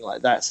or something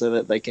like that, so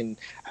that they can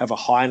have a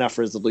high enough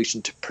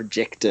resolution to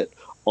project it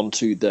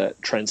onto the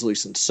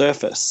translucent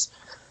surface.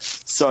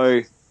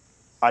 So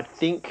I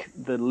think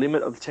the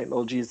limit of the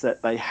technology is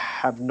that they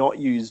have not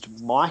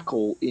used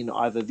Michael in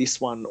either this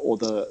one or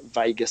the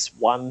Vegas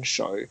 1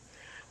 show,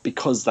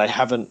 because they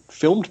haven't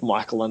filmed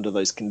Michael under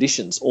those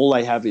conditions. All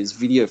they have is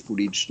video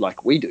footage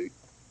like we do.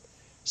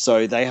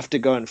 So they have to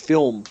go and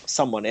film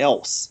someone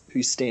else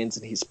who stands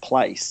in his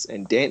place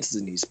and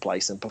dances in his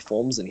place and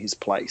performs in his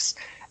place.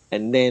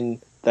 And then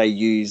they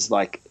use,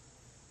 like,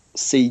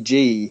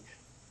 CG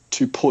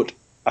to put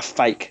a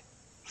fake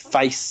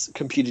face,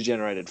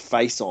 computer-generated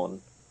face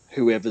on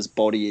whoever's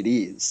body it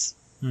is.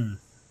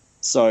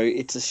 So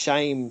it's a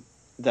shame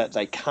that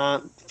they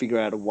can't figure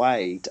out a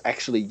way to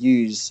actually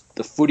use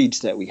the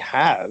footage that we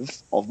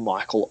have of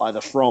Michael, either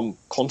from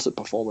concert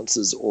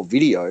performances or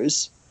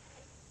videos,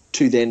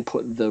 to then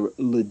put the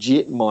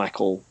legit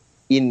Michael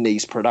in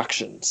these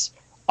productions.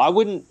 I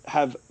wouldn't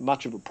have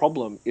much of a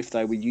problem if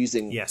they were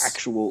using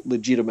actual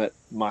legitimate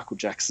Michael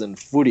Jackson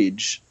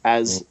footage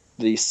as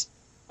this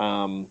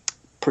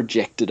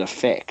projected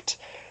effect.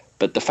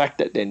 But the fact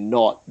that they're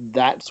not,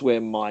 that's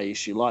where my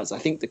issue lies. I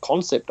think the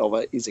concept of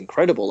it is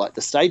incredible. Like,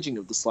 the staging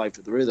of the Slave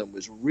to the Rhythm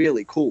was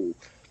really cool.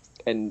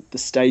 And the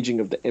staging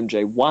of the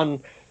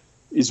MJ1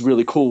 is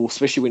really cool,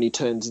 especially when he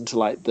turns into,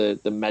 like, the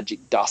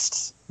magic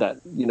dust that,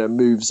 you know,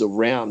 moves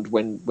around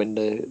when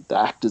the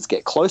actors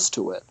get close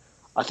to it.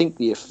 I think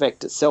the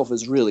effect itself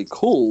is really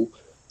cool.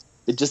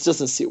 It just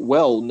doesn't sit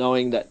well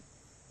knowing that,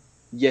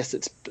 yes,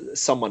 it's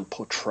someone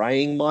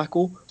portraying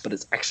Michael, but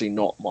it's actually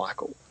not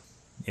Michael.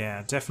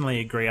 Yeah, definitely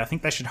agree. I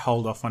think they should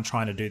hold off on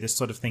trying to do this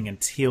sort of thing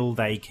until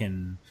they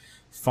can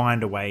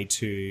find a way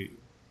to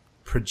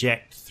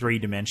project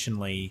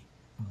three-dimensionally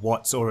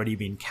what's already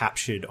been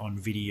captured on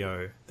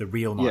video, the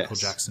real Michael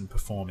Jackson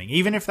performing.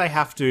 Even if they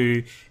have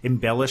to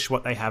embellish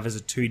what they have as a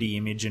 2D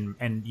image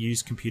and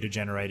use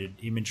computer-generated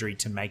imagery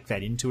to make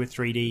that into a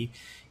 3D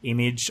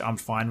image, I'm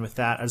fine with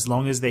that, as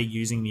long as they're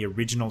using the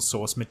original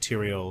source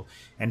material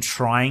and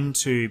trying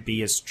to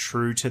be as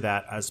true to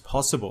that as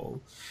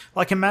possible.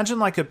 Like, imagine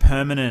like a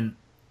permanent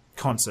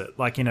concert,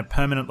 like in a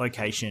permanent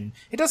location.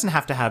 It doesn't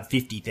have to have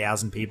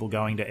 50,000 people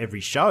going to every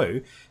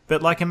show,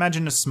 but like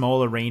imagine a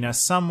small arena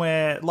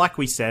somewhere, like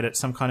we said, at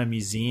some kind of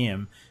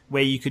museum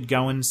where you could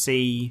go and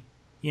see,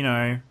 you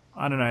know,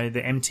 I don't know,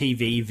 the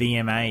MTV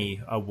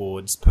VMA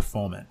Awards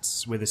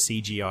performance with a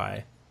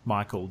CGI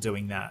Michael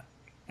doing that,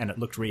 and it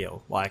looked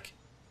real. Like,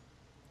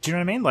 do you know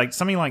what I mean? Like,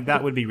 something like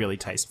that would be really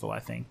tasteful, I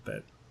think.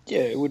 But yeah,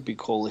 it would be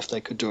cool if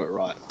they could do it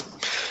right.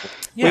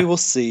 Yeah. We will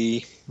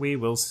see. We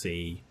will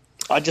see.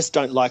 I just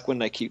don't like when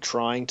they keep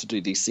trying to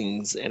do these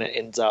things and it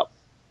ends up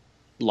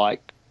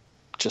like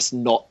just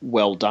not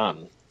well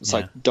done. It's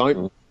like,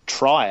 don't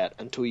try it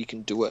until you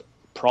can do it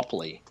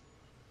properly.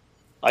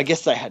 I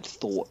guess they had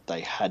thought they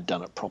had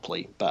done it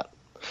properly, but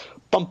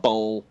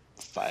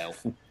fail.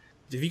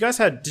 Did you guys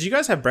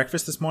have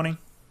breakfast this morning?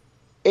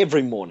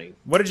 Every morning.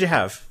 What did you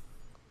have?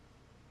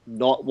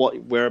 Not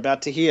what we're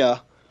about to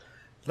hear.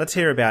 Let's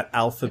hear about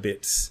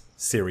Alphabet's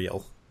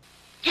cereal.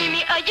 Give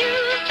me a U,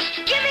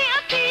 give me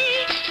a P,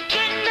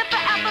 getting up for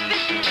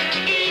alphabet is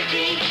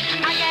easy.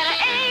 I got an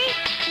A,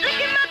 look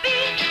at my B,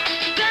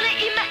 gonna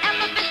eat my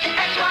alphabet to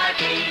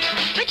S-Y-Z.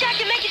 But I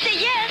can make you say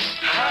yes.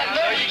 I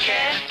know you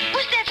can.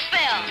 What's that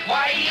spell?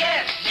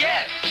 Y-E-S,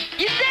 yes.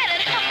 You said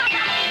it.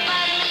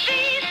 Vitamin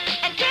B's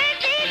and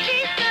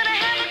KCC's, gonna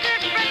have a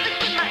good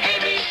breakfast with my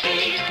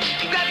ABCs.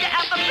 Grab your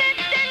alphabet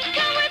and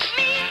come with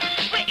me.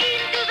 We're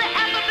eating through the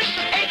alphabet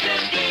from A to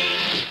Z.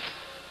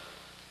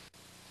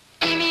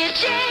 Give me a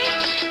J,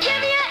 give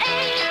me a A.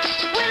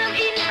 When I'm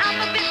eating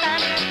alphabet,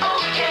 I'm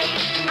okay.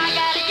 I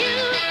got a U,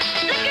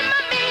 look at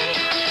my B.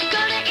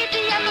 Gonna eat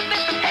the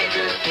alphabet from A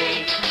to Z.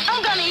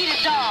 I'm gonna eat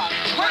it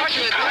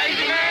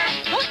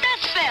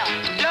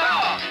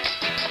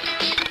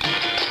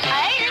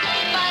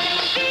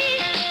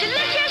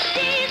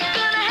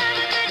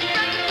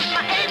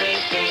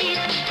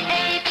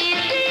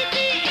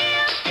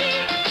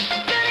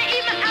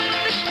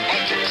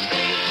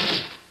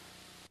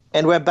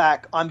And we're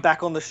back. I'm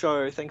back on the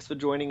show. Thanks for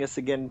joining us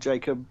again,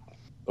 Jacob.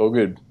 All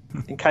good.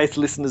 In case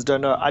listeners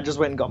don't know, I just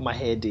went and got my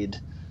hair did.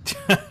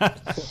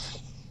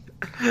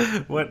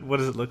 What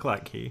does it look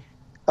like here?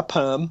 A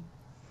perm.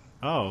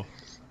 Oh,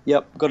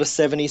 Yep, got a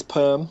 70s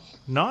perm.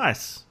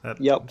 nice.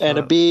 Yep, and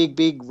a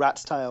big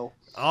rat's tail.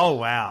 Oh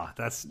wow,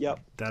 that's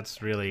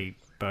really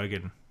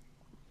bogan.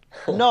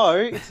 No,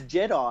 it's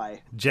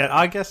Jedi.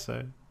 I guess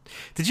so.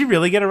 Did you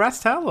really get a rat's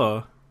tail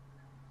or?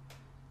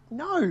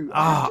 No.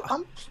 I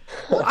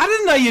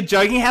didn't know you're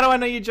joking. How do I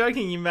know you're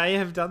joking? You may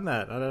have done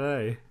that. I don't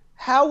know.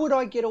 How would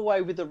I get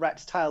away with a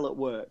rat's tail at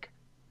work?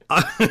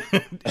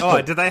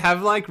 Oh, do they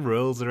have like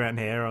rules around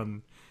hair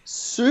on?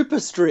 Super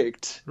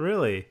strict.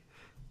 Really?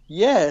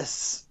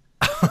 Yes.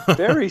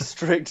 Very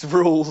strict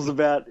rules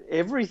about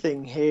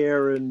everything,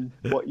 hair and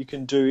what you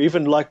can do,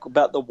 even like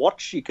about the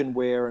watch you can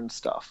wear and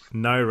stuff.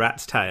 No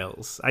rat's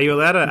tails. Are you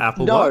allowed an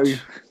Apple No. Watch?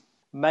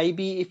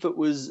 Maybe if it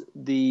was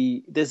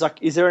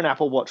is there an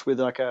Apple Watch with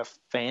like a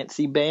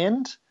fancy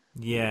band?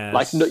 Yeah.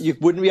 Like no, you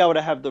wouldn't be able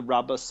to have the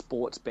rubber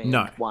sports band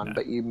one, No.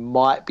 but you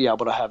might be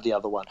able to have the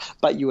other one.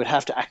 But you would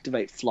have to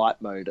activate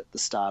flight mode at the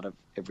start of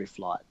every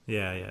flight.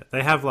 Yeah.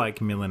 They have like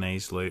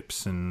Milanese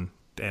loops and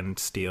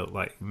steel,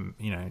 like,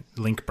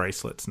 link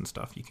bracelets and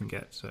stuff you can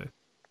get. So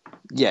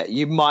Yeah,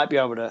 you might be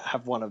able to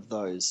have one of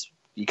those.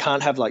 You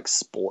can't have like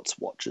sports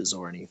watches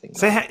or anything.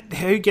 So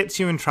who gets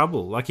you in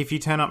trouble? Like if you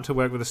turn up to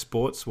work with a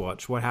sports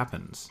watch, what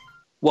happens?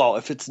 Well,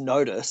 if it's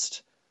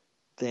noticed,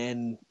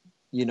 then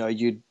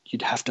you'd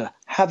have to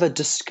have a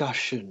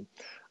discussion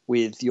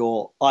with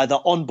your either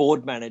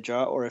onboard manager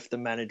or if the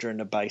manager in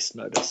the base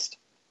noticed.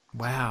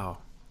 Wow,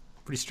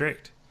 pretty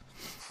strict.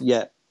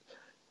 Yeah.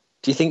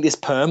 Do you think this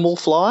perm will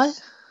fly?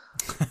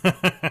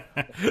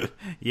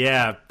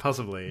 Yeah,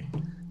 possibly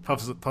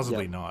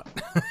not.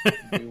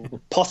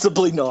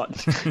 Possibly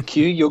not.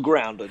 Q, you're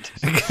grounded.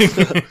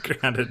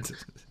 Grounded.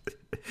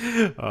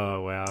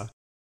 Oh wow.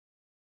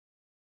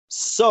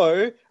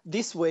 So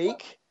this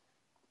week,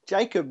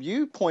 Jacob,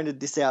 you pointed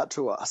this out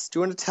to us. Do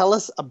you want to tell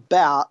us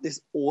about this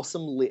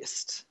awesome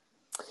list?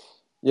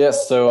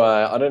 Yes, so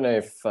I don't know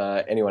if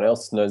anyone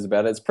else knows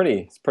about it. It's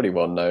pretty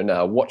well known.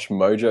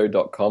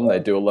 WatchMojo.com, they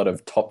do a lot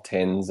of top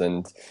 10s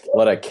and a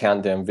lot of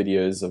countdown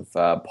videos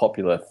of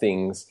popular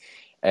things.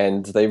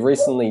 And they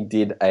recently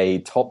did a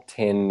top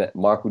 10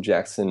 Michael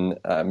Jackson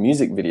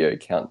music video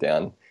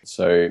countdown.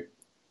 So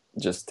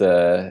just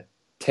a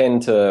 10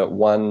 to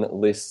 1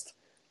 list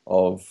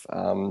of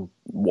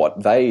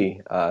what they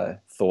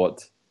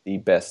thought the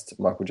best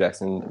Michael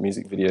Jackson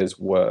music videos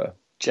were.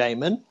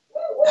 Jamin,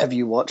 have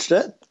you watched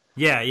it?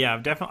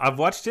 Yeah, I've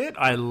watched it.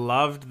 I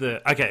loved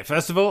okay,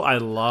 first of all, I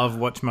love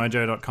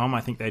WatchMojo.com.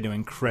 I think they do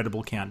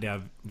incredible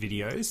countdown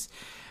videos.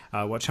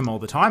 I watch them all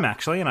the time,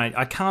 actually, and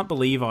I can't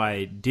believe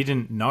I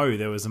didn't know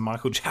there was a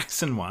Michael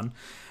Jackson one.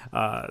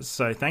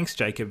 So thanks,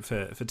 Jacob,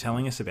 for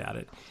telling us about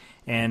it.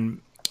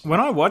 And when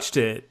I watched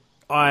it,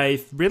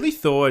 I really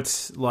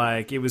thought,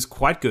 like, it was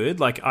quite good.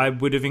 Like, I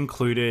would have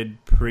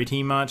included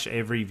pretty much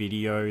every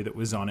video that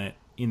was on it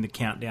in the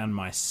countdown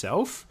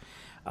myself.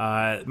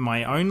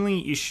 My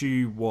only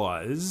issue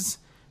was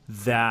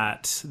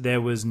that there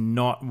was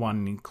not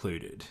one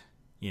included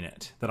in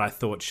it that I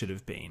thought should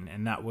have been,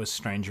 and that was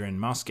Stranger in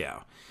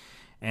Moscow.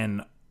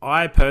 And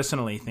I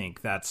personally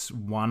think that's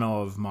one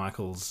of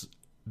Michael's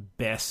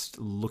best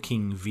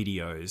looking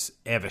videos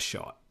ever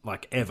shot,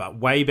 like ever.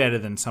 Way better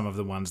than some of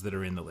the ones that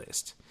are in the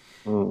list.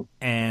 Mm.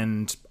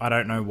 And I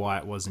don't know why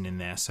it wasn't in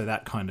there, so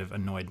that kind of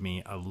annoyed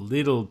me a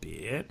little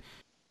bit.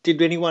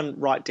 Did anyone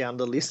write down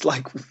the list?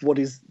 Like, what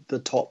is the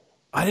top?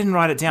 I didn't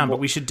write it down, but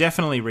we should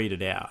definitely read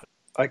it out.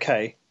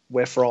 Okay,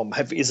 where from?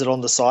 Is it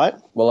on the site?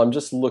 Well, I'm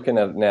just looking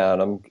at it now,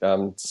 and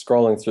I'm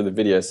scrolling through the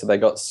video. So they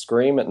got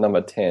Scream at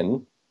number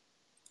 10,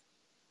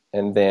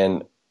 and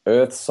then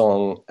Earth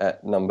Song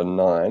at number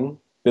 9,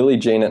 Billie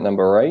Jean at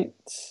number 8,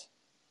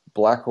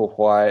 Black or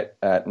White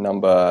at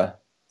number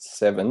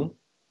 7,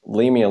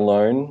 Leave Me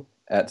Alone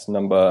at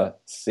number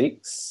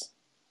 6,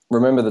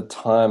 Remember the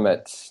Time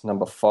at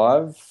number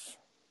 5,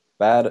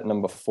 Bad at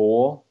number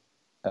 4,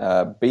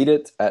 Beat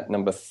It at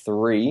number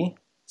 3,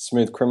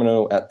 Smooth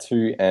Criminal at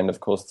 2, and of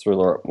course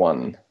Thriller at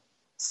 1.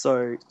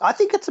 So I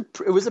think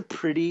it was a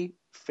pretty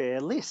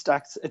fair list.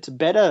 It's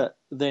better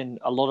than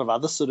a lot of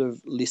other sort of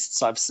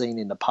lists I've seen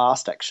in the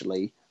past,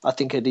 actually. I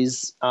think it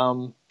is,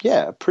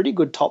 a pretty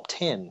good top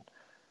 10.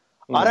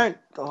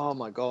 Oh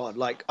my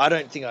God, I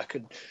don't think I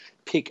could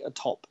pick a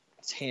top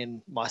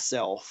 10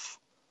 myself.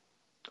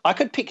 I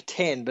could pick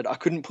 10, but I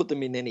couldn't put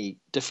them in any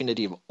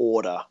definitive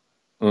order.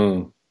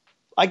 Mm.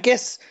 I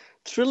guess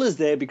Thriller's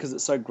there because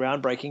it's so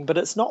groundbreaking, but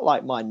it's not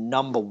like my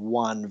number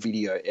one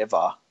video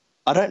ever.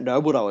 I don't know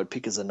what I would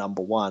pick as a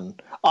number one.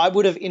 I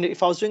would have,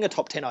 if I was doing a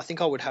top 10, I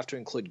think I would have to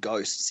include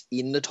Ghosts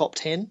in the top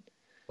 10.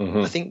 Mm-hmm.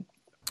 I think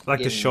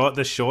the short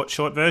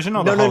version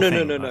or no, the whole no,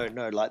 thing?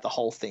 No, like the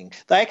whole thing.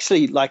 They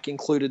actually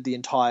included the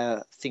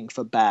entire thing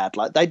for Bad.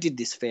 Like they did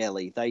this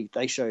fairly.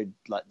 They showed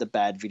like the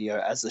Bad video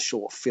as a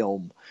short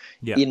film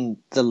in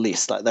the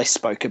list. Like they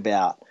spoke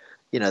about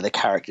the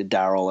character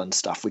Daryl and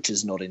stuff, which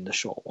is not in the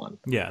short one.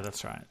 Yeah,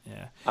 that's right.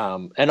 Yeah.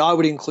 And I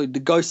would include the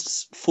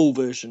Ghosts full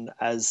version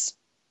as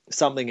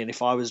something, and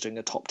if I was doing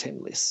a top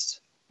 10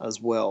 list as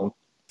well,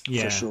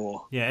 Yeah. for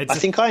sure. Yeah, I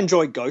think I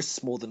enjoy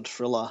Ghosts more than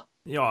Thriller.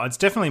 Yeah, it's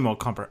definitely more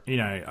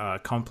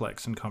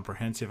complex and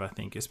comprehensive, I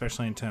think,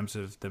 especially in terms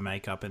of the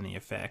makeup and the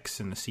effects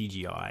and the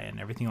CGI and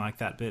everything like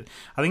that. But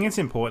I think it's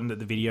important that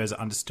the videos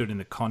are understood in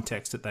the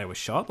context that they were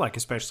shot, like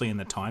especially in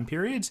the time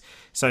periods.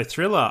 So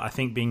Thriller, I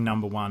think, being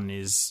number one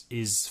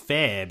is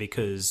fair,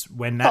 because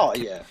when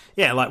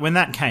that when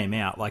that came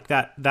out, like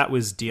that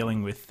was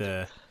dealing with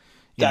the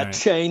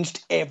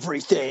changed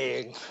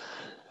everything.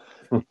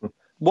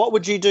 What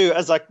would you do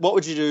as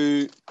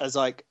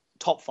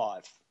top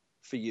 5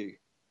 for you?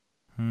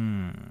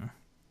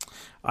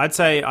 I'd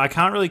say I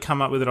can't really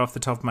come up with it off the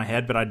top of my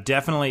head, but I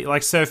definitely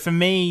so for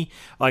me,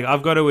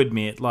 I've got to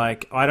admit, I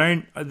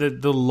don't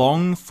the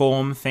long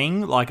form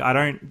thing,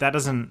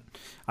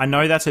 I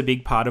know that's a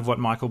big part of what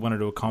Michael wanted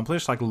to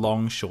accomplish,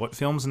 long short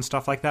films and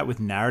stuff like that with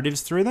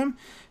narratives through them.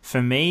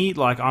 For me,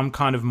 I'm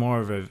kind of more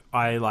of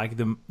I like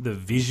the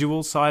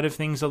visual side of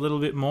things a little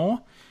bit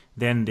more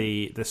than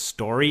the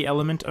story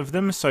element of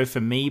them. So for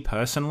me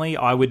personally,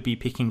 I would be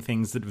picking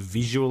things that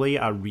visually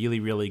are really,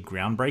 really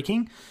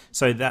groundbreaking.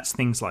 So that's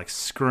things like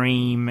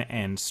Scream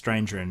and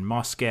Stranger in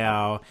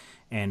Moscow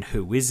and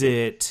Who Is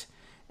It,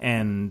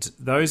 and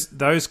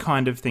those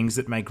kind of things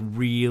that make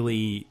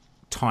really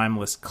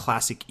timeless,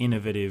 classic,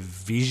 innovative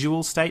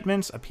visual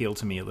statements appeal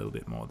to me a little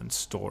bit more than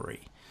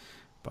story.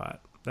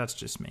 But that's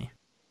just me.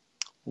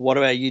 What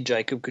about you,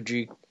 Jacob? Could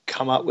you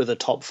come up with a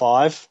top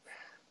 5?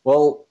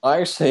 Well,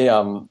 I actually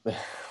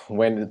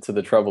went into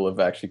the trouble of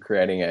actually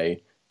creating a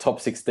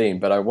top 16,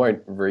 but I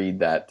won't read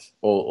that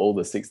all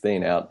the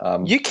 16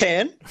 out. You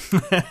can.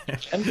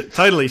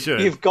 Totally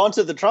should. You've gone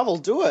to the trouble.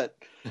 Do it.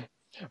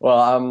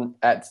 Well,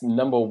 at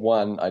number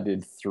 1, I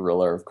did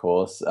Thriller, of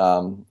course.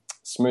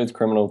 Smooth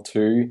Criminal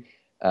 2.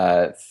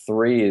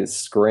 3 is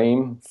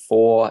Scream.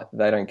 4,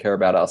 They Don't Care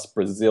About Us,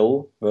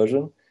 Brazil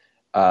version.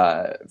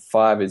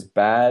 5 is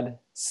Bad.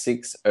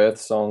 6,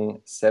 Earth Song.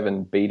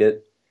 7, Beat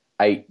It.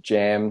 8,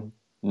 Jam.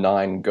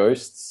 9,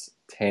 Ghosts.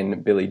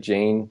 10, Billie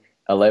Jean.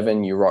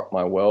 11, You Rock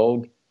My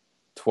World.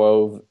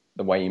 12,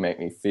 The Way You Make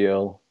Me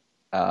Feel.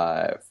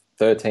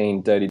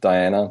 13, Dirty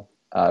Diana.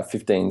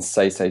 15,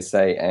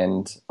 Say,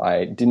 and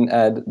I didn't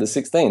add the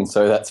 16,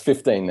 so that's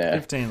 15 there.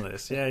 15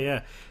 list,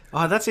 yeah.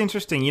 Oh, that's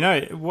interesting.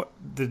 What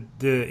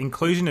the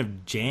inclusion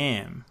of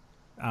Jam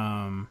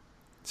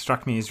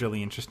struck me as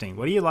really interesting.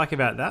 What do you like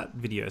about that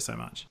video so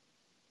much?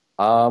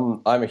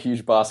 I'm a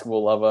huge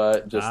basketball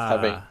lover. Just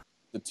having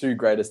the two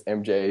greatest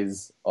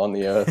MJs on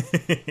the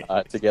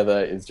earth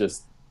together is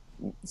just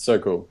so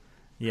cool.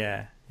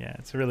 Yeah,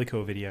 it's a really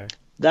cool video.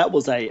 That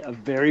was a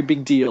very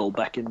big deal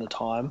back in the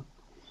time.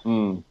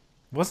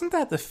 Wasn't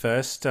that the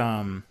first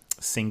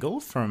single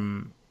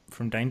from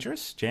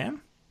Dangerous,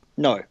 Jam?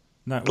 No,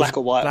 Black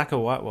or White. Black or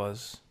White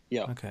was.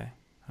 Yeah. Okay.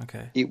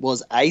 It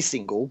was a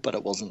single, but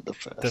it wasn't the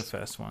first. The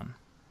first one.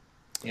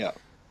 Yeah.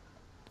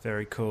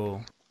 Very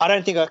cool. I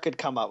don't think I could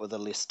come up with a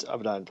list. I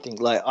don't think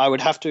I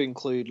would have to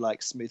include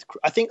Smooth.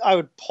 I think I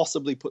would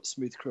possibly put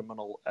Smooth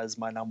Criminal as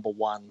my number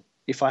 1.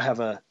 If I have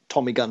a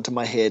Tommy gun to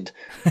my head,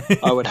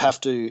 I would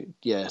have to.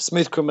 Yeah,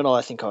 Smooth Criminal.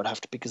 I think I would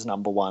have to pick as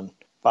number 1.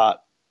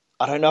 But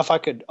I don't know if I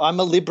could. I'm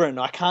a Libran.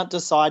 I can't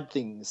decide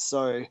things,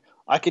 so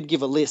I could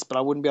give a list, but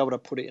I wouldn't be able to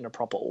put it in a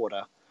proper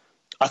order.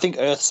 I think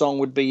Earth Song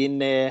would be in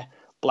there.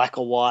 Black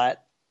or White,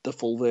 the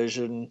full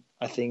version.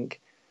 I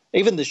think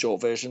even the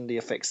short version, the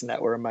effects in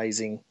that were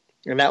amazing.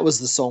 And that was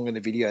the song in the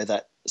video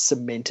that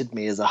cemented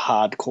me as a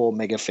hardcore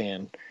mega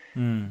fan.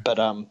 But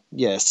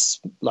yes,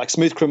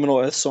 Smooth Criminal,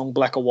 Earth Song,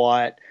 Black or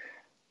White.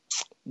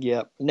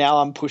 Yeah, now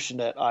I'm pushing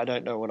it. I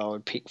don't know what I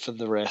would pick for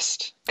the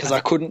rest because I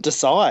couldn't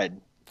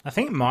decide. I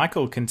think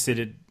Michael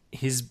considered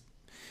his.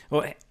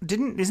 Well,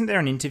 isn't there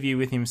an interview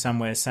with him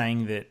somewhere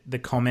saying that the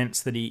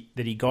comments that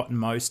he got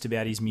most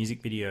about his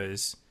music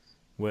videos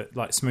were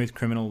Smooth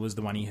Criminal was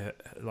the one he heard,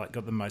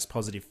 got the most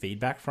positive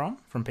feedback from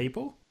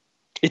people?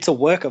 It's a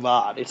work of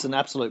art. It's an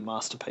absolute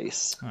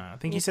masterpiece. Oh, I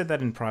think he said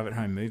that in Private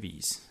Home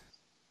Movies.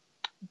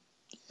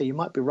 Yeah, you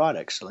might be right,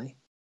 actually.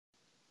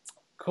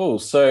 Cool.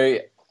 So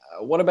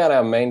what about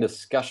our main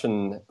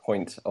discussion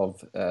point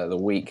of the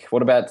week?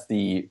 What about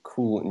the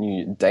cool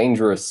new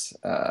Dangerous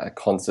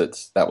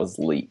concert that was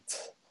leaked?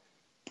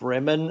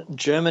 Bremen,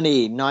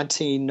 Germany,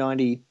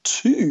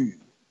 1992.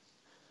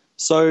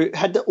 So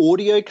had the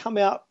audio come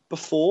out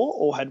before,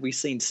 or had we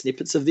seen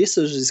snippets of this,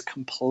 or is this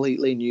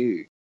completely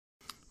new?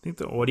 I think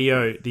the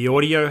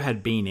audio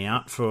had been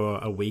out for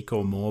a week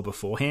or more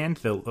beforehand.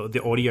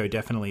 The audio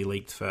definitely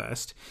leaked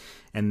first.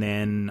 And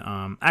then,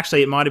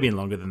 actually, it might have been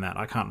longer than that.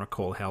 I can't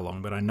recall how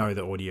long, but I know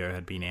the audio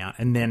had been out.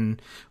 And then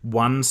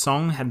one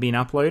song had been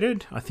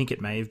uploaded. I think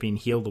it may have been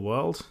Heal the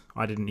World.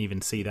 I didn't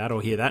even see that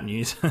or hear that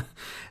news,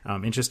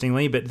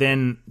 interestingly. But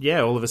then,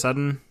 yeah, all of a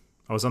sudden,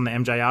 I was on the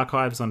MJ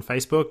Archives on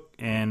Facebook,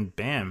 and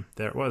bam,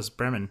 there it was,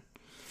 Bremen.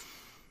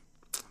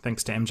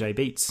 Thanks to MJ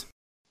Beats.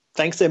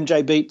 Thanks,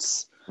 MJ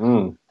Beats.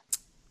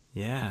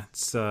 Yeah,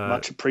 it's...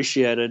 much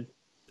appreciated.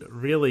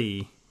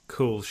 really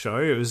cool show.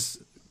 It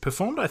was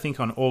performed, I think,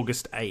 on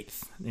August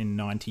 8th in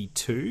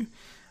 92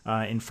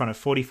 in front of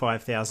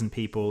 45,000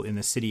 people in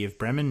the city of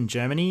Bremen,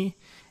 Germany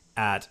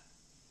at,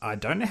 I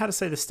don't know how to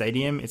say the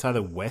stadium. It's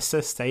either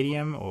Weser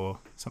Stadium or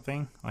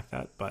something like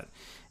that. But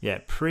yeah,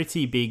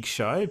 pretty big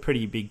show,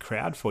 pretty big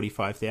crowd,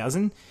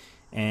 45,000.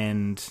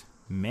 And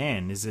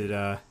man, is it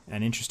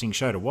an interesting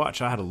show to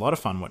watch. I had a lot of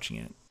fun watching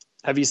it.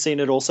 Have you seen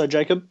it also,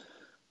 Jacob?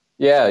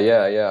 Yeah.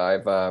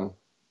 I've,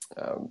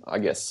 I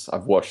guess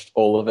I've watched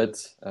all of it,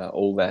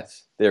 all that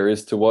there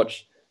is to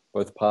watch,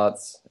 both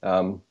parts.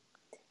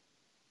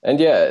 And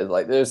yeah,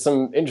 like there's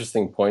some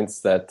interesting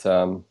points that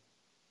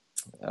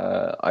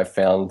I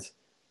found,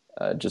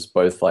 just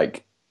both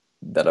like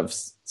that I've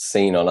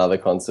seen on other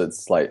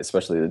concerts, like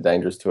especially the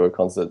Dangerous Tour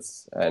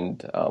concerts,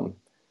 and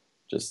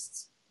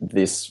just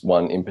this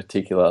one in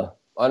particular.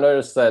 I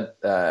noticed that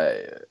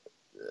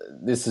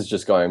this is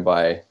just going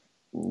by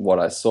what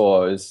I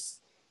saw, is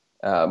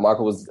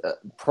Michael was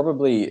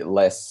probably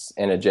less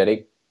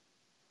energetic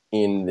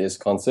in this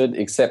concert,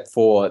 except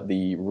for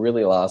the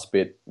really last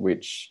bit,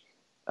 which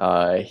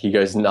he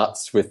goes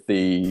nuts with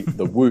the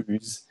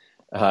woos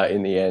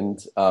in the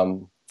end.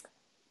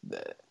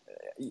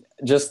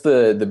 Just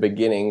the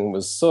beginning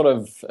was sort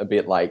of a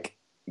bit like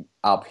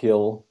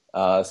uphill,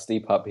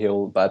 steep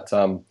uphill, but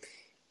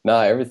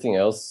everything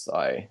else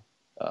I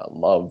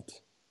loved.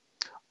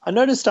 I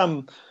noticed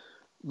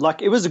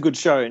like it was a good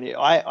show, and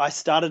I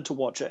started to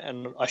watch it,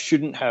 and I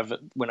shouldn't have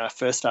when I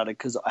first started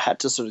because I had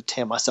to sort of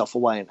tear myself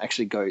away and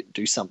actually go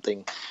do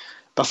something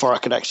before I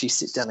could actually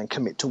sit down and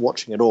commit to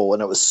watching it all.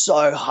 And it was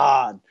so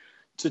hard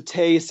to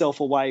tear yourself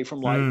away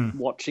from like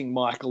watching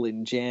Michael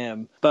in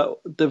Jam.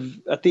 But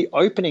at the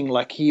opening,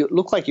 like he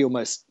looked like he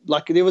almost,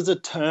 like there was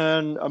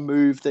a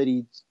move that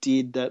he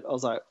did that I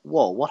was like,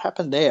 whoa, what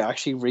happened there? I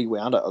actually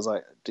rewound it. I was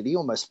like, did he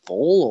almost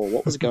fall or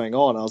what was going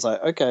on? I was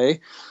like, okay.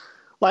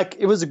 Like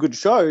it was a good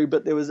show,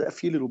 but there was a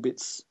few little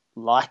bits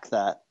like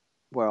that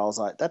where I was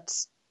like, that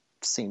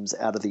seems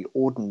out of the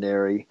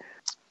ordinary.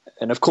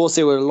 And of course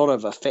there were a lot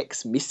of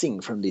effects missing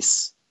from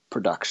this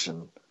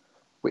production,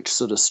 which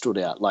sort of stood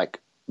out, like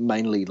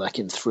mainly like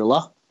in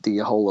Thriller, the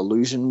whole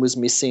illusion was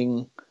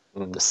missing,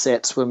 the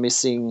sets were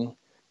missing,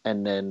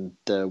 and then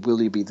the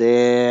Will You Be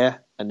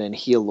There, and then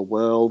Heal the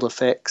World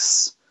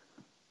effects.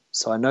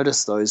 So I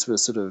noticed those were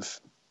sort of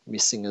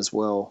missing as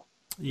well.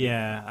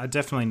 Yeah, I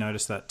definitely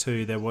noticed that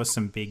too. There was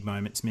some big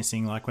moments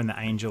missing, like when the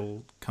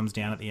angel comes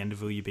down at the end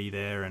of Will You Be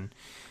There, and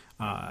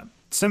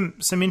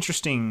some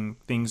interesting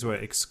things were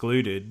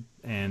excluded.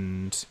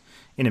 And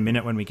in a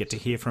minute, when we get to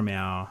hear from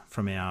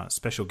our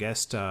special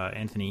guest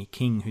Anthony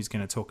King, who's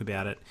going to talk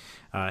about it,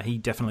 he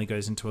definitely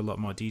goes into a lot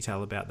more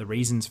detail about the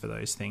reasons for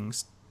those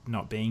things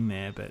not being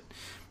there. But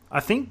I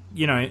think,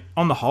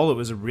 on the whole, it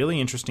was a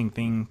really interesting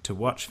thing to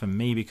watch for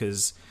me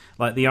because,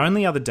 like, the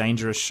only other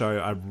Dangerous show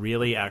I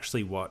really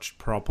actually watched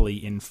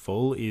properly in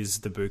full is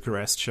the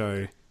Bucharest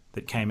show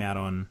that came out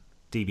on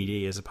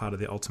DVD as a part of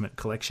the Ultimate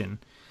Collection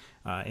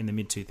in the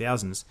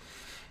mid-2000s.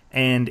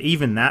 And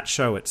even that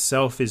show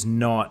itself is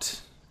not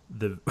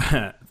the,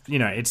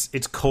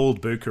 it's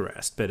called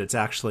Bucharest, but it's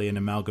actually an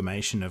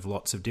amalgamation of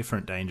lots of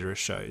different Dangerous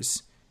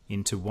shows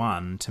into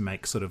one to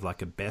make sort of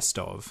like a best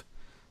of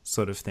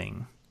sort of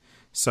thing.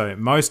 So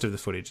most of the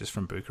footage is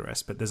from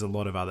Bucharest, but there's a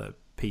lot of other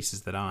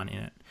pieces that aren't in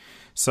it.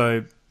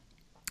 So,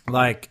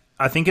 like,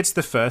 I think it's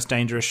the first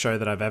Dangerous show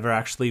that I've ever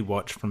actually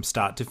watched from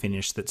start to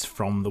finish that's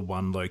from the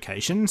one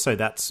location. So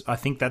I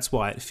think that's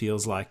why it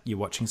feels like you're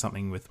watching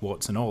something with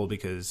warts and all,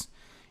 because,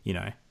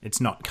 it's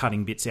not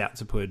cutting bits out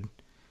to put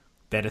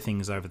better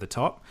things over the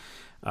top.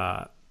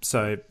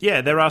 So,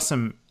 yeah, there are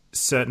some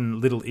certain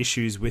little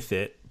issues with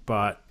it,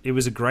 but it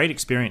was a great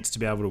experience to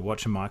be able to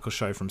watch a Michael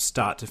show from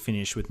start to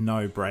finish with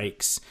no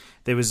breaks.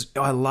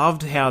 I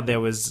loved how there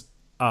was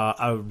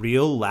a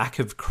real lack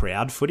of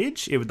crowd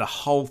footage. The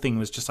whole thing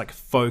was just like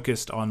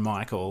focused on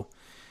Michael,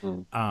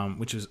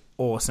 which was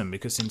awesome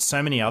because in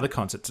so many other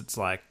concerts, it's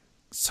like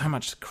so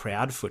much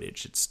crowd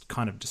footage. It's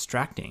kind of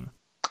distracting.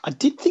 I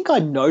did think I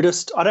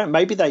noticed,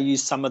 maybe they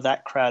used some of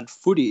that crowd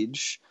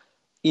footage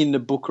in the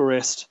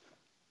Bucharest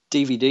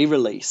DVD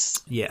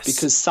release. Yes.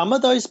 Because some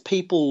of those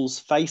people's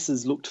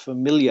faces looked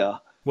familiar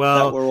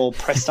that were all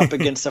pressed up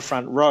against the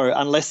front row,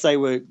 unless they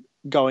were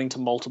going to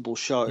multiple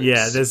shows.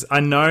 Yeah, there's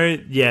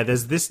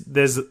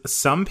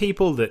some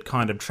people that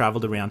kind of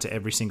traveled around to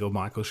every single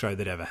Michael show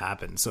that ever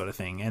happened, sort of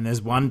thing. And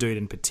there's one dude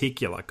in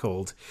particular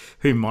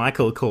who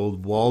Michael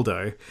called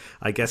Waldo,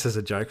 I guess as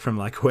a joke from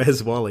like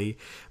Where's Wally?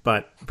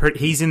 But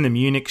he's in the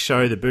Munich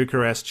show, the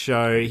Bucharest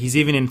show. He's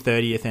even in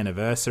 30th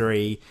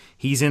Anniversary.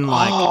 He's in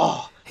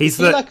like he's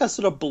like a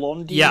sort of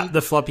blondie. Yeah,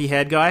 the floppy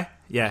haired guy.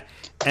 Yeah,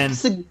 and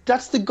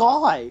that's the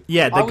guy.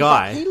 Yeah, the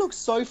guy. Like, he looks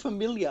so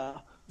familiar.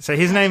 So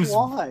his name's,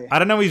 I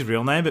don't know his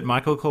real name, but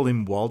Michael called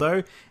him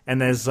Waldo. And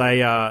there's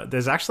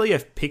actually a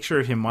picture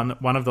of him.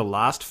 One of the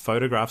last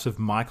photographs of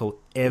Michael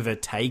ever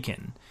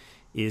taken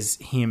is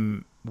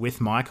him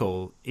with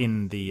Michael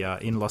in the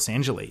in Los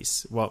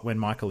Angeles when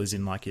Michael is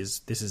in like his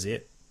This Is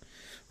It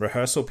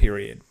rehearsal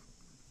period.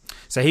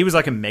 So he was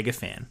like a mega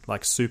fan,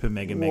 like super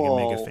mega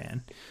Whoa.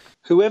 fan.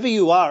 Whoever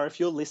you are, if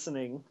you're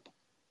listening,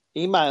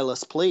 email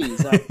us,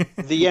 please, at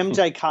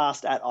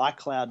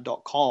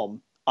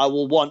themjcast@icloud.com. I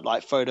will want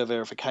like photo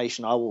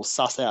verification. I will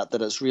suss out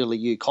that it's really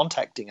you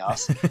contacting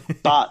us.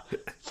 But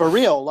for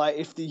real, like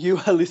if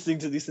you are listening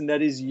to this and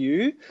that is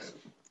you,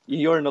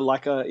 you're in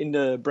in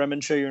the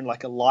Bremen show, you're in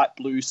like a light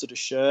blue sort of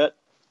shirt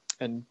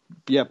and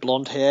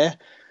blonde hair.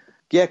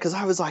 Yeah, because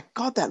I was like,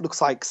 God, that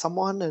looks like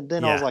someone. And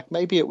then I was Yeah. like,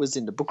 maybe it was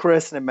in the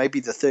Bucharest and then maybe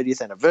the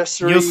 30th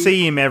anniversary. You'll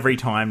see him every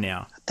time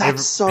now.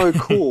 That's so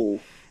cool.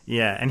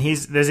 Yeah, and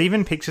there's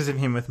even pictures of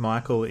him with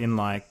Michael in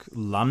like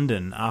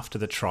London after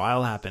the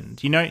trial happened.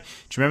 Do you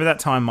remember that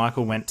time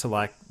Michael went to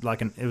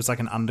it was like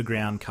an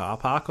underground car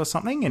park or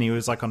something, and he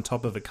was like on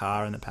top of a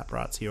car and the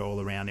paparazzi are all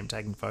around him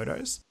taking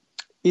photos?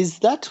 Is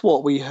that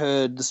what we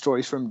heard the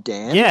story from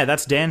Dan? Yeah,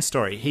 that's Dan's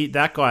story.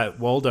 That guy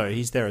Waldo,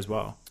 he's there as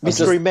well.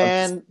 Mystery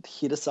Man,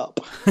 hit us up.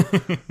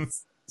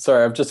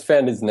 Sorry, I've just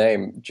found his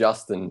name,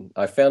 Justin.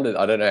 I found it.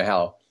 I don't know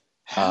how.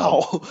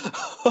 How?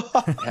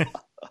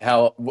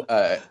 How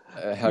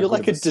You're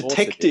like a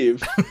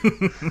detective.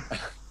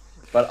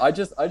 But I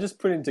just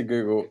put into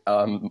Google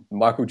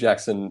Michael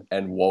Jackson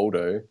and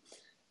Waldo,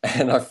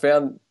 and I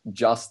found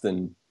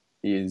Justin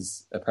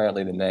is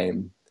apparently the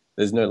name.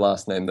 There's no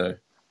last name though.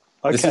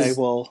 Okay,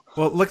 well,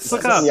 let's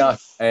look This is up.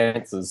 the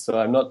answers, so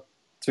I'm not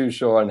too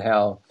sure on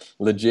how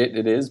legit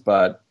it is,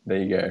 but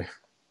there you go.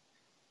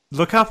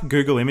 Look up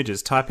Google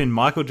Images. Type in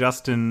Michael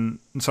Jackson,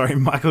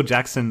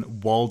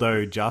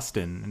 Waldo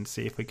Justin, and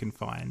see if we can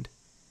find.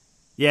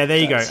 Yeah, there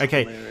you go.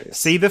 Okay, hilarious.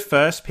 see the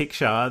first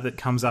picture that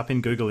comes up in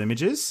Google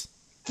Images?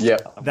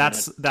 Yep.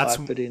 That's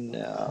type it in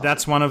now.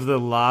 That's one of the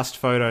last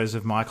photos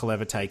of Michael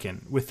ever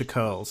taken with the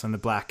curls and the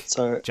black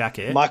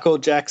jacket. Michael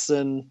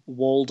Jackson,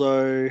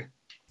 Waldo,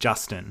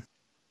 Justin,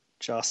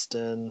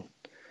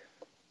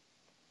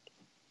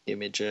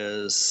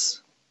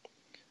 images.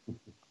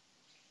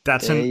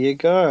 There you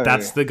go.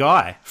 That's the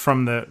guy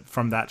from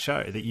that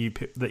show that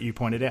you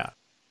pointed out.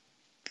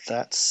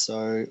 That's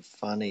so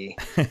funny.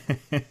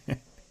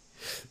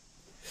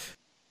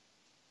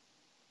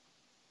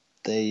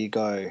 There you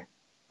go.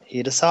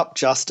 Hit us up,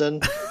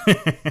 Justin.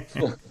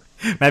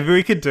 Maybe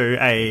we could do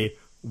a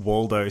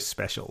Waldo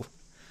special.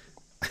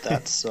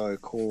 That's so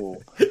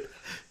cool.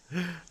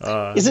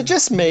 Is it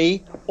just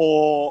me,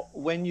 or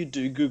when you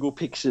do Google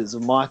pictures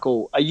of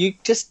Michael, are you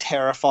just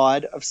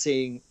terrified of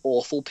seeing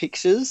awful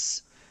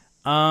pictures?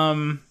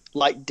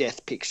 Like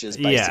death pictures,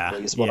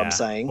 basically, is what I'm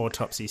saying.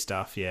 Autopsy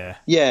stuff, yeah.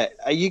 Yeah.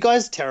 Are you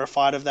guys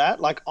terrified of that?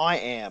 Like, I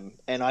am,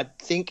 and I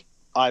think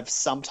I've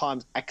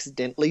sometimes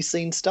accidentally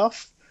seen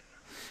stuff.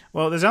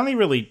 Well, there's only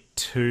really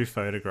 2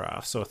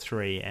 photographs or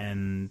 3,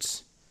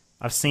 and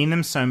I've seen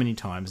them so many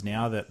times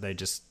now that they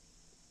just,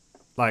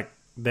 like,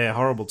 they're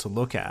horrible to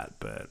look at,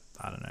 but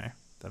I don't know.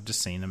 I've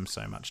just seen them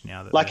so much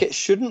now that it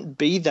shouldn't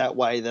be that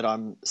way that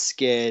I'm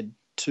scared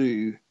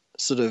to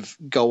sort of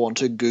go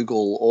onto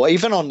Google or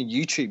even on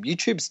YouTube.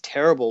 YouTube's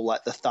terrible,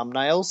 like the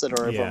thumbnails that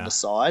are over on the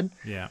side.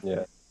 Yeah.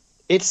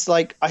 It's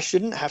like I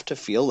shouldn't have to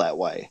feel that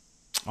way.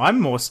 I'm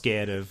more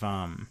scared of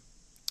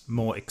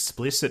more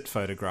explicit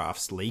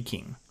photographs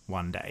leaking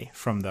one day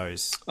from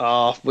those.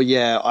 Oh,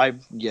 well, I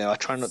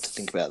try not to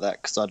think about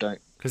that because I don't.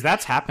 Because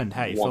that's happened,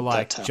 hey, for want like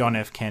that to happen. John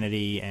F.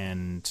 Kennedy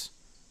and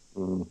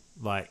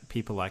like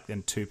people like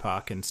then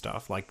Tupac and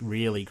stuff. Like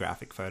really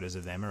graphic photos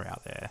of them are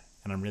out there,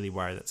 and I'm really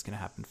worried that's going to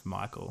happen for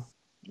Michael.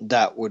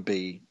 That would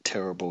be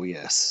terrible.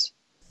 Yes.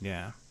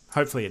 Yeah.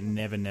 Hopefully, it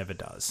never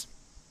does.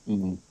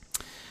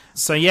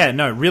 So yeah,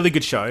 no, really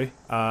good show.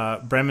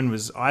 Bremen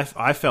was.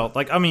 I felt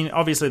like. I mean,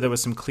 obviously there were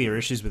some clear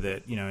issues with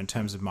it, in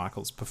terms of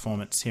Michael's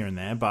performance here and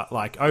there. But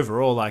like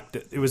overall, like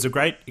it was a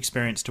great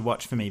experience to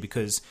watch for me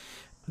because.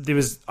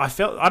 I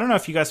don't know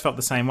if you guys felt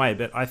the same way,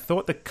 but I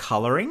thought the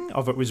colouring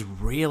of it was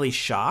really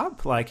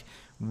sharp, like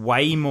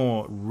way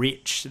more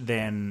rich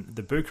than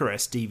the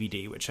Bucharest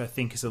DVD, which I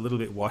think is a little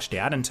bit washed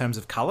out in terms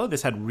of colour.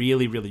 This had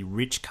really, really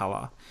rich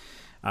colour.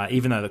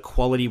 Even though the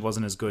quality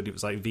wasn't as good, it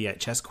was like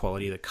VHS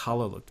quality, the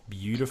colour looked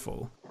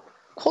beautiful.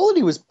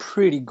 Quality was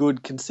pretty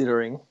good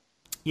considering.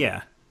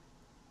 Yeah.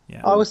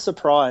 I was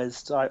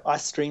surprised. I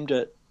streamed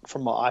it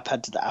from my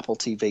iPad to the Apple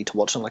TV to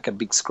watch on like a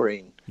big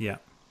screen. Yeah.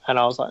 And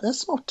I was like,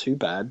 that's not too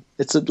bad.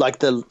 It's like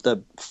the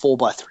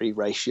 4:3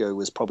 ratio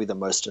was probably the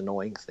most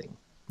annoying thing.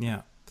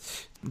 Yeah.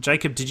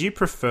 Jacob, did you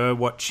prefer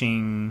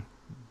watching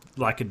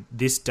like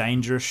this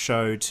dangerous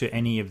show to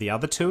any of the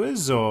other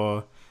tours,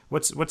 or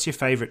what's your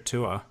favourite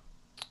tour?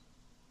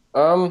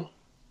 I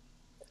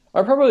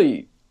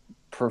probably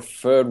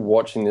preferred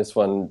watching this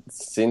one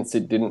since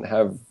it didn't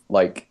have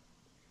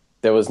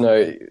there was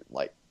no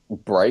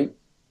break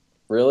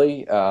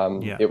really.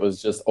 It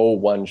was just all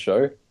one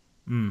show.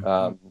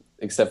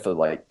 Except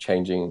for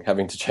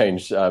having to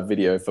change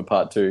video for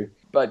part 2.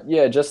 But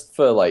yeah, just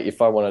for if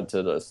I wanted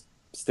to just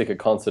stick a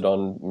concert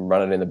on and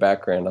run it in the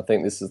background, I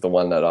think this is the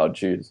one that I would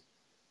choose.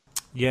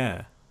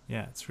 Yeah,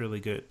 it's really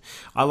good.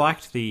 I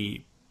liked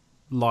the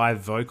live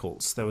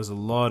vocals. There was a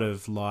lot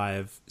of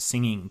live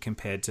singing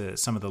compared to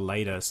some of the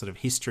later sort of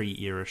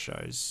history era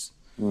shows.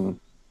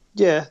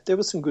 Yeah, there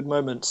were some good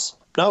moments.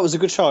 No, it was a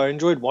good show. I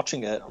enjoyed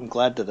watching it. I'm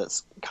glad that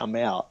it's come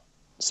out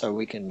so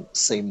we can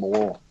see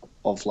more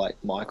of like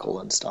Michael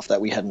and stuff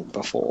that we hadn't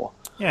before.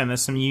 Yeah, and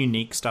there's some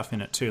unique stuff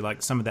in it too,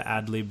 like some of the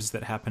ad-libs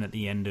that happen at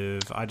the end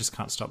of I Just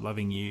Can't Stop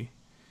Loving You,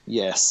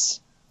 Yes.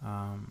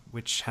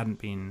 which hadn't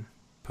been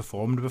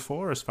performed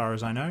before, as far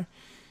as I know.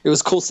 It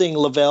was cool seeing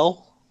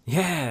Lavelle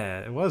Yeah,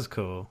 it was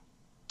cool.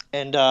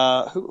 and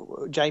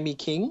Jamie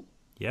King.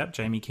 Yep,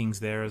 Jamie King's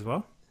there as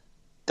well.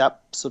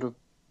 That sort of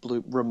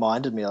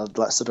reminded me. I'd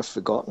like sort of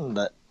forgotten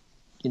that,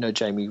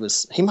 Jamie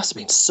he must have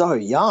been so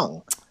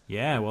young.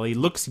 Yeah, well, he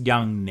looks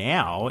young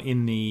now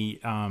in the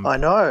I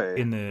know.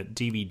 in the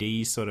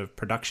DVD sort of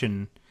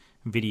production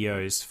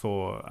videos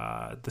for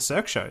the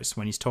Cirque shows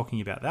when he's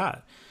talking about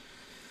that.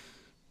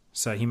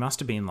 So he must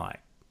have been like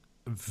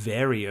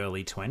very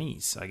early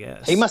 20s, I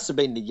guess. He must have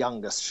been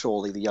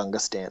surely the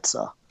youngest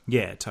dancer.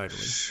 Yeah,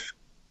 totally.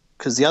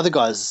 Because the other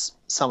guys,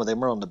 some of them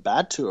were on the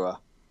Bad tour.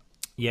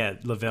 Yeah,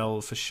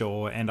 Lavelle for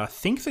sure. And I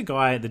think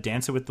the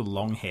dancer with the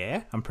long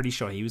hair, I'm pretty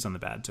sure he was on the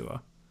Bad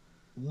tour.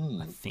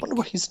 I think. Wonder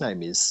what his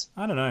name is.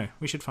 I don't know.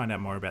 We should find out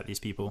more about these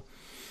people.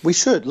 We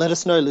should. Let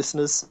us know,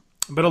 listeners.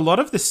 But a lot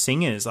of the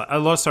singers, a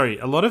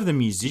lot of the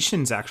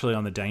musicians actually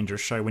on The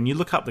Dangerous Show, when you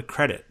look up the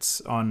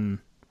credits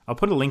on... I'll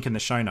put a link in the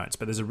show notes,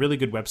 but there's a really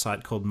good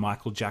website called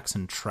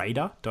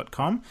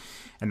michaeljacksontrader.com,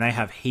 and they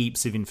have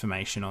heaps of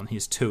information on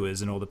his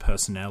tours and all the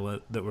personnel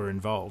that were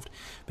involved.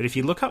 But if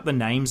you look up the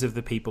names of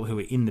the people who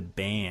were in the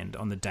band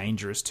on the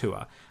Dangerous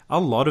tour, a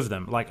lot of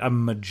them, like a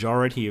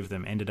majority of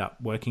them, ended up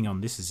working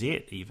on This Is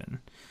It, even.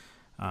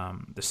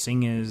 The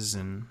singers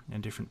and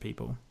different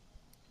people.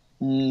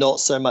 Not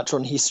so much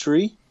on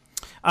History.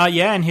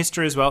 Yeah, and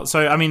History as well.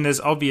 So, I mean, there's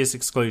obvious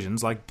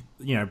exclusions, like,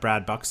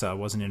 Brad Buxer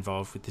wasn't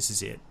involved with This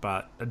Is It,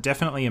 but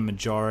definitely a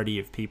majority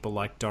of people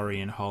like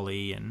Dorian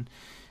Holly and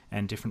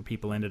different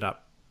people ended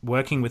up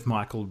working with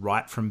Michael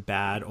right from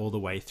Bad all the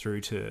way through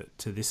to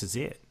This Is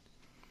It.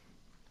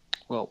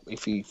 Well,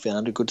 if he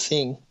found a good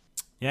thing.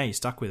 Yeah, he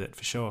stuck with it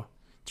for sure.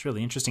 It's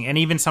really interesting. And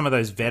even some of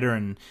those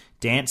veteran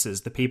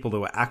dancers, the people that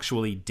were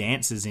actually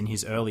dancers in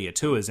his earlier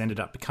tours, ended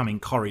up becoming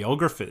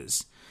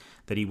choreographers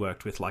that he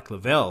worked with, like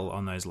Lavelle,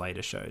 on those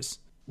later shows.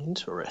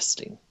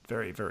 Interesting.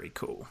 Very, very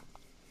cool.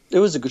 It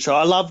was a good show.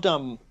 I loved.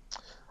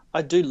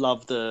 I do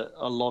love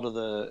a lot of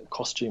the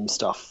costume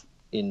stuff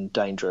in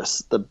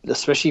Dangerous,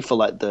 especially for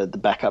like the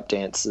backup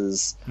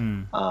dancers,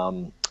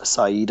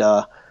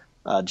 Saida,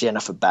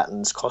 Jennifer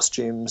Batten's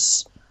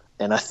costumes,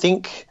 and I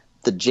think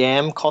the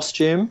Jam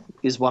costume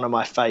is one of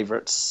my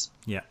favourites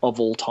of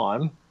all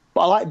time.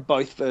 But I like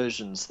both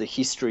versions. The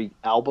History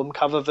album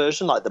cover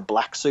version, like the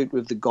black suit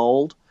with the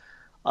gold,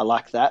 I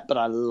like that. But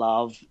I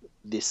love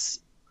this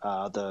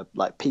the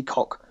like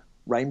peacock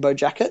rainbow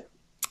jacket.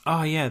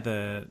 Oh yeah,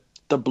 the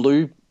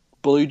blue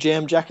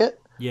Jam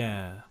jacket.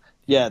 Yeah,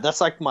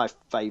 that's like my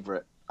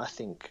favorite. I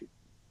think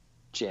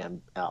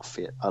Jam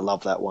outfit. I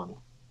love that one.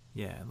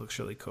 Yeah, it looks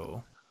really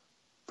cool.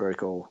 Very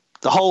cool.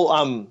 The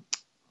whole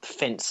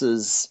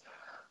fences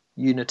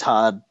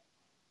unitard,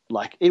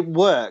 like it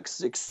works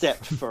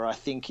except for I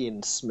think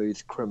in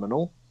Smooth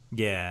Criminal.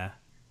 Yeah,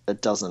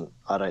 it doesn't.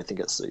 I don't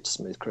think it suits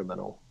Smooth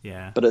Criminal.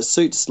 Yeah, but it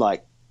suits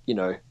like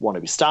want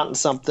to be starting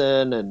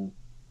something and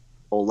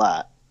all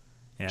that.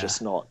 Yeah.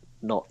 Just not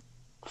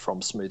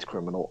from Smooth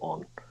Criminal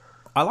on.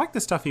 I like the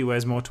stuff he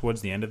wears more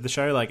towards the end of the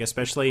show, like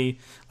especially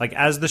like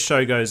as the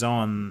show goes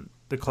on,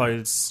 the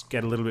clothes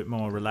get a little bit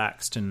more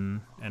relaxed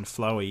and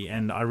flowy.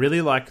 And I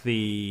really like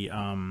the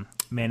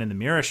Man in the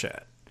Mirror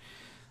shirt.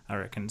 I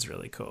reckon it's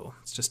really cool.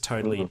 It's just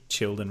totally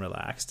chilled and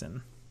relaxed,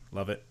 and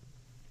love it.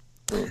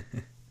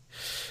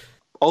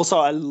 Also,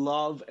 I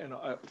love, and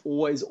I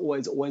always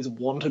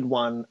wanted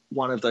one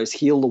of those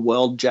Heal the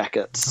World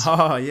jackets.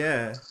 Oh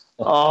yeah.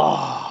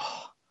 Oh.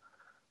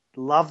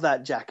 Love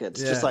that jacket.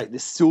 It's just like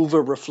this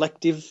silver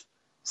reflective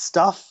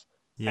stuff.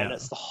 Yeah. And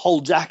it's the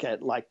whole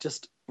jacket, like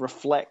just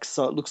reflects.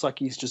 So it looks like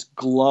he's just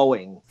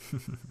glowing.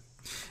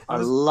 I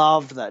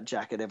loved that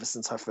jacket ever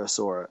since I first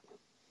saw it.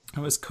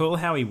 It was cool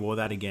how he wore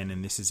that again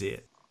in This Is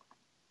It.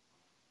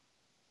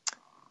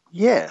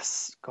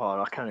 Yes. God,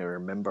 I can't even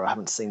remember. I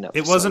haven't seen that for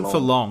It wasn't for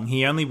long.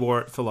 He only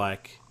wore it for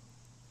like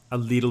a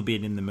little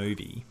bit in the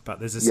movie. But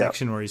there's a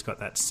section where he's got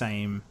that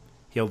same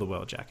Heal the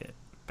World jacket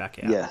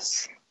back out.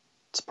 Yes.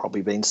 It's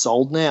probably been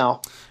sold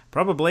now.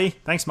 Probably.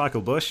 Thanks, Michael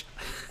Bush.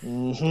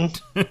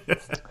 Mm-hmm.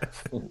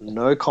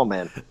 No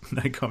comment.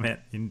 No comment,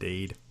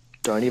 indeed.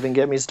 Don't even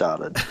get me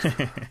started.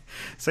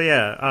 So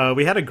yeah,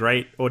 we had a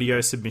great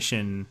audio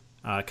submission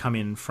come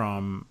in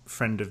from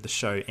friend of the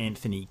show,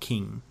 Anthony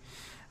King.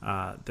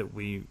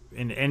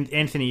 And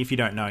Anthony, if you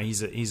don't know,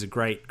 he's a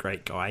great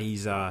guy.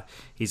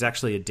 He's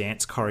actually a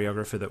dance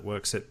choreographer that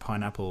works at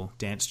Pineapple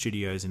Dance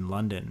Studios in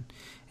London,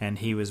 and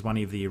he was one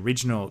of the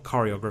original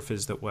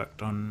choreographers that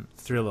worked on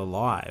Thriller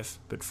Live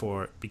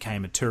before it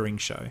became a touring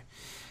show.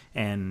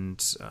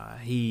 And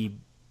he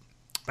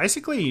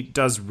basically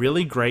does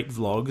really great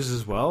vlogs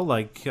as well,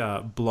 like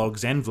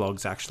blogs and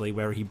vlogs actually,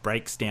 where he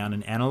breaks down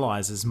and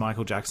analyzes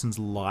Michael Jackson's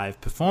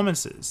live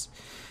performances.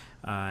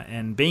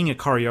 And being a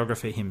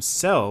choreographer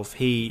himself,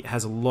 he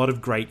has a lot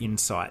of great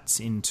insights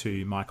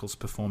into Michael's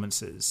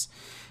performances,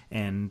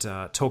 and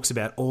talks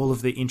about all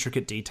of the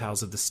intricate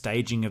details of the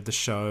staging of the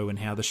show and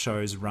how the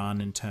show's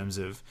run in terms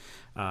of,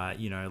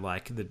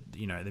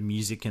 the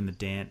music and the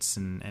dance,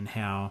 and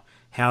how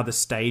the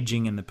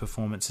staging and the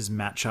performances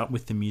match up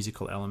with the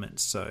musical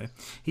elements. So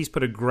he's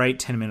put a great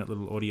 10-minute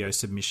little audio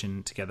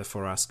submission together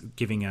for us,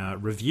 giving a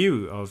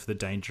review of the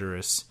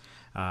Dangerous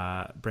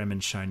Bremen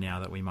show now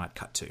that we might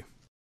cut to.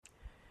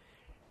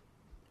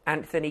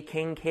 Anthony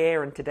King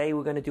here, and today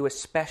we're going to do a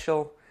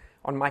special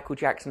on Michael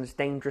Jackson's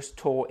Dangerous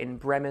Tour in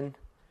Bremen,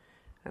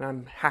 and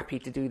I'm happy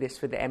to do this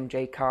for the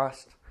MJ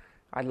Cast.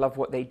 I love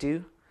what they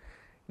do.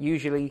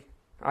 Usually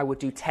I would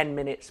do 10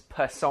 minutes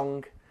per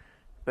song,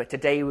 but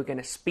today we're going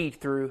to speed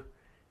through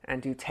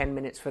and do 10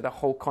 minutes for the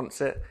whole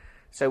concert.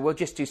 So we'll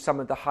just do some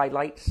of the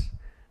highlights,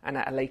 and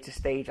at a later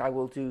stage I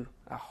will do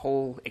a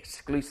whole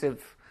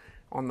exclusive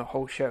on the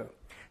whole show.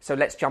 So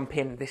let's jump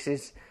in. This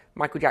is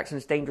Michael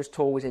Jackson's Dangerous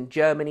Tour was in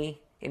Germany,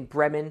 in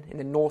Bremen, in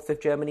the north of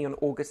Germany, on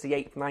August the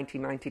 8th,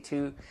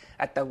 1992,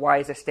 at the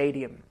Weser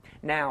Stadium.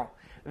 Now,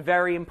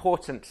 very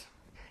important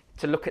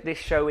to look at this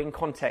show in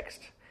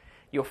context.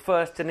 Your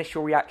first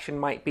initial reaction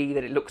might be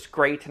that it looks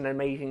great and an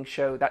amazing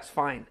show, that's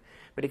fine.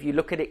 But if you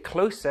look at it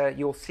closer,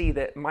 you'll see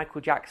that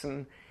Michael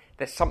Jackson,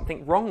 there's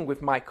something wrong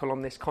with Michael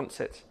on this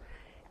concert.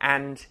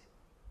 And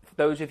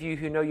those of you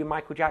who know your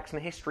Michael Jackson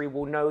history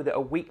will know that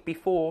a week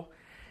before,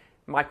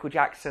 Michael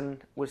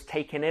Jackson was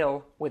taken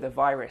ill with a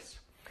virus.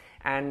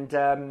 And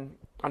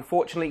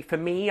unfortunately for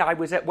me, I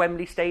was at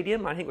Wembley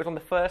Stadium, I think it was on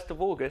the 1st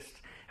of August,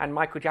 and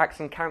Michael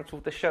Jackson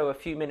cancelled the show a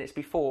few minutes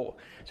before.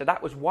 So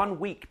that was 1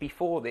 week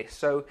before this.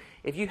 So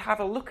if you have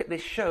a look at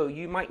this show,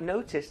 you might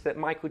notice that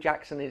Michael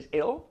Jackson is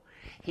ill.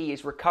 He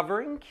is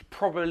recovering,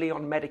 probably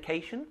on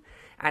medication,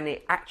 and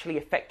it actually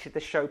affected the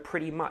show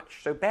pretty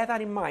much. So bear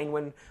that in mind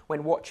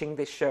when watching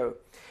this show.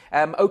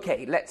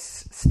 Okay,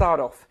 let's start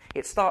off.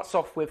 It starts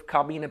off with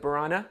Carmina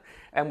Burana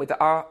and with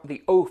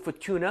the O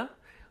Fortuna,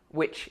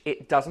 which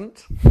it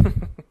doesn't.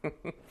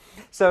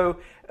 So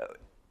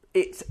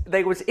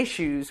there was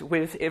issues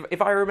with,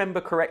 if I remember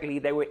correctly,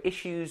 there were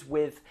issues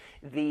with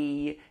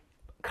the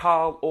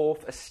Carl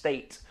Orff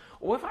estate.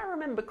 Or if I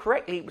remember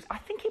correctly, I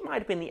think it might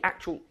have been the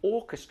actual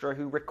orchestra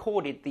who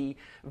recorded the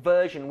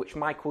version which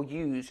Michael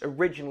used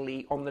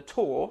originally on the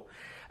tour.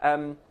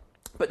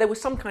 But there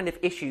was some kind of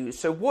issues.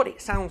 So what it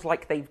sounds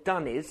like they've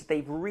done is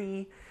they've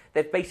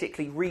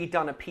basically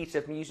redone a piece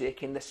of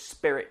music in the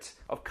spirit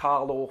of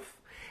Carl Orff.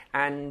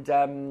 And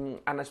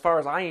as far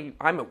as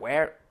I'm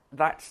aware,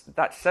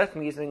 that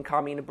certainly isn't in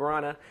Carmina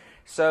Burana.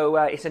 So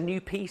it's a new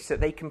piece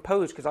that they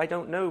composed, because I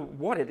don't know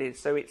what it is.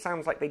 So it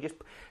sounds like they just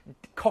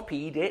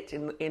copied it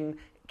in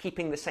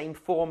keeping the same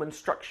form and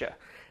structure.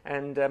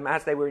 And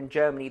as they were in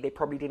Germany, they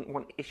probably didn't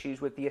want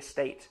issues with the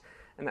estate.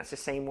 And that's the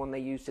same one they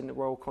used in the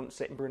Royal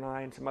Concert in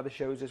Brunei and some other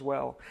shows as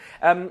well.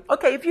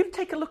 Okay, if you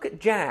take a look at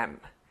Jam,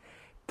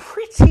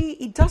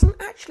 he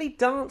doesn't actually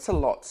dance a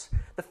lot.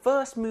 The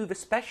first move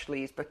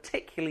especially is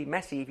particularly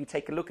messy. If you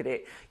take a look at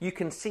it, you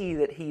can see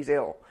that he's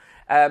ill.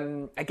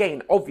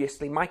 Again,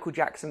 obviously, Michael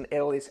Jackson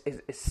ill is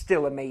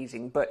still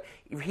amazing, but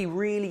he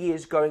really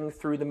is going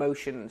through the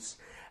motions.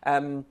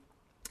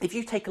 If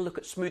you take a look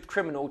at Smooth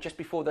Criminal just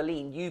before the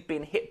lean, you've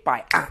been hit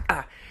by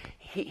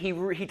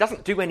he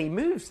doesn't do any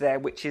moves there,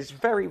 which is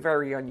very,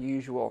 very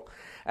unusual.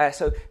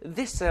 So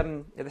this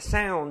the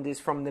sound is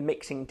from the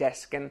mixing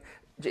desk, and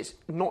just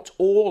not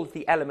all of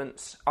the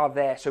elements are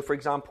there. So, for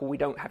example, we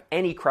don't have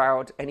any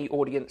crowd, any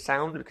audience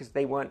sound, because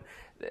they weren't.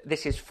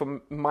 This is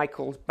from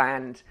Michael's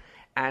band,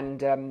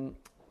 and I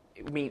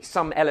mean,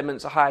 some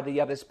elements are higher than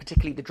the others,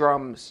 particularly the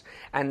drums,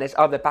 and there's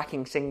other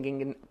backing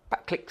singing and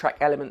click track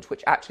elements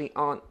which actually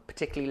aren't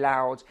particularly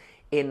loud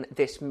in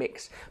this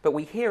mix. But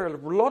we hear a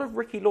lot of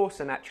Ricky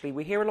Lawson, actually.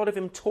 We hear a lot of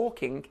him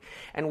talking,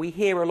 and we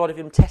hear a lot of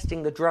him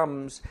testing the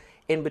drums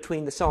in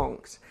between the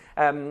songs.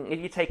 If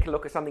you take a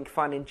look at something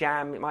fun in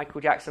Jam, Michael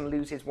Jackson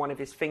loses one of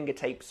his finger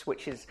tapes,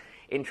 which is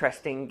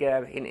interesting,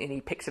 and he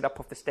picks it up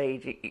off the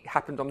stage. It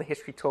happened on the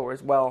History Tour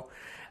as well.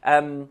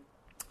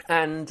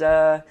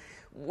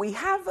 We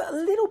have a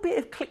little bit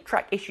of click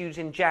track issues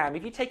in Jam.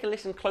 If you take a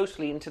listen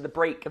closely into the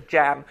break of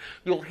Jam,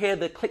 you'll hear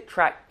the click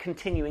track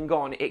continuing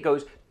on. It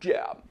goes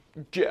Jam,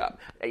 Jam.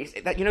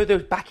 You know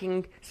those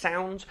backing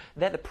sounds?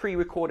 They're the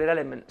pre-recorded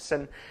elements.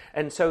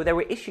 And so there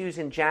were issues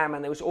in Jam,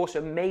 and there was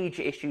also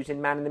major issues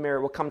in Man in the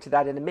Mirror. We'll come to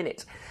that in a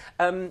minute.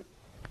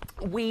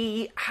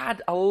 We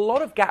had a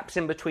lot of gaps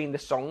in between the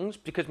songs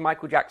because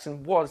Michael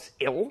Jackson was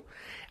ill,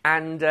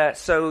 and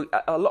so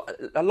a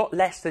lot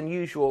less than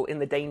usual in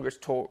the Dangerous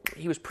Tour.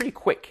 He was pretty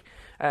quick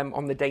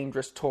on the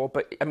Dangerous Tour,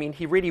 but I mean,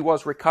 he really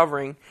was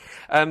recovering.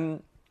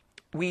 If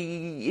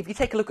you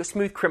take a look at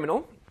Smooth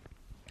Criminal,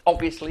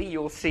 obviously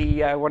you'll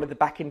see one of the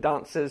backing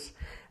dancers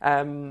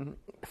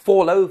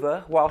fall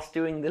over whilst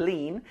doing the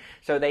lean.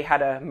 So they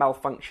had a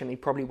malfunction. He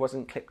probably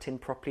wasn't clipped in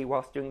properly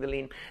whilst doing the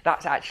lean.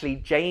 That's actually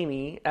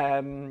Jamie,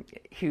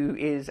 who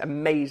is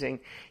amazing.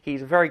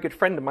 He's a very good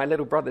friend of my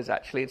little brother's,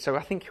 actually. So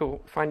I think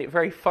you'll find it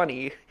very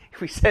funny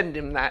if we send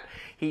him that,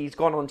 he's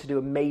gone on to do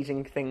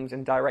amazing things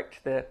and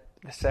direct the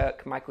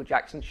Cirque Michael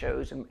Jackson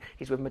shows, and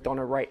he's with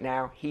Madonna right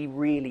now. He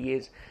really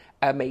is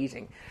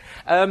amazing.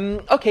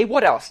 Okay,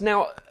 what else?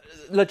 Now,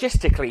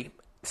 logistically,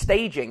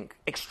 staging,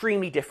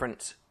 extremely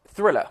different.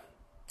 Thriller,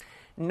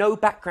 no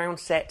background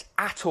set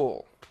at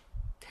all.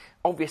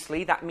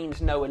 Obviously, that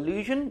means no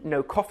illusion,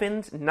 no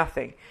coffins,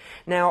 nothing.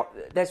 Now,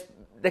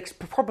 there's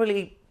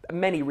probably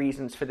many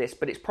reasons for this,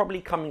 but it's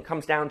probably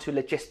comes down to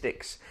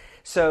logistics.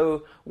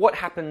 So what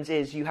happens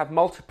is you have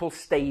multiple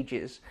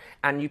stages,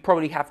 and you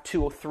probably have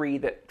 2 or 3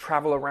 that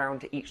travel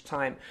around each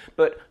time.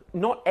 But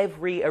not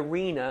every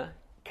arena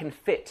can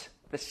fit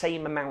the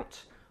same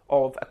amount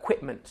of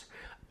equipment.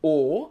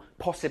 Or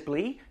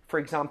possibly, for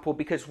example,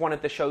 because one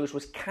of the shows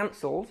was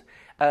cancelled,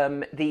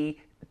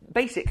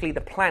 basically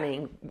the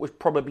planning was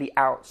probably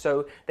out,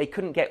 so they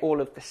couldn't get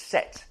all of the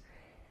set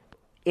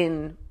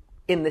in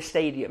the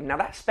stadium. Now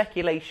that's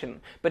speculation,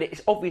 but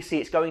it's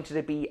going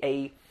to be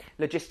a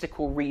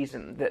logistical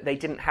reason that they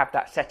didn't have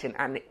that set in,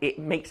 and it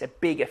makes a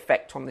big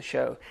effect on the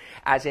show.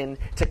 As in,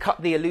 to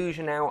cut the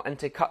illusion out and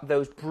to cut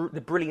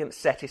the brilliant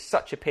set is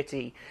such a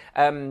pity.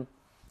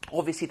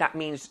 Obviously, that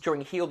means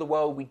during Heal the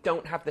World, we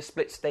don't have the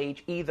split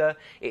stage either.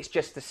 It's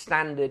just the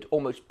standard,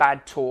 almost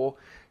bad tour,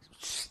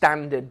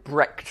 standard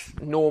Brecht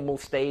normal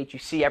stage. You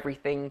see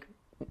everything,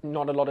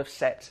 not a lot of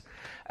set,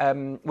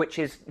 which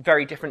is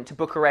very different to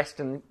Bucharest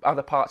and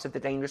other parts of the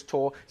Dangerous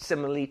Tour,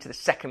 similarly to the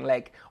second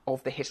leg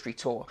of the History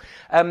Tour.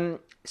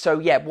 So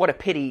yeah, what a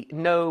pity.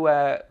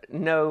 No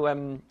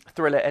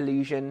Thriller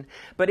illusion.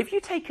 But if you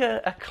take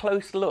a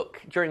close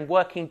look during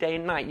Working Day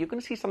and Night, you're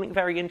going to see something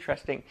very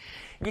interesting.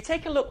 You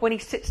take a look when he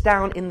sits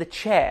down in the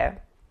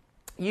chair,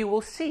 you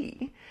will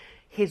see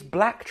his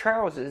black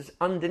trousers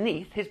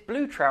underneath his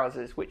blue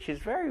trousers, which is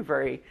very,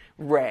 very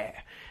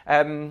rare.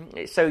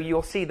 So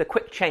you'll see the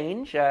quick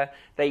change.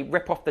 They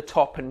rip off the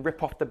top and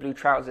rip off the blue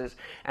trousers,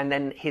 and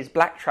then his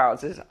black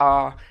trousers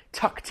are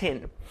tucked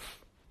in.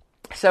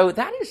 So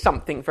that is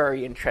something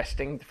very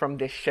interesting from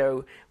this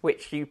show,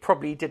 which you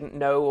probably didn't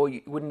know, or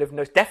you wouldn't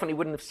have definitely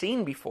wouldn't have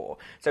seen before.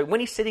 So when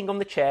he's sitting on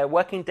the chair,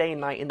 Working Day and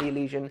Night in the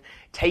Illusion,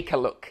 take a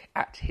look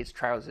at his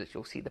trousers.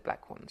 You'll see the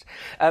black ones.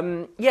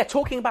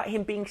 Talking about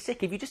him being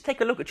sick, if you just take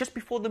a look at just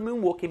before the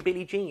moonwalk in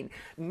Billie Jean,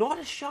 not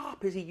as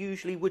sharp as he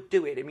usually would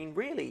do it. I mean,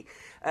 really.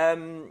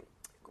 For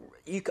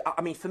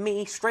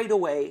me, straight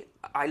away,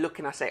 I look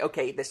and I say,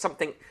 okay, there's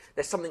something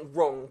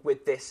wrong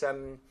with this.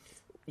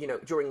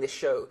 During this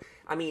show.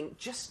 I mean,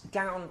 just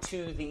down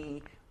to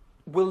the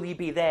 "Will you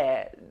be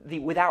there?"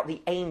 without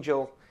the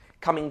angel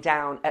coming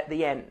down at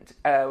the end,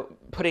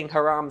 putting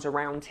her arms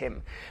around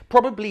him,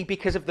 probably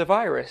because of the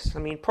virus. I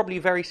mean, probably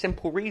a very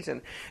simple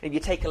reason. If you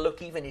take a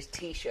look, even his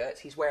T-shirts,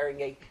 he's wearing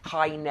a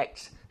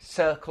high-necked,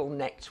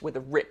 circle-necked with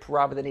a rip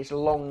rather than his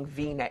long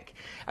V-neck.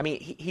 I mean,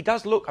 he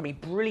does look. I mean,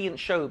 brilliant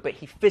show, but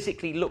he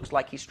physically looks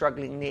like he's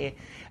struggling near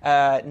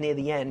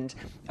the end.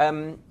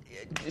 A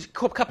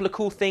couple of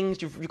cool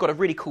things. You've got a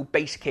really cool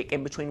bass kick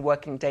in between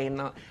Working Day and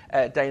Night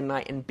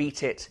and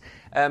Beat It.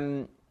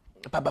 And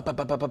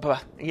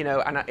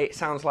it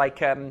sounds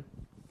like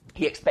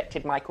he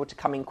expected Michael to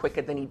come in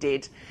quicker than he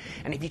did.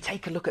 And if you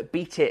take a look at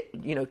Beat It,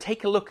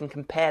 take a look and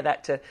compare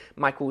that to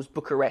Michael's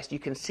Bucharest, you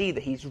can see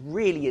that he's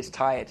really is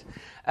tired.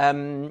 As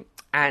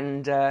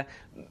I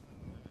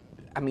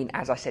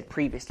said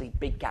previously,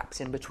 big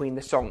gaps in between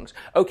the songs.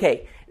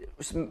 Okay,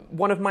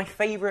 one of my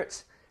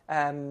favourite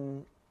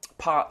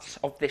parts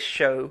of this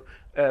show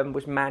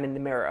was Man in the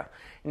Mirror.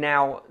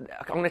 Now,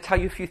 I'm going to tell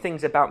you a few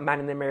things about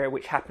Man in the Mirror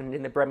which happened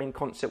in the Bremen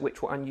concert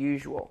which were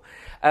unusual.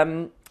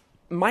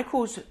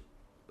 Michael,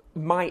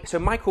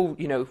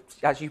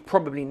 as you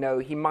probably know,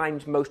 he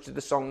mimed most of the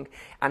song,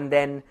 and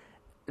then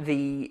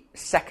the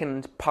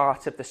second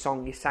part of the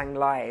song he sang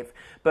live.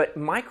 But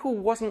Michael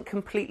wasn't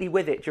completely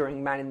with it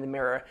during Man in the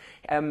Mirror.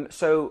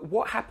 So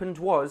what happened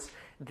was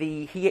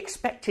he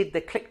expected the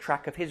click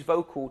track of his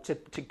vocal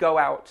to go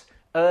out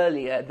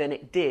earlier than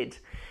it did.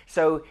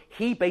 So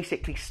he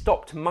basically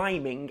stopped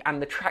miming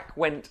and the track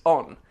went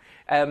on.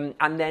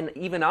 And then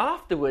even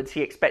afterwards,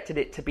 he expected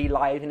it to be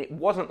live, and it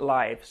wasn't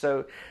live.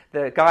 So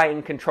the guy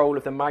in control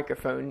of the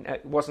microphone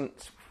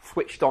wasn't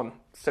switched on,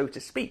 so to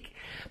speak.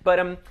 But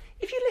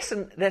if you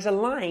listen, there's a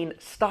line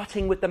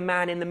starting with the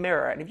Man in the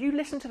Mirror. And if you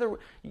listen to the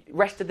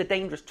rest of the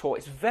Dangerous Tour,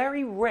 it's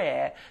very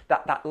rare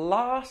that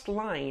last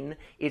line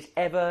is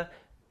ever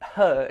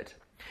heard.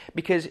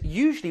 Because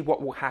usually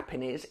what will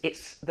happen is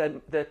it's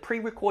the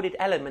pre-recorded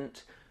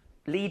element,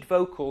 lead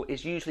vocal,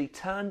 is usually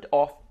turned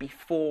off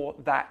before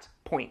that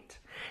point.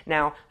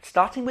 Now,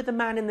 starting with the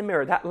Man in the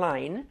Mirror, that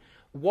line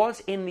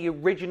was in the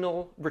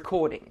original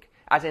recording,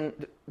 as in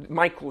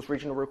Michael's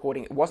original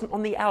recording. It wasn't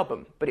on the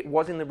album, but it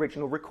was in the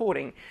original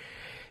recording.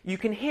 You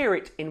can hear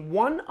it in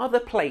one other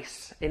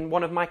place in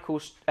one of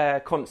Michael's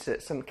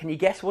concerts. And can you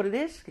guess what it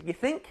is? Can you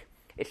think?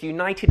 It's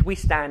United We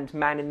Stand,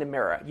 Man in the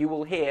Mirror. You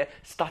will hear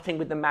starting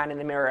with the Man in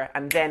the Mirror,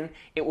 and then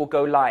it will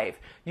go live.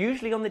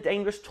 Usually on the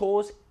Dangerous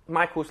Tours,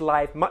 Michael's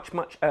live much,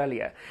 much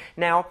earlier.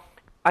 Now,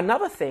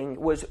 another thing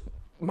was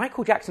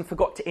Michael Jackson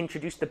forgot to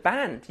introduce the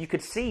band. You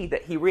could see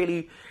that he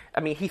really,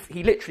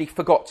 he literally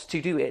forgot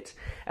to do it.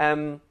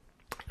 And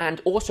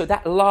also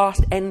that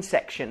last end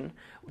section,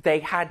 they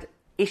had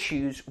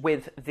issues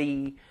with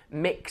the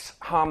mix,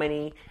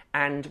 harmony,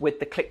 and with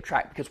the click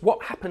track, because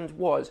what happened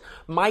was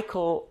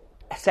Michael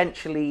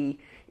essentially,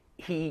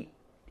 he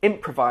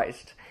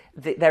improvised.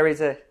 There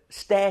is a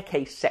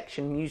staircase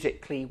section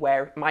musically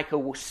where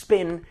Michael will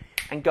spin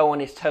and go on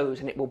his toes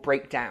and it will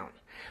break down.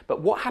 But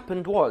what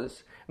happened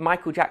was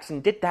Michael Jackson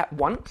did that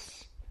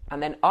once,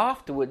 and then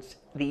afterwards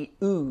the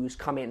oohs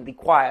come in, the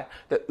choir,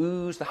 the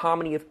oohs, the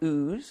harmony of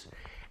oohs.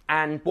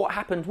 And what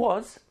happened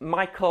was,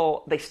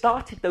 they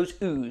started those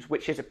oohs,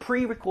 which is a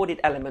pre-recorded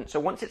element.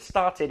 So once it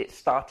started, it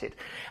started.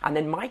 And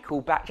then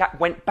Michael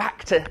went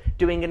back to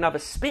doing another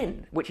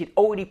spin, which he'd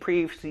already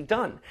previously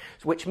done.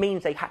 Which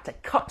means they had to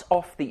cut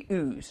off the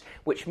oohs,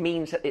 which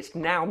means that it's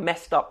now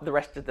messed up the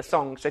rest of the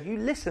song. So if you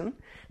listen,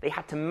 they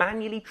had to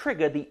manually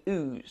trigger the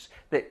oohs,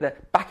 the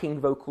backing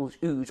vocals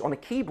oohs on a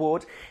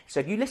keyboard. So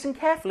if you listen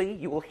carefully,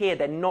 you will hear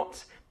they're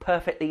not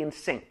perfectly in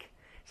sync.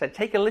 So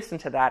take a listen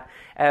to that.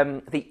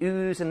 The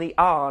oohs and the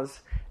ahs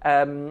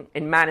in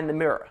Man in the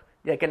Mirror,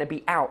 they're going to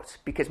be out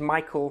because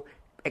Michael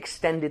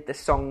extended the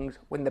songs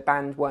when the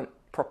band weren't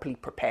properly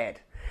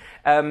prepared.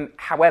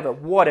 However,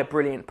 what a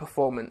brilliant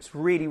performance.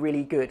 Really,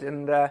 really good.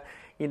 And,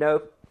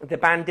 the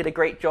band did a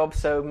great job,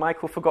 so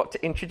Michael forgot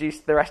to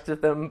introduce the rest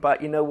of them,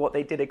 but you know what?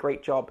 They did a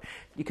great job.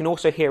 You can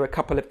also hear a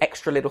couple of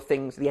extra little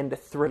things at the end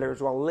of Thriller as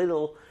well.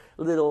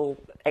 Little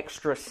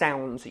extra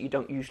sounds that you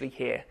don't usually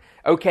hear.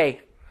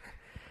 Okay.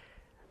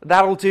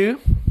 That'll do,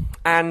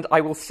 and I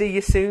will see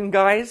you soon,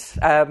 guys.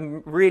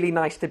 Really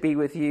nice to be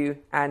with you,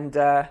 and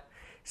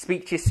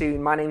speak to you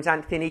soon. My name's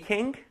Anthony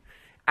King,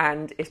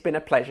 and it's been a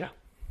pleasure.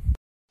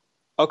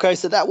 Okay,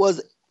 so that was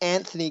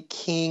Anthony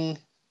King.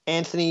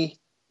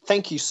 Anthony,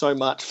 thank you so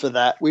much for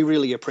that. We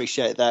really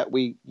appreciate that.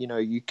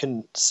 You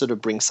can sort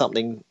of bring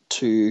something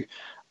to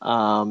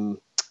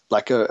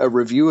like a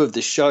review of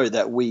the show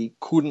that we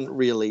couldn't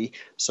really.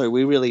 So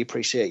we really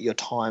appreciate your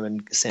time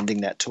and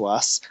sending that to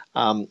us.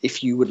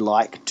 If you would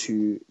like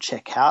to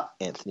check out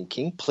Anthony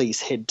King, please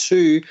head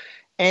to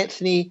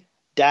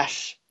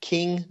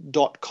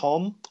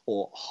anthony-king.com,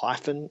 or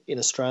hyphen in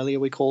Australia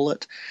we call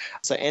it.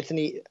 So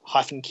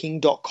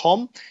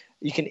anthony-king.com.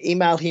 You can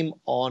email him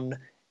on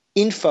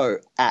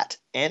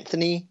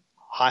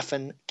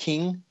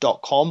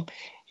info@anthony-king.com.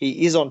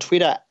 He is on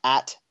Twitter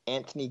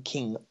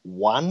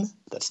 @AnthonyKing1,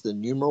 that's the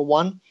numeral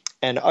 1,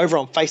 and over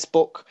on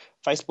Facebook,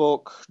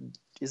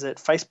 is it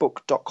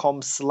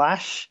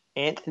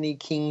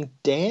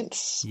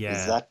facebook.com/AnthonyKingDance?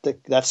 Yeah.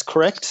 That's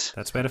correct?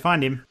 That's where to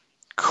find him.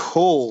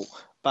 Cool.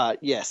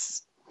 But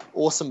yes,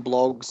 awesome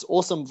blogs,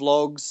 awesome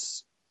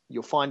vlogs.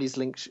 You'll find his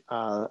link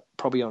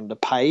probably on the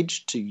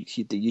page to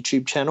the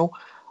YouTube channel.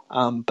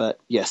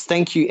 But yes,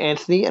 thank you,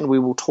 Anthony, and we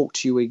will talk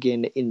to you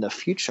again in the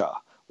future.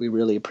 We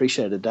really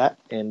appreciated that.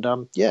 And,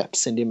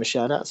 send him a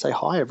shout out and say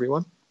hi,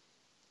 everyone.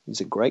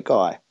 He's a great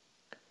guy.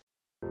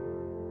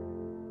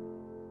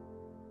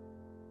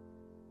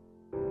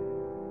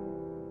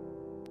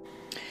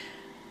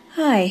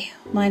 Hi,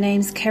 my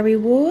name's Kerry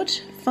Ward,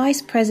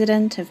 Vice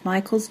President of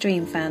Michael's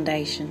Dream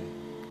Foundation.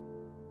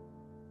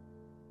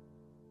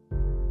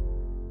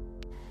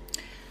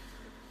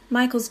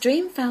 Michael's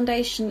Dream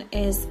Foundation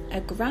is a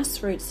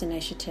grassroots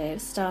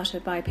initiative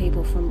started by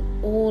people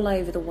from all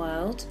over the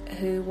world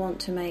who want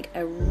to make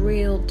a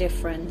real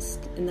difference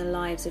in the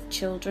lives of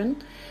children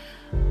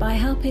by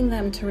helping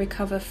them to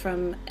recover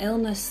from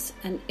illness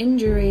and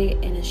injury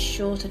in as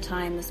short a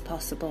time as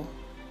possible.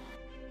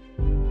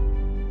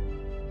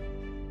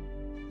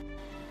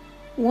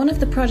 One of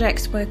the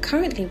projects we're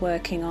currently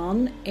working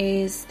on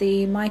is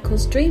the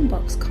Michael's Dream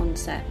Box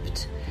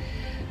concept.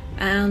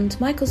 And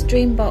Michael's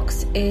Dream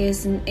Box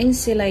is an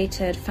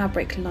insulated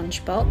fabric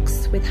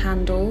lunchbox with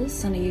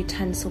handles and a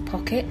utensil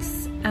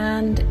pockets,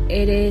 and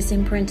it is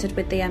imprinted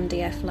with the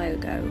MDF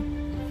logo.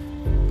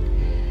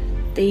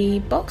 The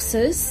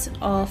boxes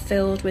are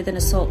filled with an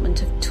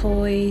assortment of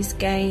toys,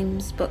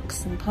 games,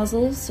 books and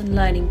puzzles and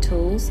learning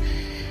tools,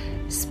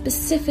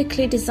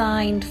 specifically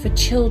designed for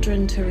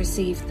children to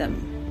receive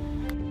them.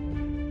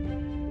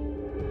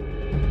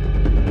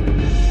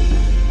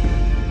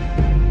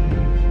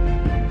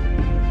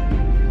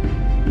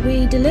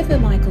 We deliver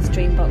Michael's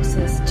Dream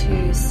Boxes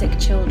to sick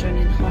children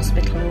in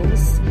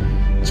hospitals,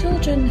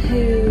 children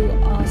who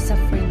are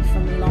suffering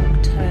from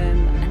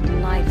long-term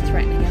and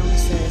life-threatening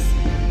illnesses.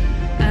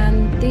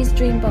 And these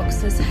Dream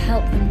Boxes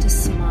help them to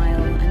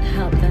smile and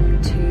help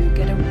them to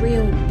get a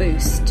real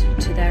boost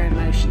to their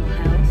emotional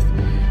health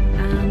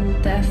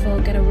and therefore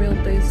get a real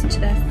boost to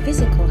their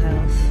physical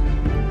health.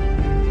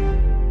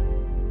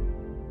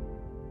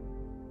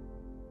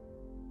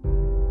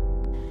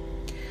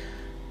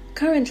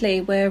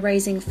 Currently, we're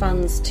raising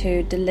funds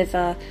to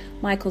deliver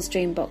Michael's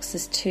Dream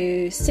Boxes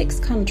to 6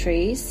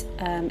 countries,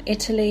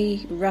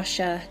 Italy,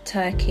 Russia,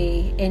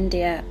 Turkey,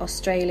 India,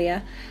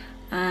 Australia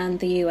and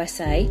the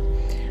USA.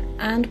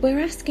 And we're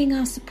asking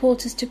our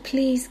supporters to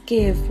please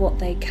give what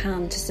they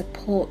can to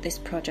support this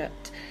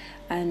project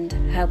and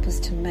help us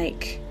to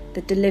make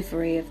the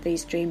delivery of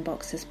these dream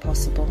boxes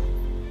possible.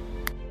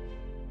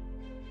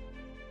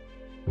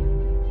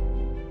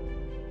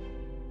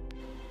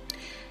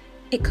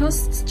 It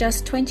costs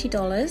just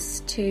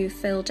 $20 to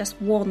fill just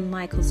one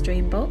Michael's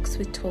Dream Box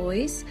with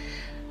toys.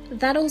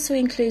 That also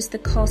includes the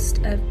cost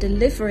of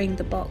delivering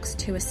the box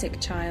to a sick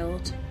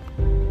child.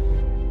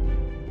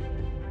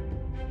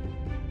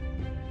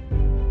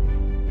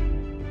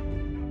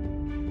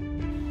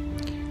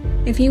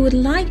 If you would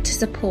like to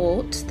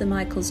support the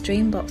Michael's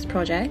Dream Box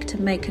project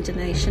and make a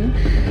donation,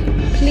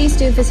 please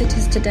do visit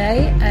us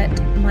today at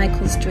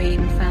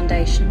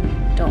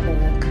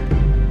michaelsdreamfoundation.org.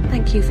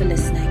 Thank you for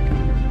listening.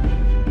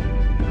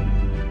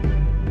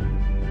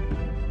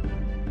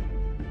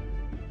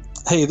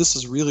 Hey, this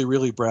is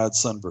really Brad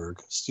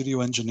Sundberg,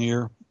 studio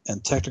engineer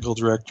and technical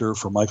director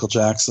for Michael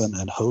Jackson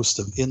and host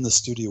of In the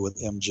Studio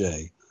with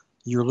MJ.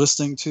 You're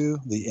listening to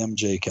the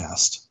MJ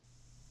Cast.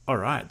 All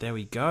right, there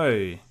we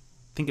go. I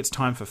think it's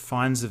time for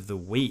Finds of the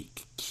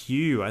Week.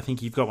 Q, I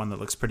think you've got one that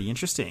looks pretty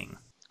interesting.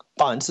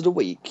 Finds of the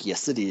Week,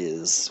 yes it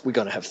is. We're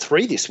going to have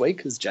 3 this week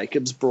because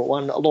Jacob's brought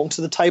one along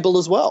to the table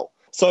as well.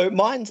 So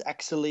mine's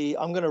actually,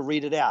 I'm going to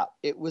read it out.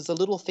 It was a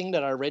little thing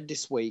that I read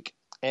this week,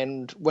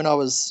 and when I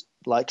was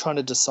trying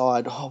to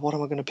decide, what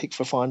am I going to pick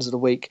for Finds of the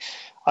Week?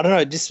 I don't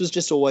know, this was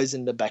just always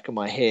in the back of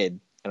my head.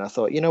 And I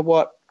thought, you know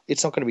what?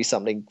 It's not going to be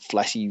something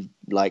flashy,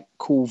 like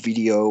cool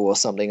video or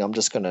something. I'm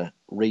just going to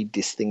read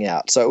this thing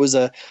out. So it was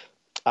I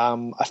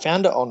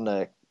found it on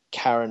the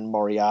Karen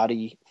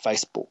Moriarty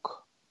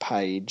Facebook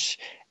page,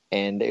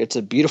 and it's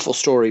a beautiful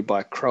story by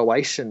a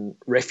Croatian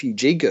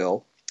refugee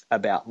girl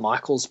about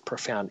Michael's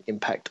profound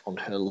impact on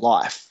her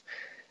life.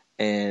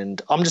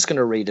 And I'm just going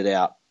to read it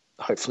out.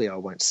 Hopefully I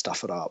won't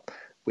stuff it up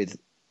with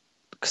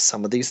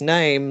some of these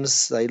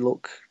names. They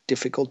look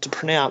difficult to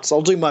pronounce.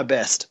 I'll do my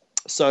best.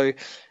 So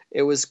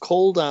it was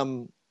called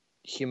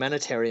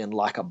Humanitarian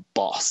Like a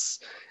Boss.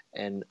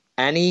 And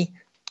Annie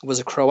was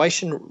a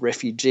Croatian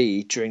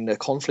refugee during the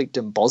conflict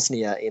in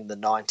Bosnia in the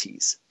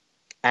 90s.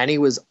 Annie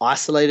was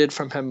isolated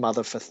from her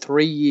mother for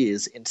 3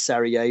 years in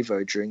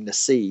Sarajevo during the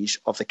siege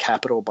of the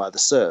capital by the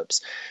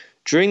Serbs.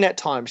 During that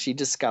time, she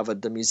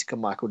discovered the music of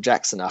Michael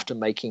Jackson after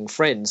making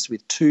friends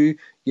with 2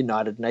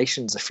 United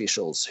Nations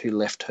officials who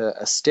left her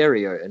a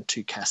stereo and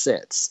 2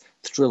 cassettes,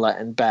 Thriller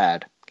and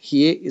Bad.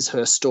 Here is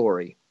her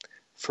story,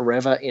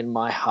 Forever in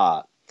My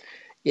Heart.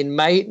 In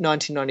May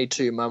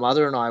 1992, my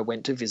mother and I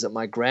went to visit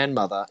my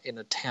grandmother in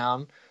a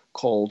town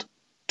called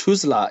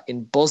Tuzla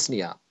in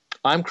Bosnia.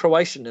 I'm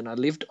Croatian and I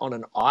lived on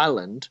an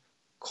island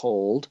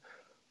called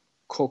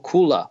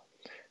Korčula.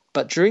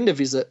 But during the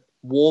visit,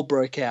 war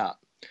broke out.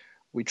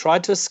 We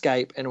tried to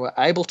escape and were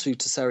able to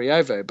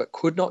Sarajevo, but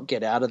could not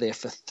get out of there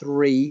for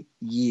 3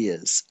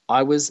 years.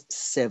 I was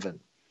 7.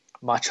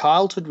 My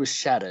childhood was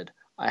shattered.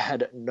 I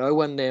had no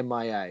one near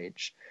my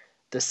age.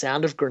 The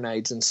sound of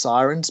grenades and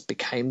sirens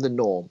became the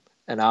norm,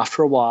 and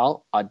after a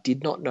while, I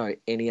did not know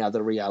any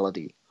other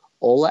reality.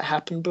 All that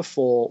happened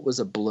before was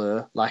a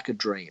blur like a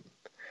dream.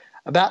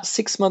 About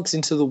 6 months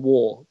into the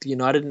war, the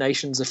United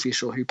Nations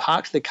official who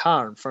parked the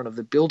car in front of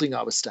the building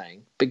I was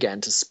staying began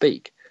to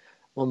speak.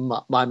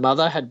 My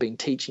mother had been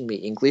teaching me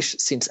English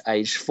since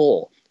age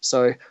 4,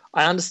 so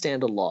I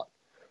understand a lot.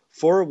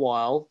 For a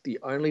while, the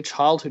only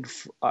childhood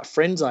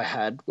friends I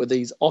had were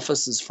these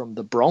officers from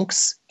the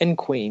Bronx and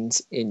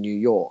Queens in New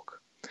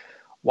York.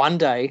 One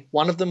day,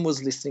 one of them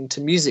was listening to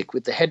music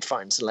with the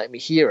headphones and let me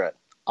hear it.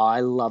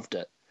 I loved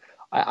it.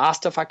 I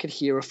asked if I could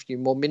hear a few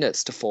more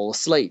minutes to fall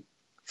asleep.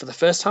 For the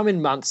first time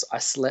in months, I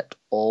slept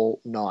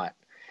all night.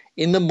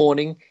 In the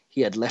morning,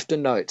 he had left a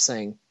note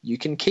saying, "You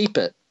can keep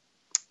it."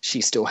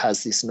 She still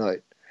has this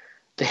note.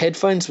 The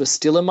headphones were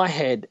still in my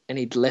head, and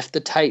he'd left the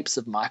tapes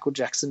of Michael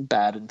Jackson,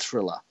 Bad and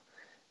Thriller.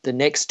 The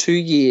next 2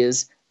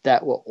 years,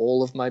 that were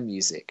all of my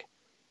music.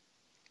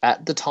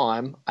 At the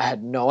time, I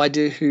had no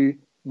idea who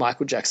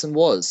Michael Jackson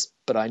was,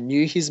 but I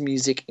knew his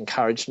music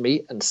encouraged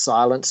me and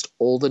silenced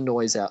all the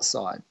noise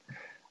outside.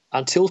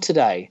 Until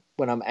today,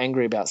 when I'm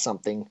angry about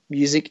something,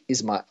 music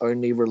is my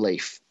only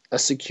relief, a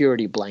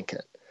security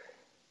blanket.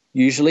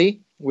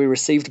 Usually, we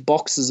received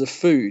boxes of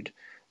food.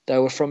 They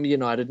were from the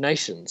United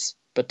Nations,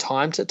 but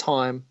time to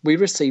time we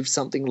received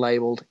something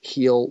labelled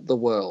Heal the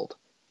World.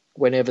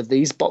 Whenever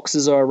these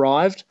boxes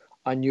arrived,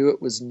 I knew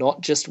it was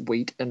not just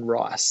wheat and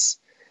rice.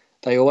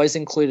 They always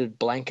included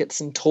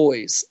blankets and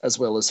toys, as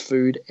well as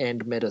food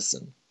and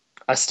medicine.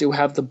 I still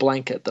have the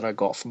blanket that I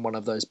got from one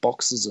of those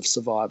boxes of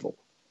survival.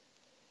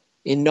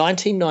 In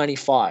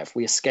 1995,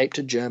 we escaped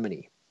to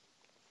Germany.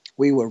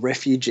 We were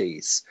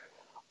refugees.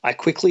 I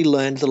quickly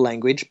learned the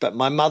language, but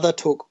my mother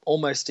took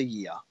almost a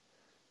year.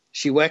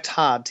 She worked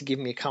hard to give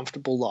me a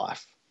comfortable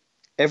life.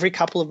 Every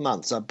couple of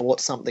months I bought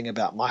something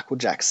about Michael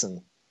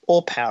Jackson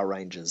or Power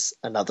Rangers,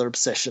 another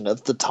obsession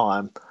at the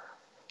time.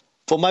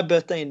 For my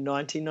birthday in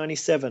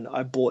 1997,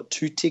 I bought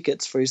 2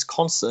 tickets for his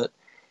concert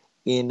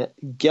in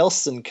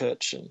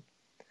Gelsenkirchen.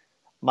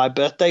 My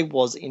birthday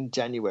was in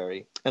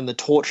January, and the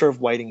torture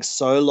of waiting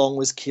so long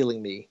was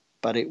killing me,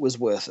 but it was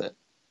worth it.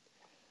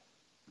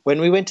 When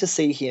we went to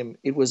see him,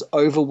 it was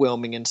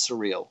overwhelming and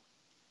surreal.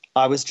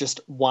 I was just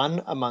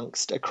one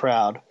amongst a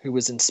crowd who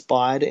was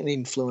inspired and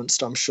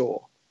influenced, I'm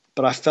sure.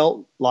 But I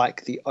felt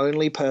like the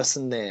only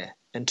person there,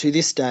 and to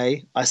this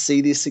day, I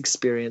see this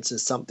experience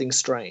as something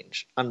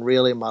strange,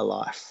 unreal in my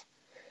life.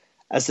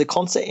 As the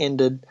concert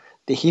ended,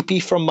 the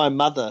hippie from my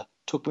mother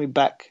took me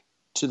back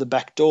to the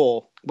back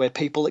door where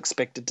people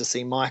expected to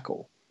see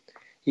Michael.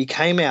 He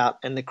came out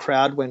and the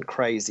crowd went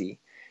crazy.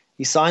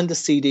 He signed the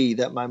CD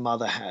that my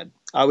mother had.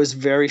 I was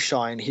very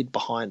shy and hid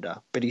behind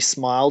her, but he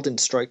smiled and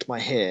stroked my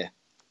hair.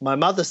 My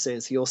mother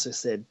says he also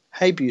said,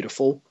 "Hey,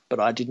 beautiful," but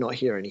I did not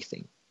hear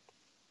anything.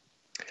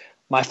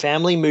 My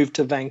family moved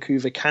to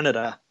Vancouver,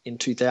 Canada in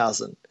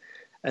 2000,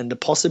 and the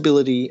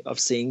possibility of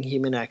seeing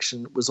him in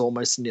action was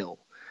almost nil.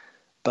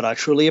 But I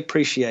truly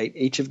appreciate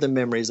each of the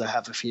memories I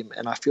have of him,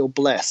 and I feel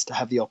blessed to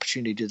have the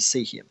opportunity to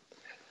see him.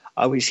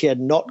 I wish he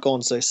had not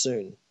gone so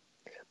soon.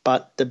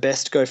 But the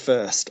best go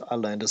first, I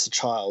learned as a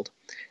child.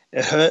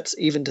 It hurts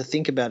even to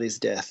think about his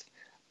death,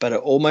 but it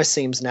almost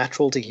seems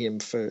natural to him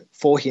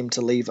for him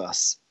to leave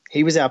us.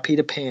 He was our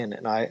Peter Pan,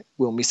 and I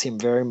will miss him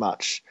very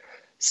much.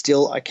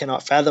 Still, I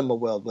cannot fathom a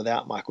world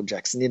without Michael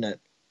Jackson in it,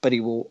 but he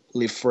will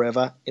live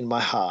forever in my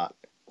heart.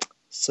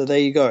 So there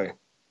you go.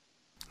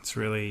 It's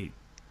really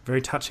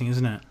very touching,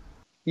 isn't it?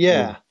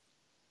 Yeah.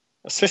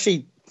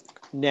 Especially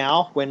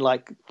now when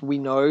we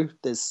know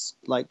there's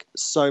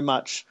so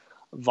much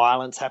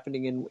violence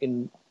happening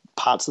in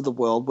parts of the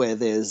world where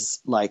there's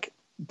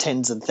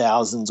tens of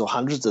thousands or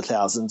hundreds of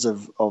thousands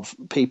of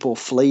people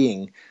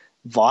fleeing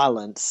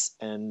violence,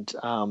 and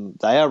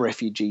they are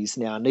refugees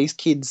now. And these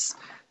kids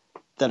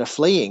that are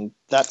fleeing,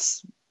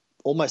 that's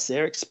almost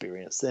their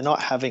experience. They're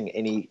not having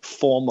any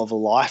form of a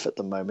life at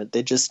the moment.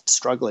 They're just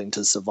struggling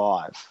to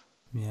survive.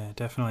 Yeah,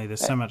 definitely.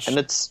 There's so much. And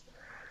it's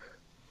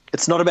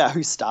not about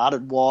who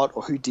started what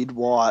or who did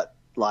what.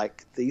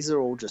 These are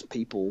all just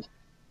people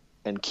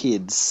and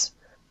kids.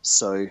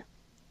 So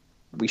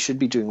we should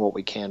be doing what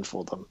we can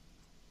for them.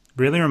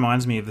 Really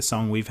reminds me of the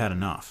song We've Had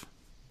Enough.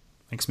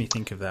 Makes me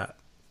think of that.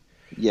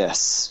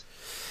 Yes,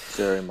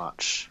 very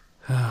much.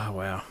 Oh,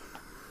 wow.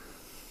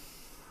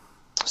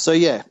 So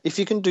yeah, if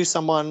you can do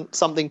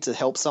something to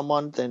help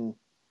someone, then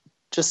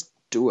just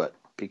do it,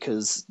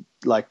 because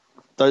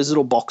those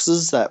little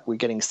boxes that we're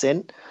getting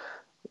sent,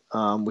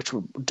 which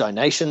were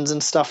donations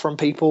and stuff from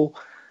people,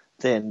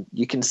 then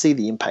you can see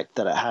the impact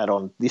that it had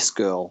on this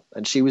girl,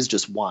 and she was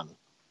just one.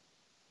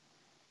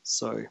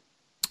 So,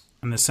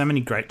 and there's so many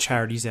great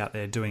charities out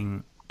there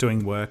doing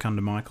work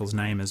under Michael's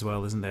name as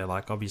well, isn't there?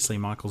 Obviously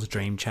Michael's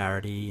Dream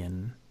Charity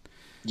and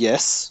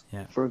yes,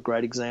 yeah, for a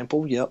great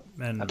example. Yep,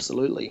 and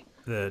absolutely.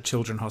 The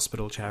Children's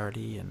Hospital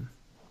Charity and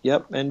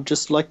yep, and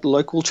just the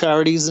local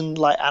charities and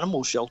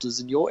animal shelters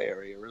in your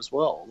area as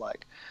well.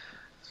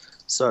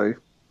 So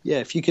yeah,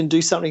 if you can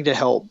do something to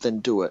help, then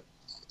do it.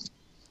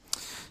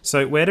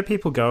 So where do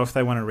people go if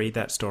they want to read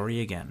that story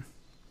again?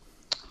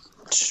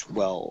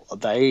 Well,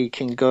 they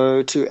can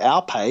go to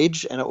our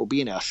page, and it will be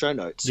in our show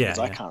notes, because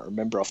I can't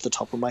remember off the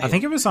top of my head. I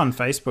think it was on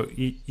Facebook.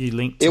 You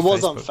linked to it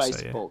was Facebook, on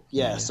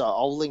Facebook. So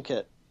I'll link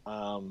it.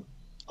 I'll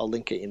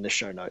link it in the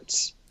show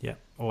notes. Yeah,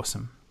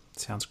 awesome.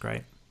 Sounds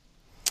great.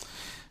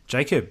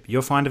 Jacob,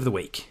 your find of the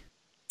week.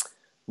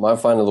 My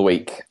find of the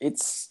week.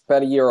 It's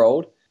about a year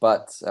old,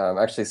 but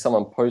actually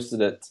someone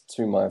posted it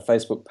to my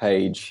Facebook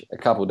page a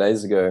couple of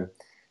days ago,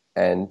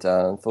 and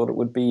thought it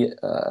would be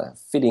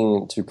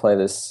fitting to play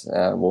this,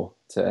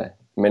 to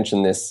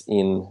mention this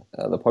in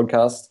the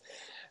podcast.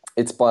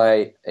 It's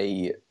by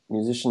a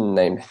musician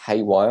named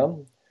Haywire,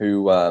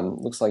 who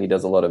looks like he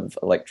does a lot of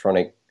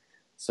electronic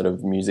sort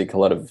of music, a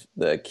lot of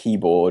the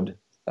keyboard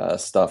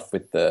stuff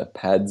with the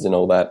pads and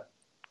all that.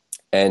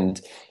 And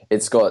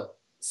it's got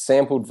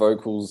sampled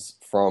vocals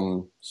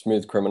from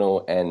Smooth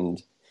Criminal,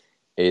 and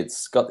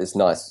it's got this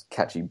nice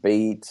catchy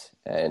beat,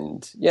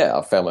 and yeah,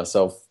 I found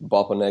myself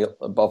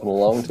bopping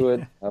along to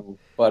it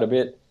quite a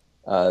bit.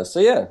 So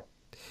yeah.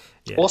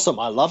 Awesome.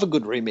 I love a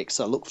good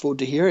remix. I look forward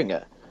to hearing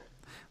it.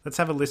 Let's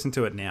have a listen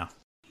to it now.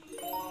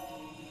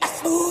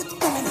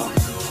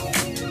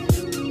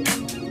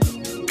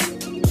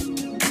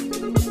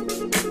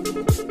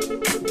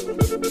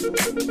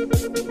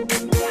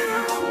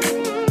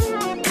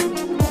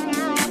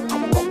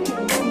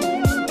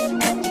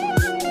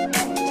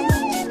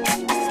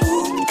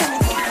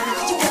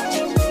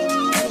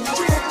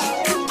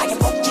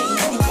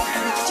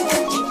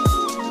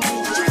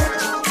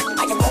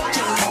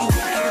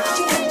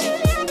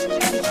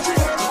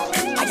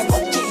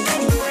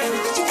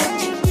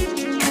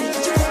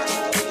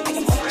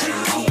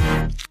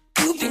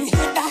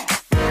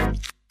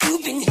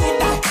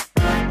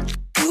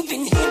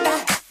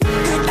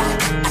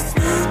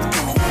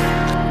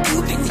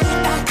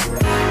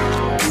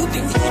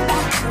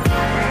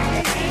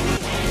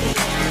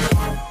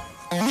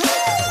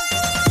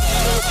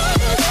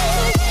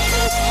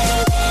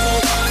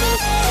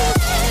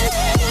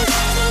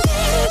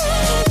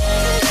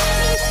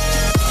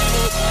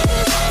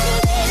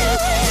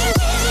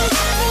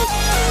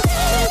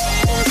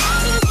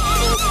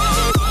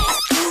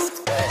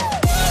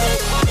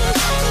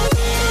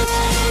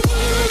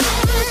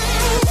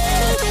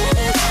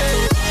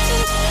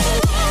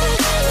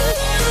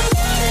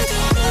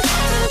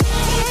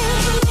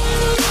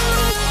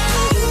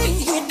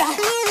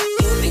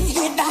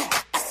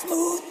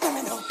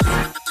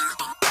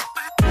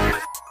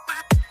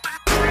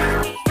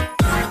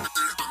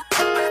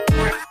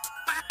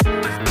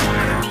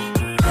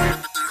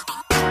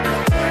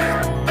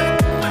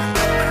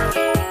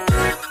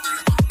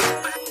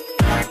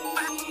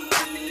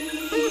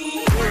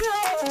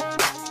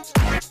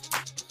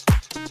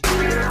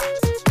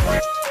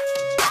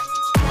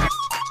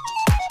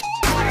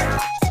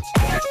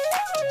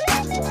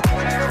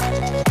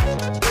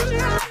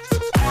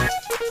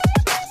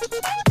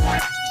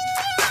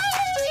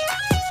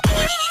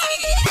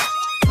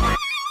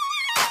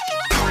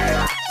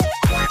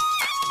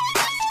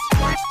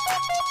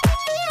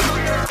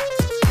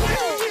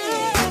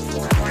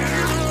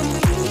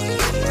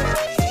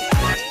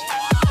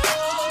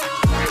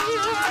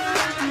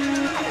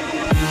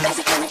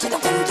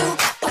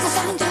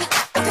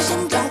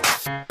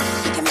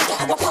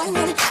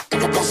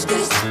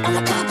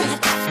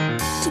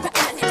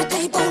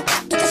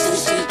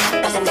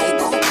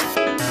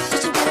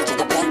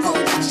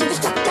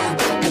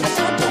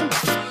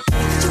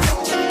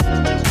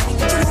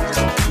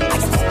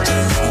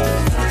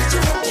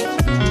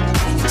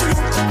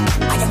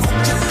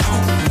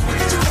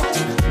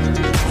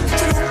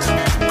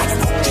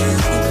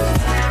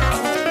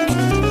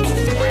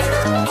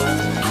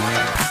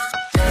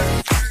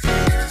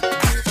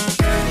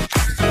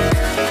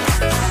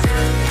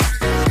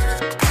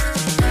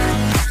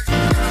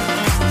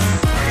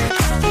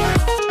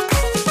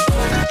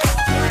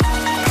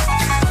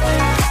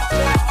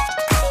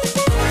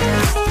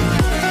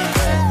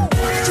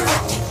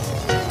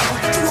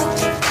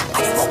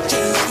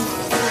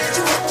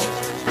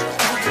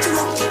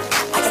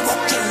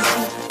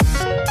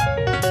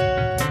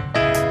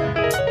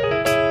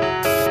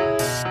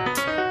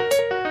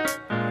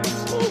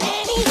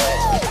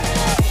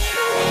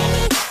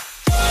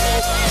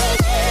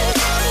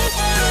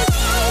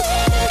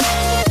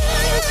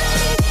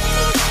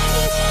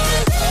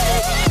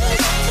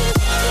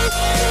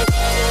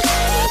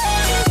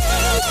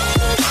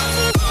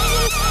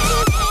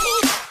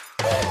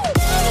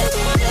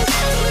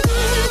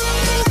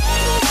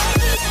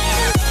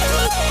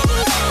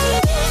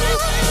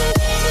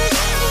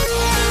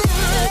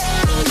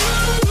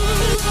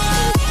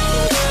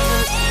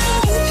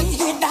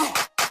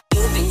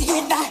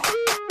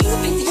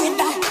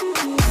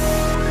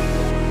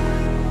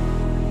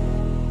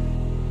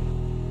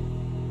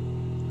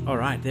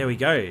 right, there we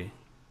go.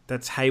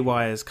 That's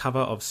Haywire's cover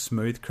of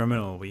Smooth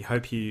Criminal. We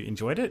hope you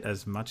enjoyed it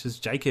as much as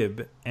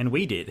Jacob and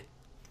we did.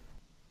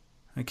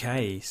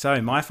 Okay,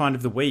 so my find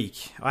of the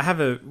week. I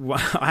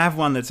have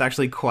one that's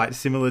actually quite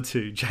similar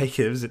to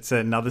Jacob's. It's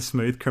another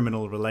Smooth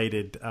Criminal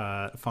related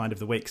find of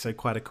the week, so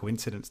quite a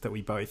coincidence that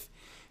we both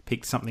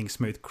picked something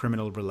Smooth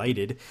Criminal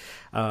related.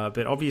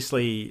 But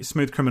obviously,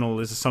 Smooth Criminal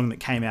is a song that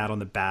came out on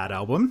the Bad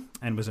album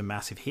and was a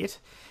massive hit,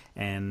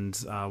 and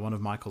one of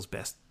Michael's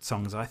best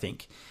songs, I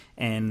think.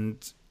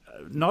 And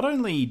not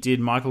only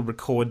did Michael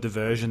record the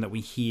version that we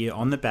hear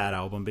on the Bad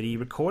album, but he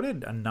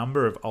recorded a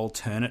number of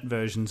alternate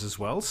versions as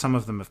well. Some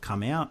of them have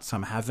come out,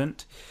 some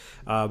haven't.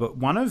 But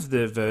one of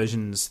the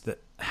versions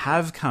that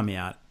have come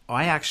out,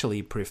 I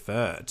actually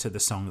prefer to the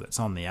song that's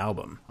on the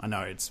album. I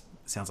know it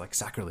sounds like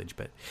sacrilege,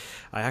 but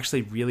I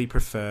actually really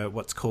prefer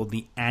what's called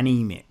the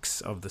Annie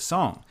mix of the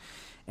song.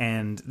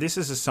 And this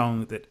is a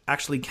song that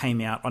actually came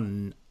out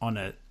on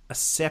a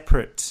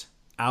separate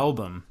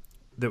album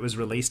that was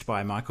released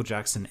by Michael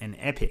Jackson and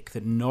Epic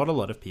that not a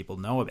lot of people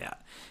know about.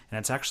 And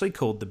it's actually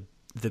called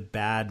the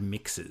Bad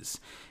Mixes.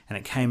 And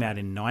it came out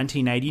in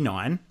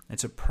 1989.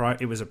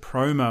 It was a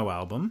promo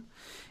album.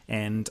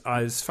 And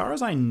as far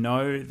as I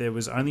know, there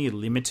was only a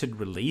limited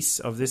release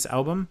of this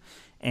album.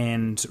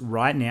 And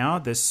right now,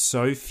 there's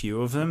so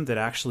few of them that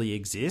actually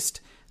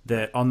exist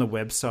that on the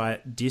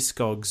website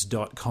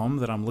discogs.com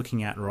that I'm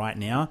looking at right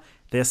now,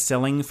 they're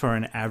selling for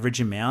an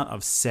average amount of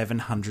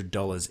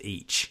 $700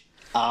 each.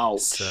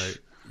 Ouch. So,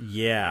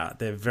 yeah,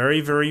 they're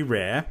very, very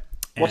rare.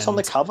 What's on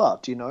the cover?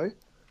 Do you know?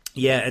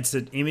 Yeah, it's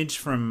an image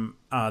from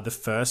the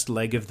first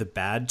leg of the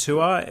Bad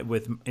tour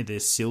with the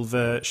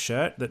silver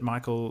shirt that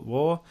Michael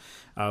wore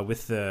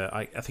with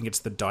I think it's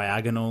the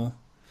diagonal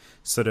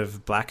sort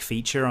of black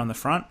feature on the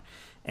front.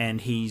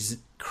 And he's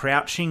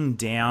crouching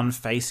down,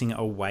 facing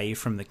away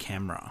from the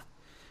camera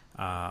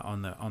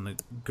on the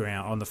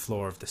ground, on the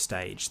floor of the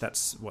stage.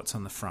 That's what's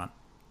on the front.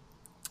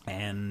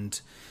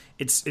 And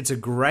it's a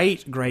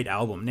great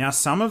album. Now,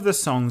 some of the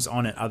songs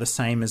on it are the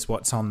same as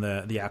what's on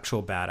the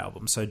actual Bad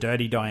album. So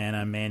Dirty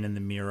Diana, Man in the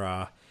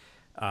Mirror,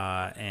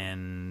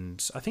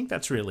 and I think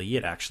that's really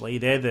it, actually.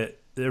 They're the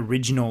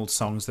original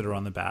songs that are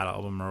on the Bad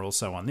album are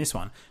also on this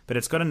one. But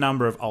it's got a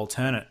number of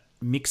alternate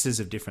mixes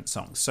of different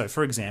songs. So,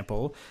 for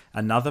example,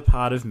 Another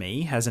Part of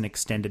Me has an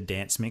extended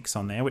dance mix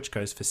on there, which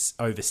goes for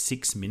over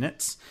 6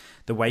 minutes.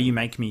 The Way You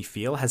Make Me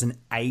Feel has an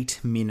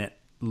 8-minute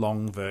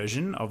long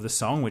version of the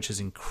song, which is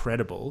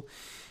incredible.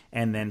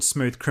 And then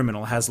Smooth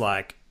Criminal has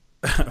like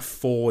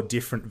 4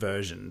 different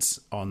versions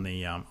on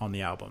the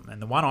album.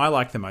 And the one I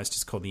like the most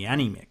is called the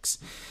Annie mix.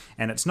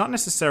 And it's not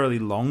necessarily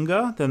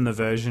longer than the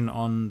version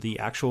on the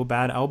actual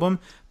Bad album,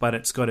 but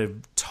it's got a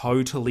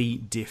totally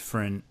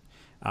different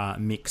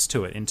mix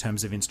to it in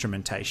terms of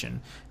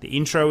instrumentation. The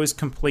intro is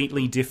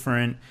completely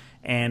different,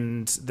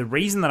 and the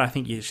reason that I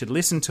think you should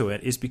listen to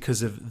it is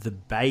because of the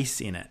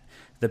bass in it,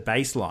 the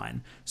bass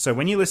line. So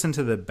when you listen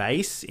to the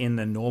bass in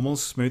the normal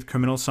Smooth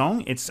Criminal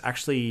song, it's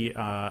actually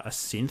a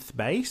synth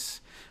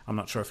bass. I'm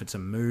not sure if it's a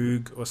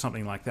Moog or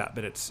something like that,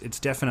 but it's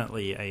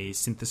definitely a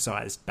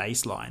synthesized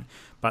bass line.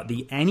 But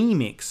the Annie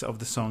mix of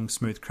the song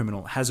Smooth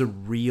Criminal has a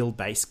real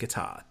bass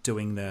guitar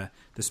doing the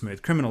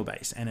Smooth Criminal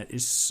bass, and it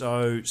is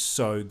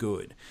so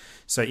good.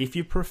 So if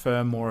you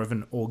prefer more of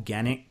an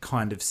organic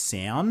kind of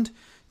sound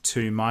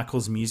to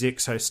Michael's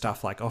music, so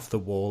stuff like Off the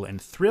Wall and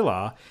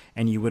Thriller,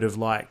 and you would have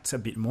liked a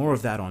bit more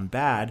of that on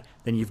Bad,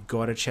 then you've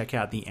got to check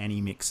out the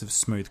Annie mix of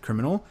Smooth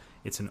Criminal.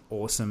 It's an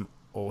awesome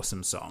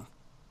song.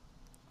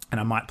 And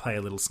I might play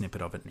a little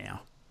snippet of it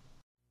now.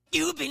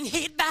 You've been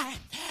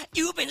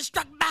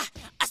struck by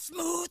a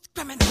smooth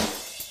criminal.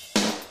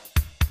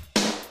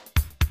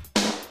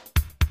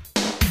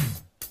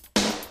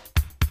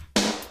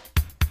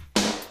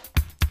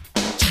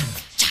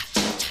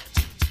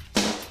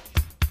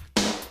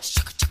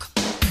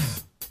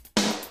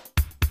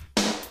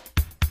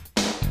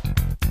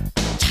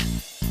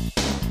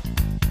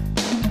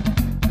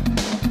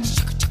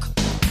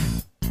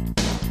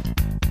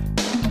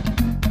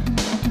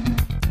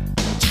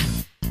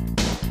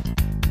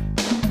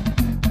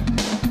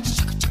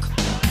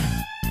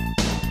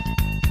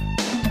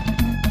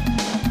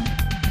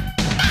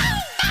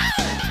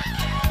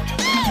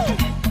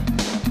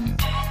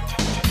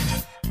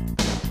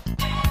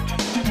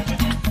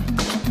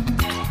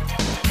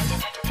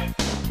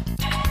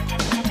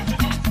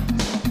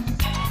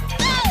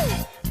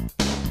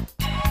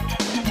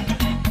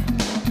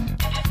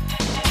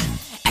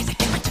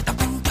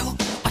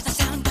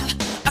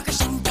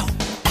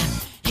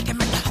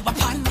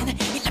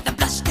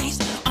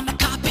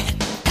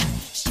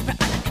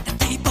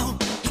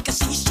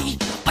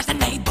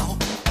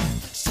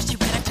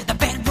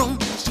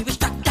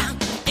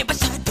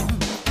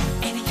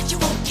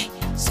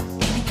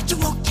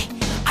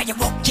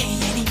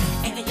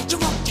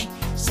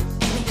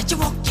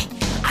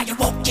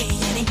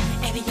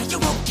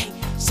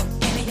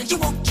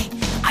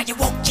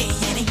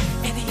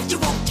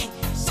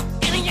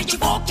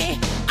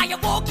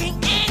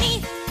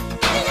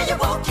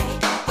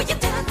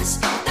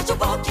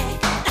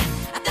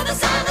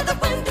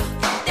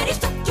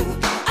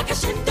 You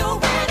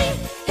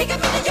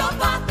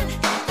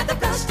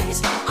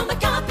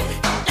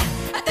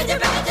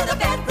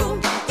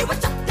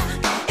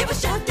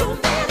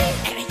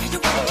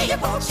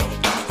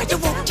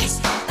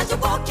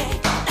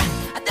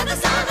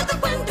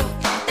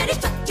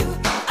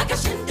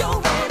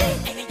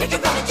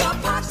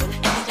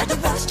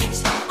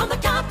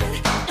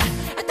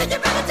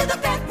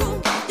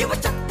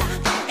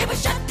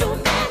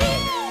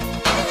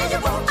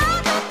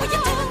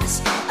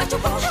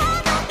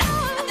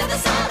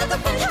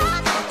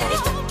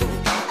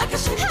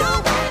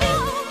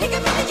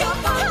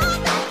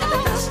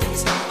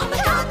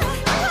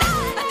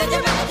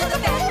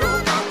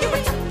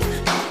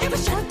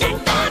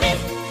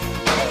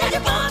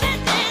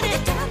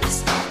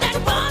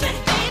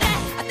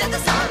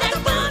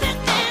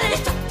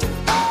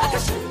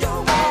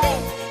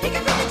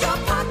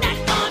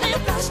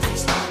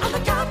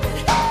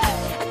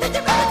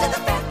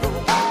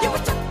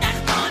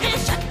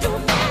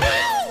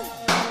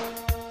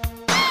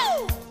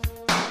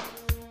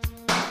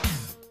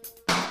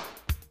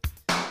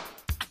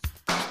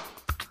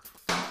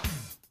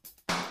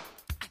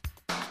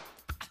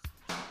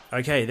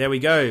Okay, there we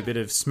go. A bit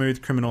of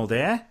Smooth Criminal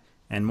there,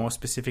 and more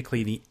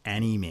specifically the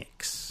Annie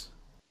mix.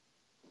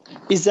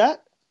 Is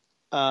that...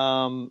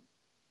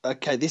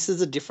 okay, this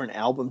is a different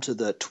album to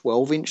the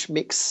 12-inch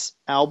mix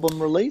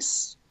album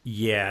release?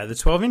 Yeah, the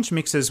 12-inch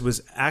mixes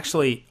was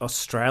actually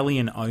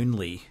Australian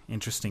only,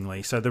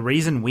 interestingly. So the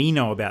reason we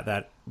know about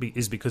that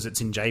is because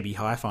it's in JB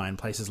Hi-Fi and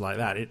places like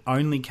that. It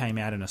only came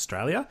out in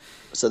Australia.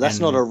 So that's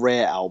not a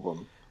rare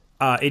album?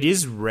 It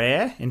is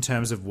rare in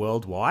terms of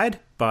worldwide,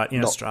 but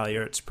in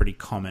Australia it's pretty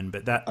common.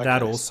 But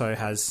that also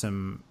has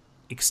some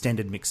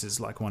extended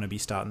mixes, like Wanna Be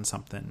Starting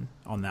Something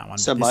on that one.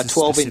 So my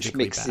 12-inch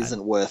mix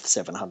isn't worth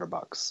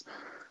 $700?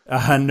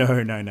 No,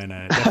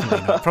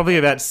 definitely not. Probably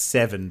about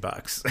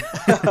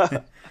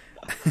 $7.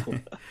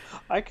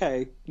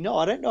 Okay. No,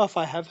 I don't know if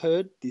I have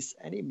heard this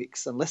Annie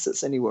mix, unless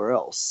it's anywhere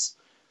else.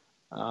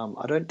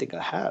 I don't think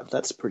I have.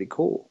 That's pretty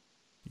cool.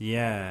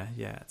 Yeah,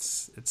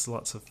 it's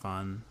lots of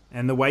fun.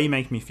 And The Way You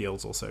Make Me Feel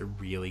is also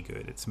really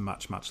good. It's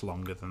much, much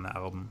longer than the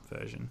album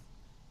version.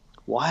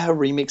 Why are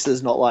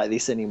remixes not like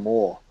this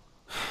anymore?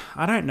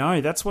 I don't know.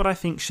 That's what I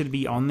think should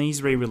be on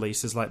these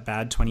re-releases like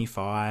Bad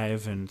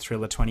 25 and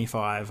Thriller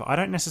 25. I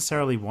don't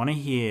necessarily want to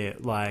hear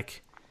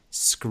like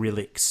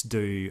Skrillex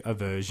do a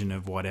version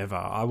of whatever.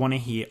 I want to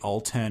hear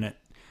alternate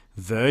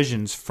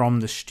versions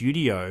from the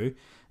studio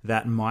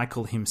that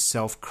Michael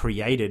himself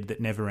created that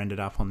never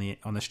ended up on the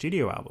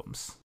studio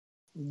albums.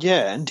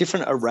 Yeah, and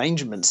different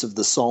arrangements of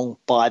the song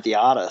by the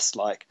artist.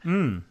 Like,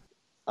 one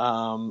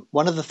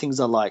of the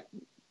things I like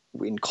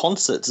in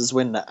concerts is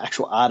when the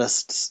actual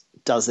artist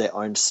does their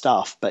own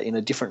stuff, but in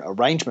a different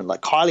arrangement.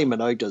 Like Kylie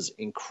Minogue does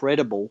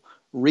incredible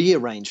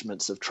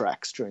rearrangements of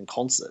tracks during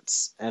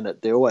concerts, and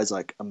they're always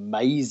like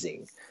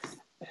amazing.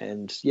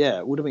 And yeah,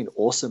 it would have been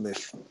awesome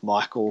if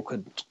Michael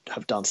could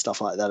have done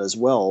stuff like that as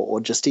well, or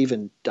just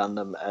even done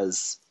them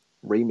as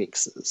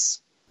remixes.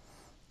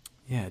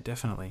 Yeah,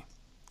 definitely.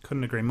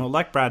 Couldn't agree more.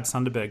 Like Brad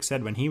Sunderberg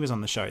said when he was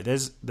on the show,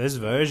 there's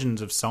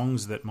versions of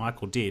songs that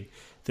Michael did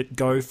that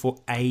go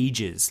for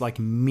ages, like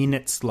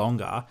minutes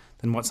longer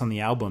than what's on the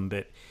album,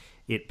 but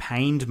it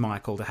pained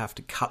Michael to have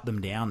to cut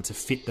them down to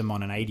fit them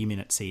on an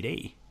 80-minute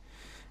CD.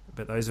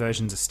 But those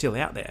versions are still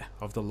out there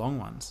of the long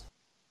ones.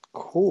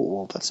 Cool.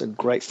 Well, that's a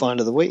great find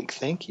of the week.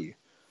 Thank you.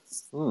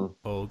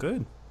 All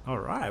good. All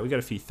right. We got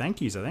a few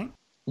thank yous, I think.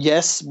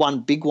 Yes, one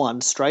big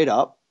one straight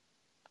up.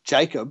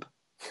 Jacob,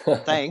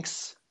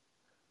 thanks.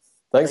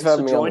 Thanks for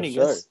having me joining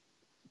on the show. us.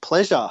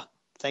 Pleasure.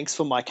 Thanks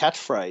for my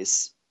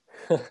catchphrase.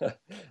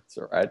 It's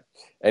all right.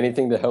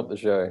 Anything to help the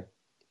show.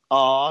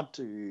 Oh,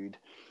 dude.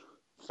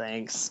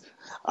 Thanks.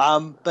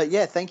 But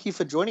yeah, thank you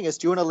for joining us.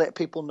 Do you want to let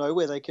people know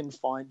where they can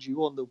find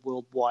you on the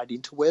worldwide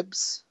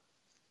interwebs?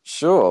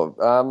 Sure.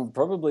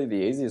 Probably the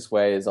easiest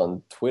way is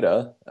on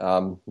Twitter.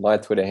 My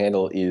Twitter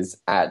handle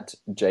is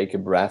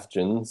 @Jacob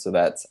Rathjen, so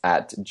that's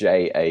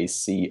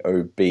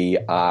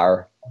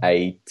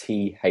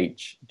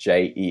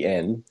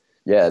 @JACOBRATHJEN.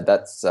 Yeah,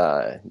 that's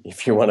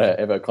if you want to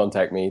ever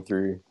contact me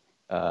through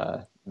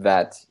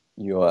that,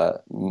 you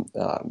are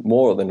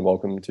more than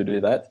welcome to do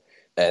that.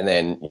 And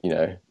then,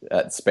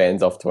 that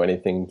spans off to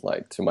anything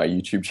like to my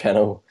YouTube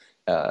channel,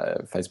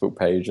 Facebook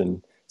page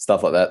and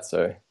stuff like that.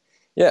 So,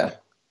 yeah.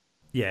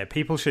 Yeah,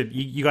 people should,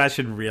 you guys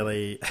should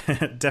really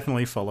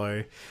definitely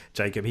follow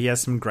Jacob. He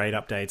has some great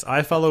updates.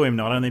 I follow him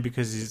not only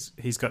because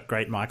he's got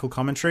great Michael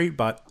commentary,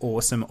 but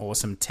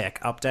awesome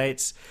tech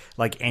updates.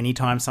 Like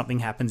anytime something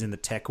happens in the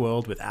tech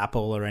world with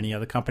Apple or any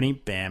other company,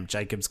 bam,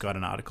 Jacob's got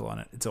an article on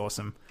it. It's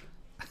awesome.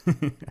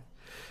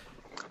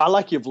 I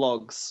like your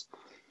vlogs.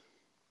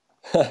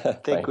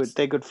 They're good.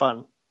 They're good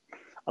fun.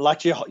 I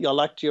liked your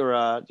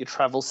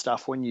travel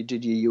stuff when you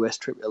did your US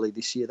trip early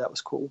this year. That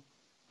was cool.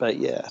 But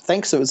yeah,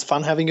 thanks. It was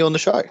fun having you on the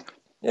show.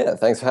 Yeah,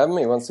 thanks for having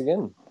me once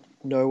again.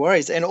 No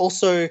worries. And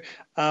also,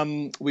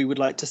 we would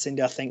like to send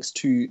our thanks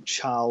to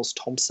Charles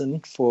Thompson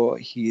for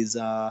his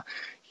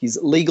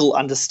legal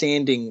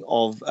understanding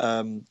of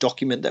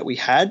document that we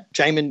had.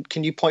 Jamin,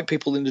 can you point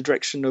people in the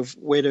direction of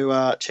where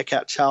to check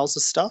out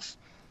Charles's stuff?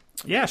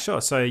 Yeah, sure.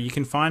 So you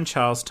can find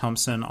Charles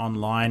Thompson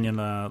online in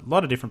a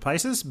lot of different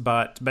places,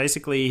 but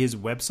basically his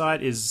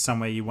website is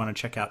somewhere you want to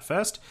check out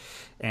first.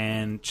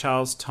 And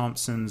Charles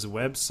Thompson's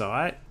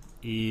website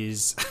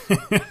is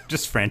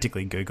just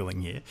frantically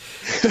Googling here.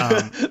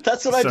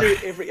 That's what I do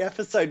every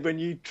episode when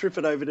you trip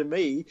it over to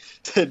me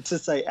to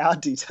say our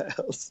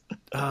details.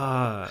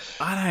 I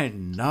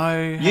don't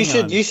know.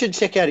 You should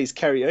check out his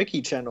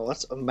karaoke channel.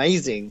 That's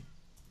amazing.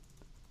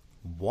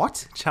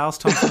 What? Charles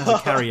Thompson has a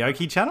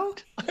karaoke channel?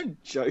 I'm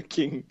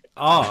joking.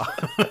 Oh.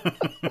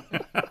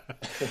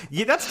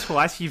 Yeah, that's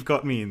twice you've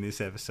got me in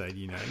this episode,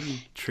 You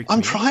tricked me.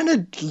 I'm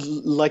trying to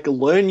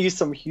learn you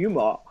some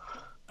humor.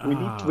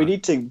 We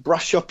need to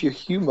brush up your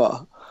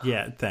humor.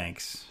 Yeah,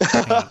 thanks.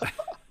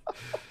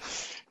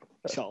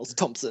 Charles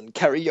Thompson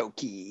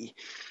karaoke.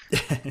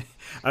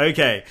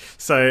 Okay,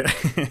 so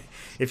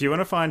if you want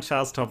to find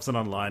Charles Thompson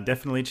online,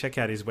 definitely check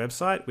out his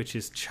website, which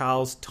is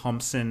Charles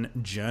Thompson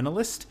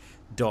Journalist.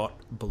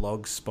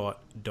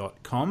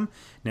 charles.blogspot.com.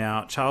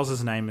 Now,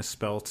 Charles's name is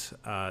spelt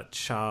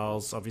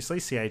Charles, obviously,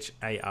 Charles,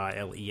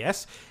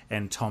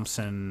 and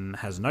Thompson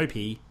has no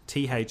P,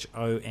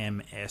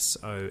 Thomson,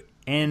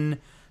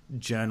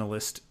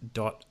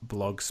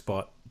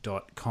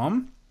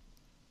 journalist.blogspot.com.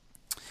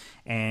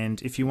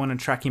 And if you want to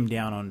track him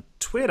down on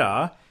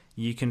Twitter,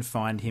 you can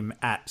find him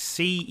at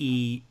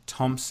CE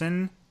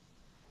Thompson.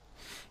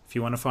 If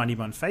you want to find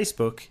him on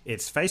Facebook,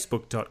 it's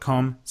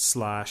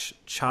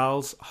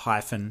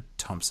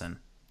facebook.com/Charles-Thompson.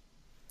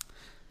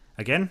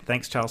 Again,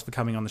 thanks, Charles, for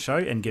coming on the show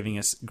and giving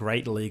us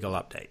great legal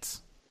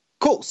updates.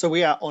 Cool. So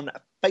we are on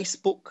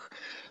Facebook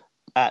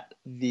at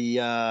the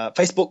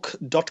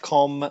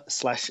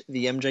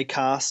facebook.com/the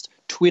MJcast.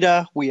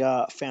 Twitter, we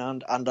are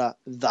found under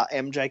the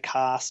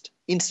MJcast.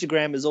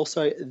 Instagram is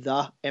also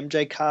the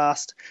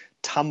MJcast.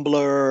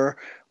 Tumblr,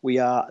 we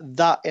are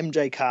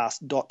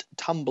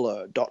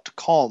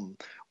themjcast.tumblr.com.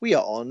 We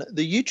are on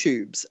the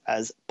YouTubes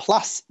as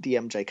plus the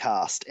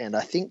MJcast, and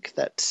I think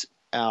that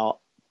our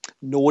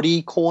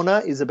naughty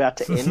corner is about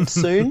to end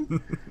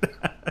soon.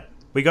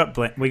 We got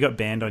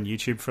banned on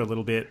YouTube for a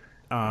little bit.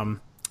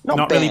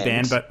 Not really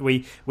banned, but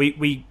we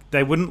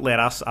they wouldn't let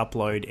us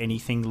upload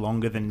anything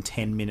longer than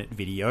 10-minute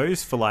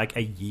videos for like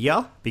a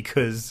year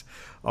because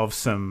of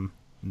some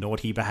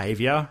naughty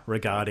behavior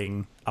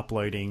regarding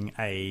uploading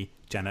a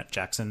Janet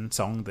Jackson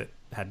song that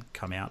had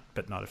come out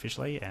but not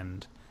officially.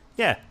 And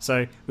yeah,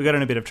 so we got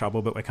in a bit of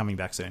trouble, but we're coming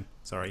back soon.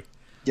 Sorry.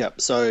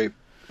 Yep. So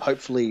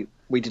hopefully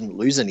we didn't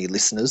lose any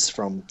listeners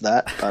from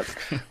that, but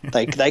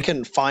they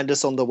can find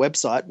us on the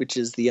website, which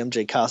is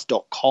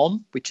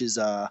themjcast.com, which is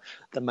the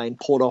main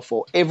portal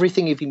for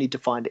everything. If you need to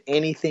find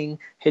anything,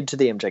 head to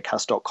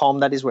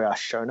themjcast.com. That is where our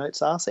show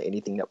notes are. So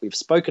anything that we've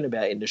spoken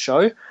about in the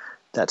show,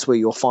 that's where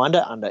you'll find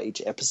it under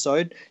each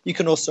episode. You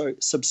can also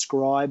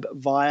subscribe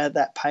via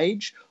that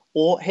page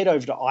or head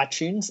over to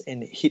iTunes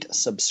and hit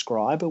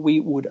subscribe.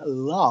 We would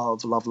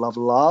love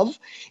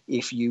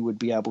if you would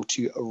be able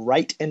to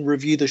rate and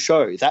review the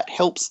show. That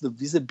helps the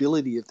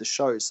visibility of the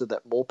show so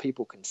that more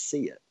people can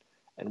see it,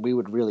 and we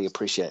would really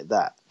appreciate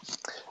that.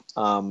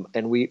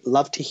 And we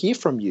love to hear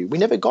from you. We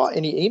never got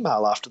any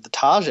email after the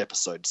Taj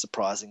episode,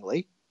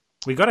 surprisingly.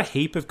 We got a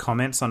heap of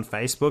comments on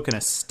Facebook and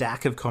a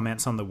stack of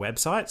comments on the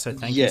website, so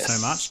thank you so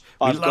much.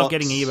 We love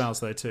getting emails,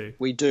 though, too.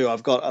 We do.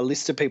 I've got a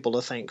list of people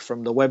to thank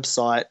from the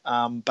website,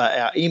 but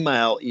our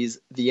email is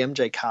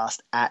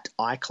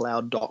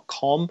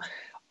themjcast@icloud.com.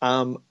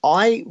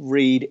 I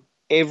read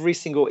every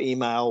single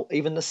email,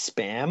 even the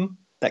spam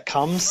that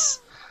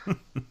comes.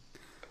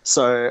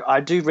 So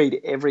I do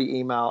read every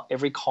email,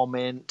 every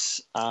comment,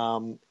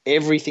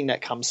 everything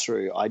that comes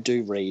through, I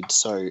do read.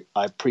 So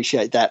I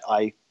appreciate that.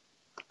 I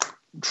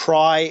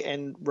try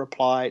and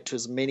reply to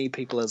as many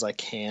people as I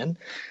can,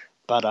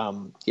 but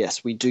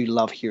yes, we do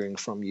love hearing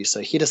from you,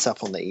 so hit us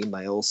up on the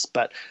emails.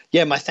 But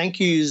yeah, my thank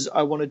yous,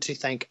 I wanted to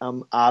thank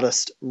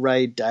artist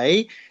Ray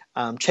Day.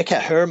 Check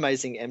out her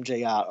amazing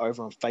MJ art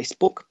over on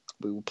Facebook.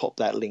 We will pop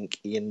that link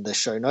in the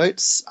show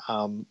notes,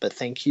 but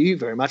thank you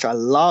very much. I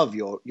love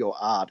your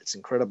art, it's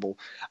incredible.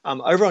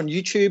 Over on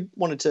YouTube,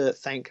 wanted to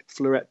thank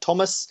Fleurette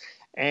Thomas.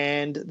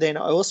 And then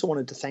I also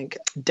wanted to thank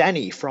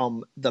Danny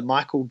from the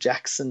Michael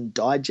Jackson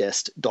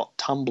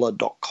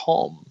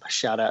Digest.tumblr.com.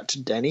 Shout out to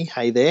Danny.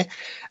 Hey there.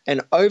 And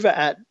over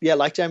at,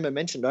 like Jamie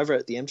mentioned, over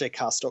at the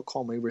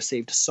MJcast.com, we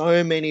received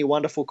so many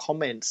wonderful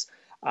comments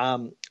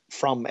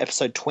from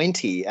episode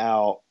 20,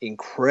 our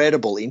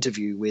incredible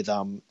interview with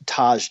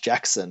Taj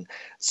Jackson.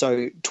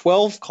 So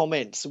 12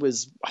 comments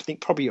was, I think,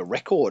 probably a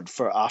record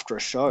for after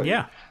a show.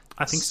 Yeah.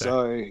 I think so.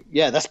 So,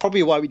 yeah, that's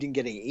probably why we didn't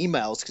get any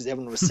emails, because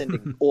everyone was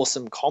sending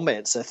awesome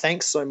comments. So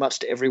thanks so much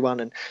to everyone.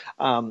 And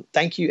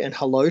thank you and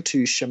hello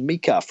to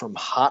Shamika from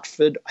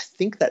Hartford. I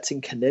think that's in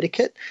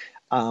Connecticut.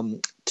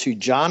 To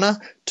Jana,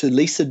 to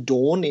Lisa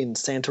Dawn in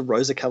Santa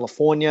Rosa,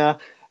 California,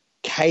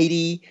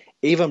 Katie,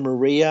 Eva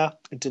Maria,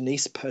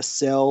 Denise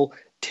Purcell,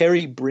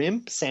 Terry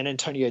Brim, San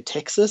Antonio,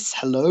 Texas.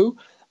 Hello.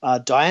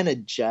 Diana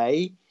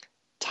J,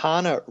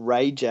 Tana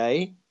Ray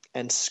J,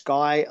 and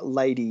Sky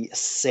Lady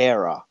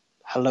Sarah.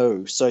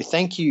 Hello. So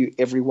thank you,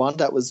 everyone.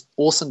 That was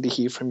awesome to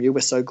hear from you.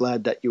 We're so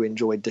glad that you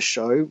enjoyed the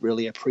show.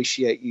 Really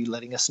appreciate you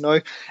letting us know.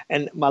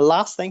 And my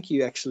last thank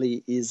you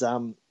actually is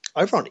over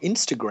on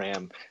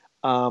Instagram,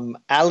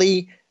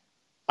 Ali_MJ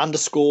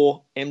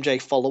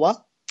follower.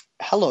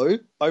 Hello,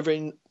 over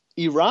in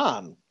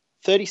Iran.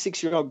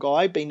 36-year-old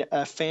guy, been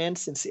a fan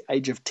since the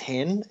age of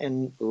 10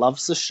 and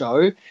loves the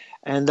show.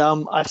 And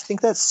I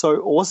think that's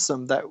so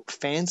awesome that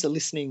fans are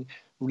listening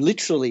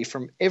literally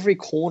from every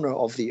corner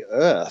of the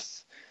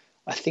earth.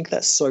 I think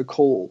that's so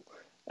cool.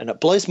 And it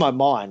blows my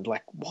mind.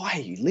 Like, why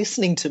are you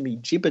listening to me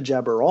jibber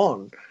jabber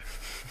on?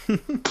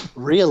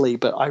 Really,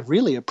 but I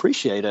really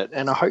appreciate it.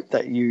 And I hope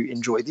that you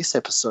enjoy this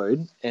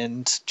episode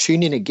and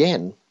tune in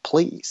again,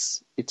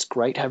 please. It's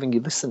great having you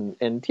listen.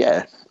 And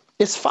yeah,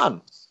 it's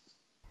fun.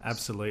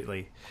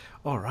 Absolutely.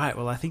 All right.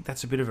 Well, I think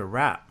that's a bit of a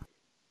wrap.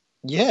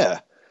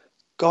 Yeah.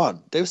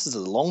 God, this is a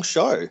long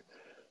show.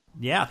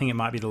 Yeah, I think it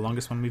might be the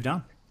longest one we've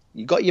done.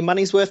 You got your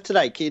money's worth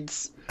today,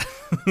 kids.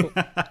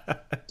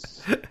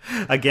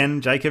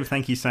 Again, Jacob,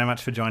 thank you so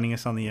much for joining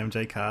us on the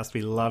MJ Cast.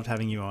 We loved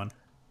having you on.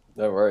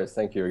 No worries.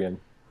 Thank you again.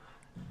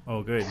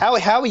 All good. How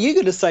are you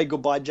going to say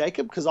goodbye,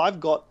 Jacob? Because I've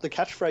got the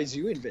catchphrase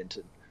you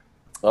invented.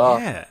 Oh.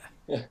 Yeah.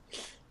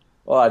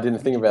 Well, I didn't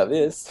think about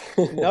this.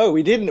 No,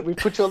 we didn't. We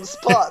put you on the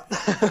spot.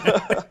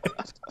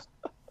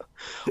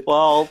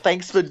 Well,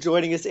 thanks for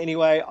joining us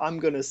anyway. I'm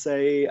going to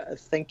say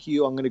thank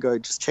you. I'm going to go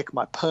just check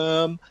my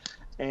perm.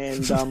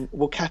 And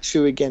we'll catch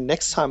you again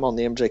next time on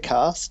the MJ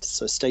Cast.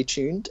 So stay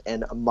tuned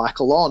and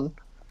Michael on.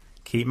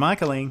 Keep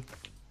Michaeling.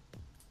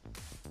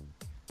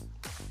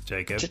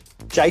 Jacob.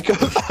 Jacob.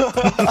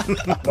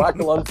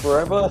 Michael on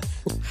forever.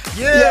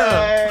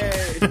 Yeah.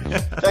 Yay!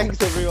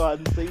 Thanks,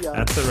 everyone. See ya.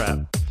 That's a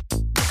wrap.